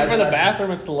Are you you looking for guys- the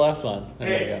bathroom? It's the left one. There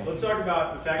Hey, you go. let's talk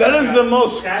about the fact That that is the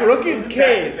most crooked was it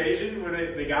case. tax evasion when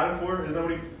they got him for? Is that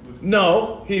what he was?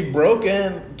 No, he broke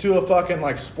into a fucking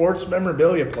like sports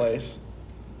memorabilia place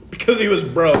because he was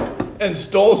broke and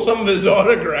stole some of his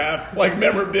autograph, like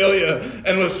memorabilia,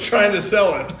 and was trying to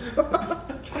sell it.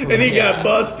 And he got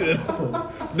busted.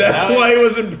 That's Now why he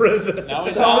was in prison. Now we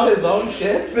Some talk. of his own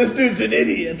shit? This dude's an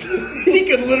idiot. He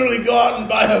could literally go out and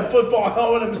buy a football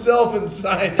helmet himself and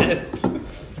sign it.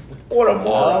 What a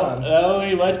moron. Oh,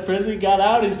 he left prison, got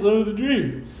out, he's living the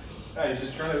dream. Yeah, he's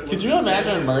just trying to. Could you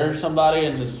imagine murdering somebody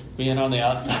and just being on the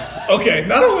outside? Okay,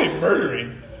 not only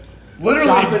murdering, literally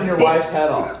Chopping your wife's head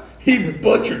off. He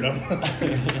butchered him.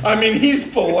 I mean, he's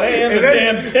filleting the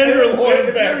then- damn tenderloin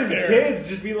and back his there. kids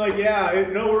just be like, yeah,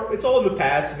 it's all in the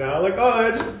past now. Like, oh, I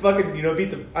just fucking,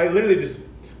 I literally just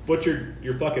butchered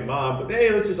your fucking mom, but hey,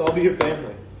 let's just all be a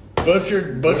family.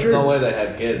 Butchered. There's no way they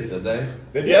had kids, did they?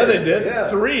 Yeah, they did. Yeah.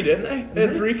 3, didn't they? They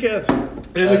had 3 kids.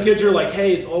 And the kids are like,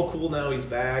 hey, it's all cool now. He's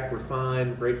back. We're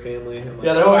fine. Great family. I'm like,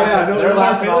 Yeah, they're oh, laughing, no they're hard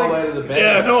laughing all the feelings? way to the bank.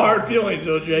 Yeah, no hard feelings,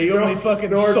 OJ. You only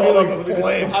fucking no hard salt up feelings. a Let me just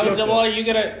flame. I was well, are you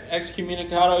gonna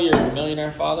excommunicado your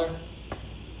millionaire father?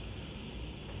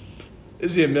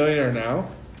 Is he a millionaire now?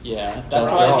 Yeah, that's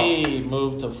Don't why know. he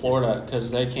moved to Florida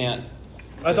because they can't.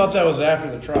 I thought that was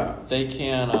after the trial. They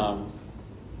can't.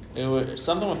 It was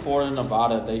something with Florida and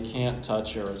Nevada. They can't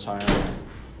touch your retirement,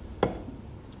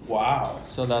 Wow.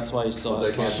 so that's why he still They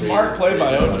has. can't Smart play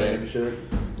by freeze OJ. and shit.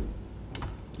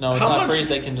 No, it's How not much- freeze.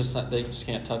 They just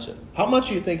can't touch it. How much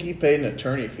do you think he paid in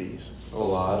attorney fees? A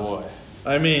lot. Boy,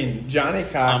 I mean, Johnny I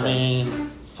Cochran, mean,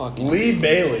 fucking. Lee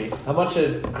Bailey, How much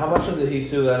did he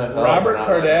sue the NFL? Robert for not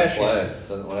letting him Kardashian. play?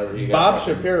 So whenever he got Bob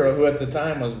fucking- Shapiro, who at the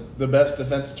time was the best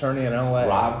defense attorney in LA.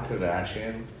 Rob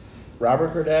Kardashian.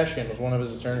 Robert Kardashian was one of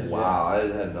his attorneys. yeah. Wow, I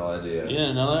had no idea. You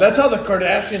didn't know that? That's how the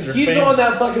Kardashians are He's famous. the one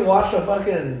that fucking watched the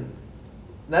fucking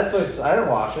Netflix. I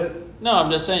didn't watch it. No, I'm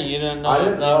just saying you didn't know. I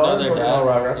didn't know. I their didn't guy. know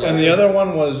Robert. Yeah. And the other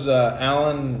one was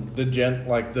Alan DeGent,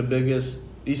 like the biggest.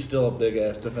 He's still a big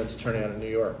ass defense attorney out of New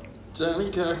York.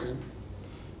 Johnny Cochran.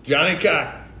 Johnny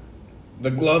Cochran. The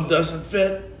glove doesn't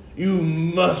fit. You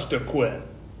must acquit.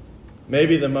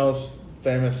 Maybe the most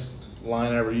famous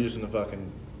line ever used in the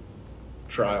fucking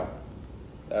trial,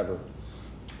 ever.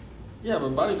 Yeah,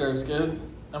 but Bodyguard's good.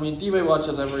 I mean, D-Way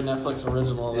watches every Netflix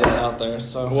original that's out there,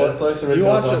 so. Netflix You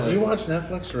originals watch only. You watch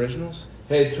Netflix originals?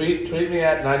 Hey, tweet me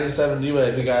at 97DUA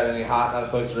if you got any hot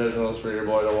Netflix originals for your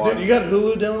boy to watch. Dude, you got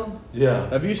Hulu, Dylan? Yeah.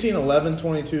 Have you seen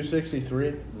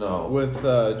 11/22/63 No. with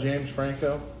James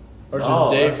Franco? Or is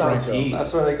No, it Dave that sounds Franco? heat.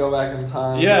 That's where they go back in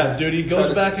time. Yeah, dude, he Try goes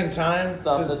to back in time.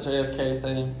 Stop to the JFK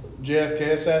thing.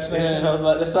 JFK assassination. Yeah, no,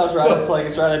 but this sounds right. So- It's like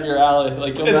it's right up your alley.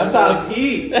 Like you'll It's- That sounds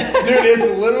heat. Dude,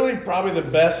 it's literally probably the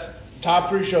best top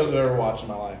 3 shows I've ever watched in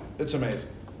my life. It's amazing.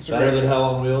 It's a Better great than show. Hell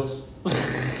on Wheels.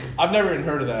 I've never even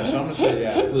heard of that, so I'm gonna say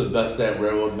yeah. The best damn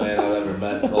railroad man I've ever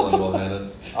met, Colin Bohannon.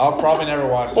 I'll probably never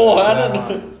watch that. Oh, I from don't now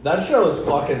know. on. That show is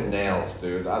fucking nails,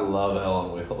 dude. I love Hell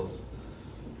on Wheels.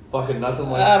 Fucking nothing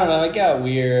I like. don't know. It got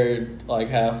weird like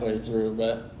halfway through,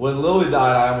 but When Lily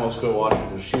died, I almost quit watching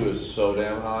because she was so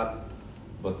damn hot.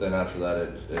 But then after that,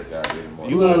 it got even more.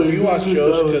 You watch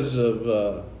shows because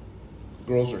of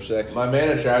girls are sexy. My main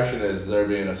attraction is there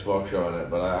being a smoke show in it,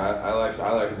 but I like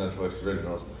Netflix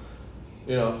originals.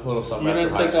 You know, little something. you after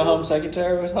didn't high think the school. Home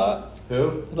Secretary was hot?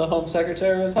 Who? The Home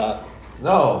Secretary was hot?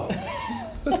 No.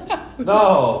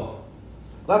 No.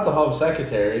 Not the Home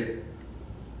Secretary.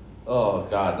 Oh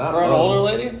God, not For an Mum. older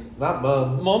lady? Not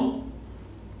Mum. Mom?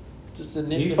 Just a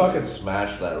nip. He and- fucking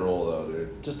smashed that role though,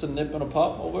 dude. Just a nip and a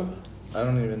pop over. I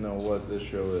don't even know what this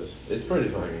show is. It's pretty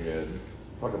fucking good.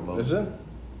 Fucking Mum. Is it?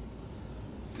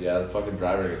 Yeah, the fucking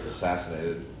driver gets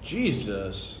assassinated.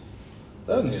 Jesus.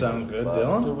 Doesn't That's sound good, but- Dude,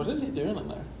 Dylan. what is he doing in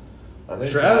there? I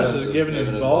think Travis is giving his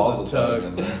giving balls a tug.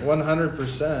 in there.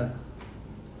 100%.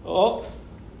 Oh.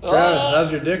 Travis, Oh.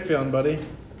 how's your dick feeling, buddy?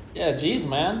 Yeah, jeez,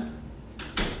 man.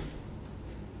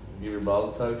 Give your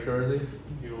balls a tug, Shorzy?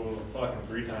 You fucking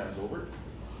 3 times over.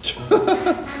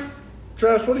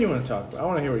 Travis, what do you want to talk about? I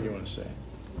want to hear what you want to say.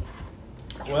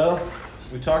 Well,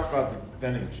 we talked about the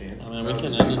vending machines. I mean, we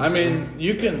can. I mean,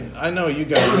 you can. I know you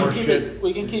got more keep shit. it,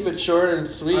 we can keep it short and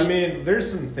sweet. I mean, there's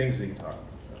some things we can talk about.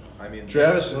 I mean,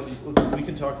 Travis, we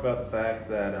can talk about the fact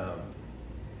that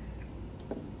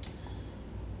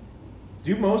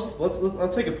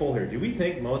let's take a poll here. Do we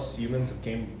think most humans have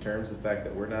came to terms with the fact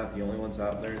that we're not the only ones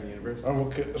out there in the universe?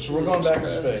 Okay, so we're going back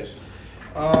to space.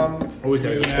 We gotta go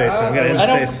to space. Yeah, We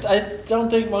gotta end space. I don't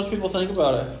think most people think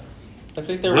about it. I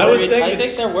think they're I would worried. think I think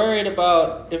it's- they're worried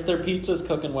about if their pizza's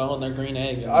cooking well and their green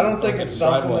egg. I don't think it's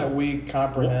something driveway. that we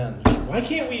comprehend. Why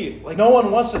can't we like? No one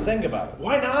wants to think about it.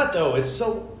 Why not though? It's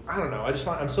so I don't know.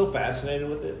 I'm so fascinated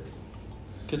with it.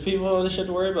 Because people have other shit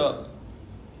to worry about.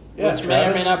 Yeah, Which may or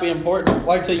may Travis, not be important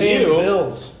like to paying you,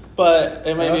 bills. but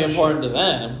it may be Other important shit. to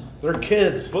them. They're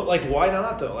kids. But like, why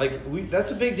not though? Like,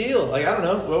 that's a big deal. Like, I don't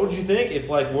know. What would you think if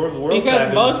like the world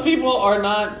Because most people are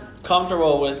not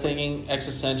comfortable with thinking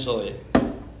existentially.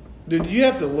 Dude, you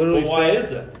have to literally. Well, why think- is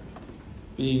that?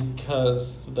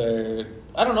 Because they're,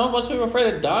 I don't know, most people are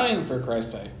afraid of dying, for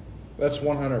Christ's sake. That's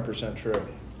 100% true.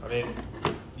 I mean,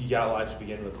 you got life to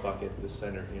begin with. Fuck it, the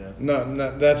center. You know.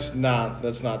 No, that's not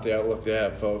the outlook they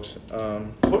have, folks.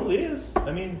 Totally is.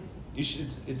 I mean, you should.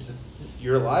 It's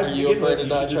you're alive. Are to you begin afraid with.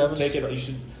 to You die, should just Travis? take it. You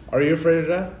should. Are you afraid of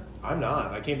that? I'm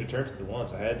not. I came to terms with it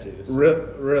once. I had to. So.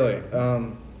 Really?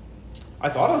 I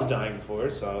thought I was dying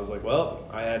before, so I was like, well,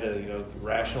 I had to,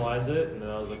 rationalize it, and then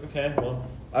I was like, okay, well,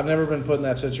 I've never been put in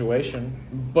that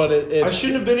situation, but it's. I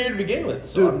shouldn't have been here to begin with.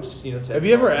 So Dude, I'm just, taking Have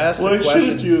you ever asked Why the question?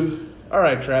 shouldn't you? All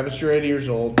right, Travis, you're 80 years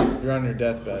old. You're on your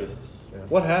deathbed. Yeah.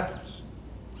 What happens?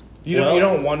 You Well,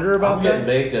 don't wonder about I'm getting that?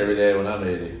 baked every day when I'm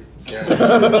 80.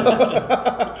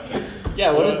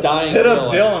 Yeah, what does dying Hit feel up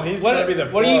like? Dylan, he's what, gonna be the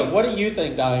what plug. do you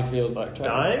think dying feels like, Travis?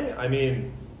 Dying? I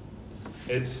mean,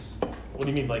 it's. What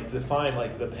do you mean, like define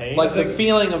like the pain? Like the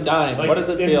feeling of dying. Like, What does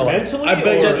it feel like? mentally? I bet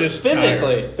or you're Just just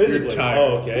physically. tired. physically? You're tired.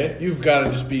 Oh, okay. You've got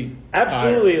to just be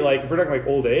Absolutely. Like if we're talking like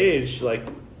old age, like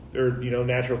or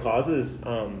natural causes.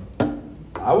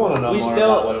 I want to know We more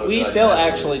about what it still would we be like still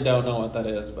naturally. actually don't know what that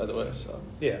is, by the way. So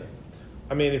Yeah.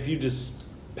 I mean, if you just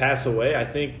pass away, I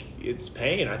think it's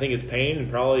pain. I think it's pain, and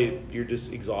probably you're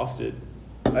just exhausted.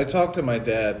 I talked to my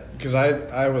dad because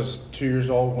I was 2 years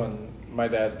old when my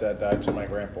dad's dad died, to my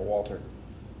grandpa Walter,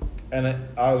 and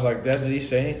I was like, Dad, did he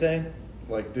say anything?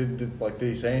 Like, did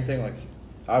he say anything? Like,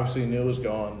 obviously he knew it was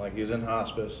gone. Like, he was in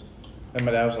hospice, and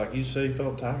my dad was like, he said he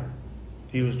felt tired.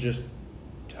 He was just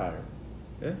tired.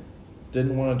 Yeah.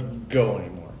 Didn't want to go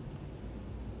anymore.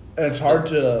 And it's hard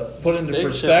to put into Big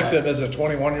shit, perspective man. as a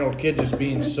 21-year-old kid just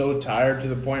being so tired to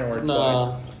the point where it's like,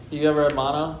 no, you ever had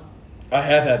mono? I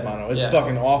have had mono. It's Yeah.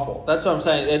 fucking awful. That's what I'm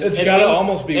saying. It's gotta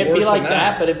almost be It'd worse be like than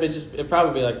that. but it'd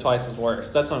probably be like twice as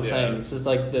worse. That's what I'm Yeah. saying. It's just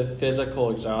like the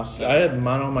physical exhaustion. I had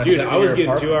mono my Dude, second I was year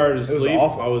getting of 2 hours of It was sleep.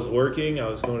 awful. I was working. I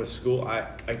was going to school. I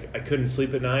couldn't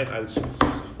sleep at night. I was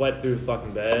sweat through the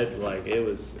fucking bed. Like it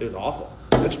was awful.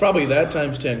 It's probably that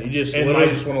times 10. You just And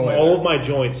literally just want to lay all there. of my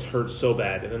joints hurt so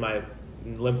bad, and then my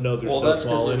lymph nodes are Well, so that's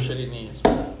because swollen. they're shitty knees.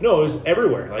 No, it was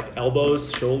everywhere, like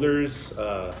elbows, shoulders,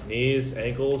 knees,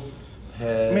 ankles. I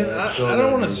mean, I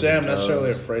don't want to say I'm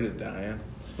necessarily afraid of dying.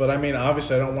 But I mean,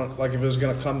 obviously, I don't want, like, if it was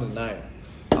going to come tonight,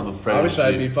 I'm afraid. obviously, of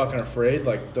I'd be sleep. fucking afraid.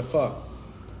 Like, the fuck?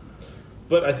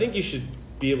 But I think you should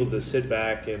be able to sit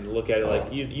back and look at it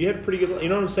like you had a pretty good. You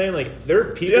know what I'm saying? Like there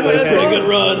are people. Yeah, I that had a pretty had- good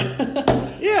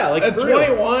run. Yeah, like At for real.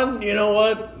 21, you know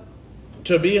what?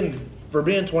 For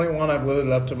being 21, I've lived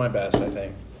it up to my best, I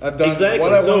think. I've done Exactly.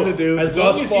 what I So, wanted to do as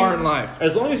long thus as far you- in life.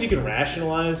 As long as you can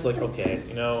rationalize, like, okay,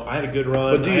 I had a good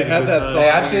run. But do I you had a have good that time. thought? Hey,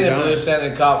 I've seen Yeah. a blue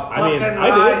Stanley Cup. I mean, Fucking I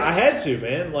did. rides. I had to,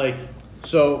 man. Like,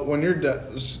 So when you're done,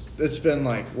 it's been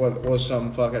like, what was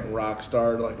some fucking rock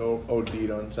star, like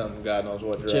OD'd on some God knows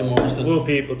what Jim drug. Morrison, Lil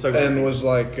Peep. Let's talk about And was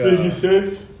like,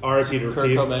 R.I.P. to Kurt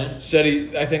Peep. Cobain.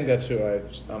 said I think that's who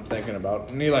I'm thinking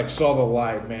about. And he like saw the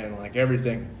light, man, like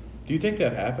everything. Do you think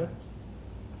that happened?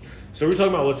 So we're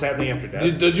talking about what's happening after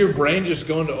death. Does your brain just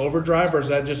go into overdrive, or is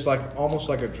that just like almost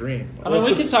like a dream? I mean,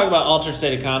 we can talk about altered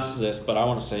state of consciousness, but I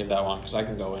want to save that one because I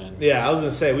can go in. Yeah, I was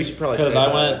gonna say we should probably. Because save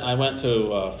I that. went to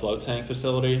a float tank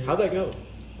facility. How'd that go?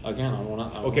 Again, I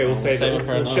want to. Okay, we'll save it. for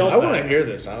We'll another shelf I one. want to hear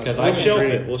this. Because Honestly. I We'll can shelf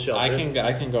treat- it. We'll shelf I it. can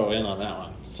I can go in on that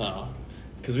one. So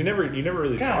Because you never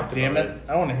really God talked damn about it!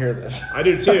 I want to hear this. I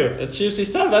do too. it's juicy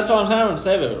stuff. That's what I'm having to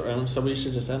save it. So we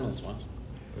should just end this one.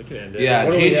 We can end it. Yeah,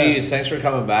 What do we GG's. Thanks for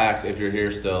coming back. If you're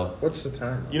here still, What's the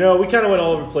time? We kind of went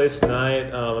all over the place tonight.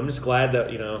 I'm just glad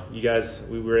that you guys,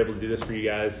 we were able to do this for you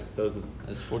guys. Those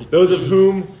of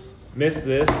whom missed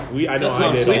this, I know That's I what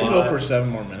I'm did. We a can lot. go for 7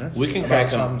 more minutes. we can about crack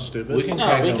something them. stupid. We can No,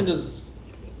 crack we them. can just.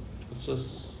 It's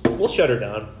just. We'll shut her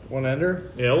down. One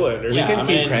ender. Yeah, we'll end her. We Yeah, can I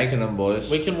keep mean, cranking them, boys.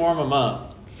 We can warm them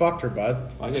up. Fucked her,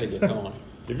 bud. I gotta get going.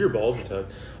 Give your balls a tug.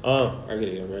 I gotta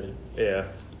get ready. Yeah.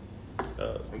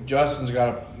 Justin's got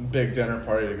a big dinner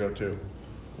party to go to.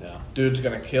 Yeah. Dude's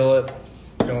gonna kill it.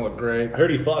 Gonna look great. I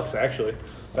heard he fucks actually.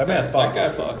 That man That guy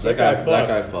fucks. fucks. That guy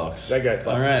fucks. That guy fucks.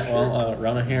 All right. Well,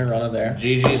 run it here, run it there.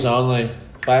 GG's only.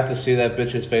 If I have to see that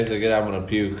bitch's face again, I'm gonna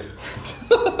puke.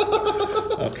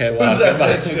 Okay. Well, Who's that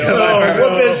goodbye. bitch? Goodbye.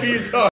 What bitch are you talking?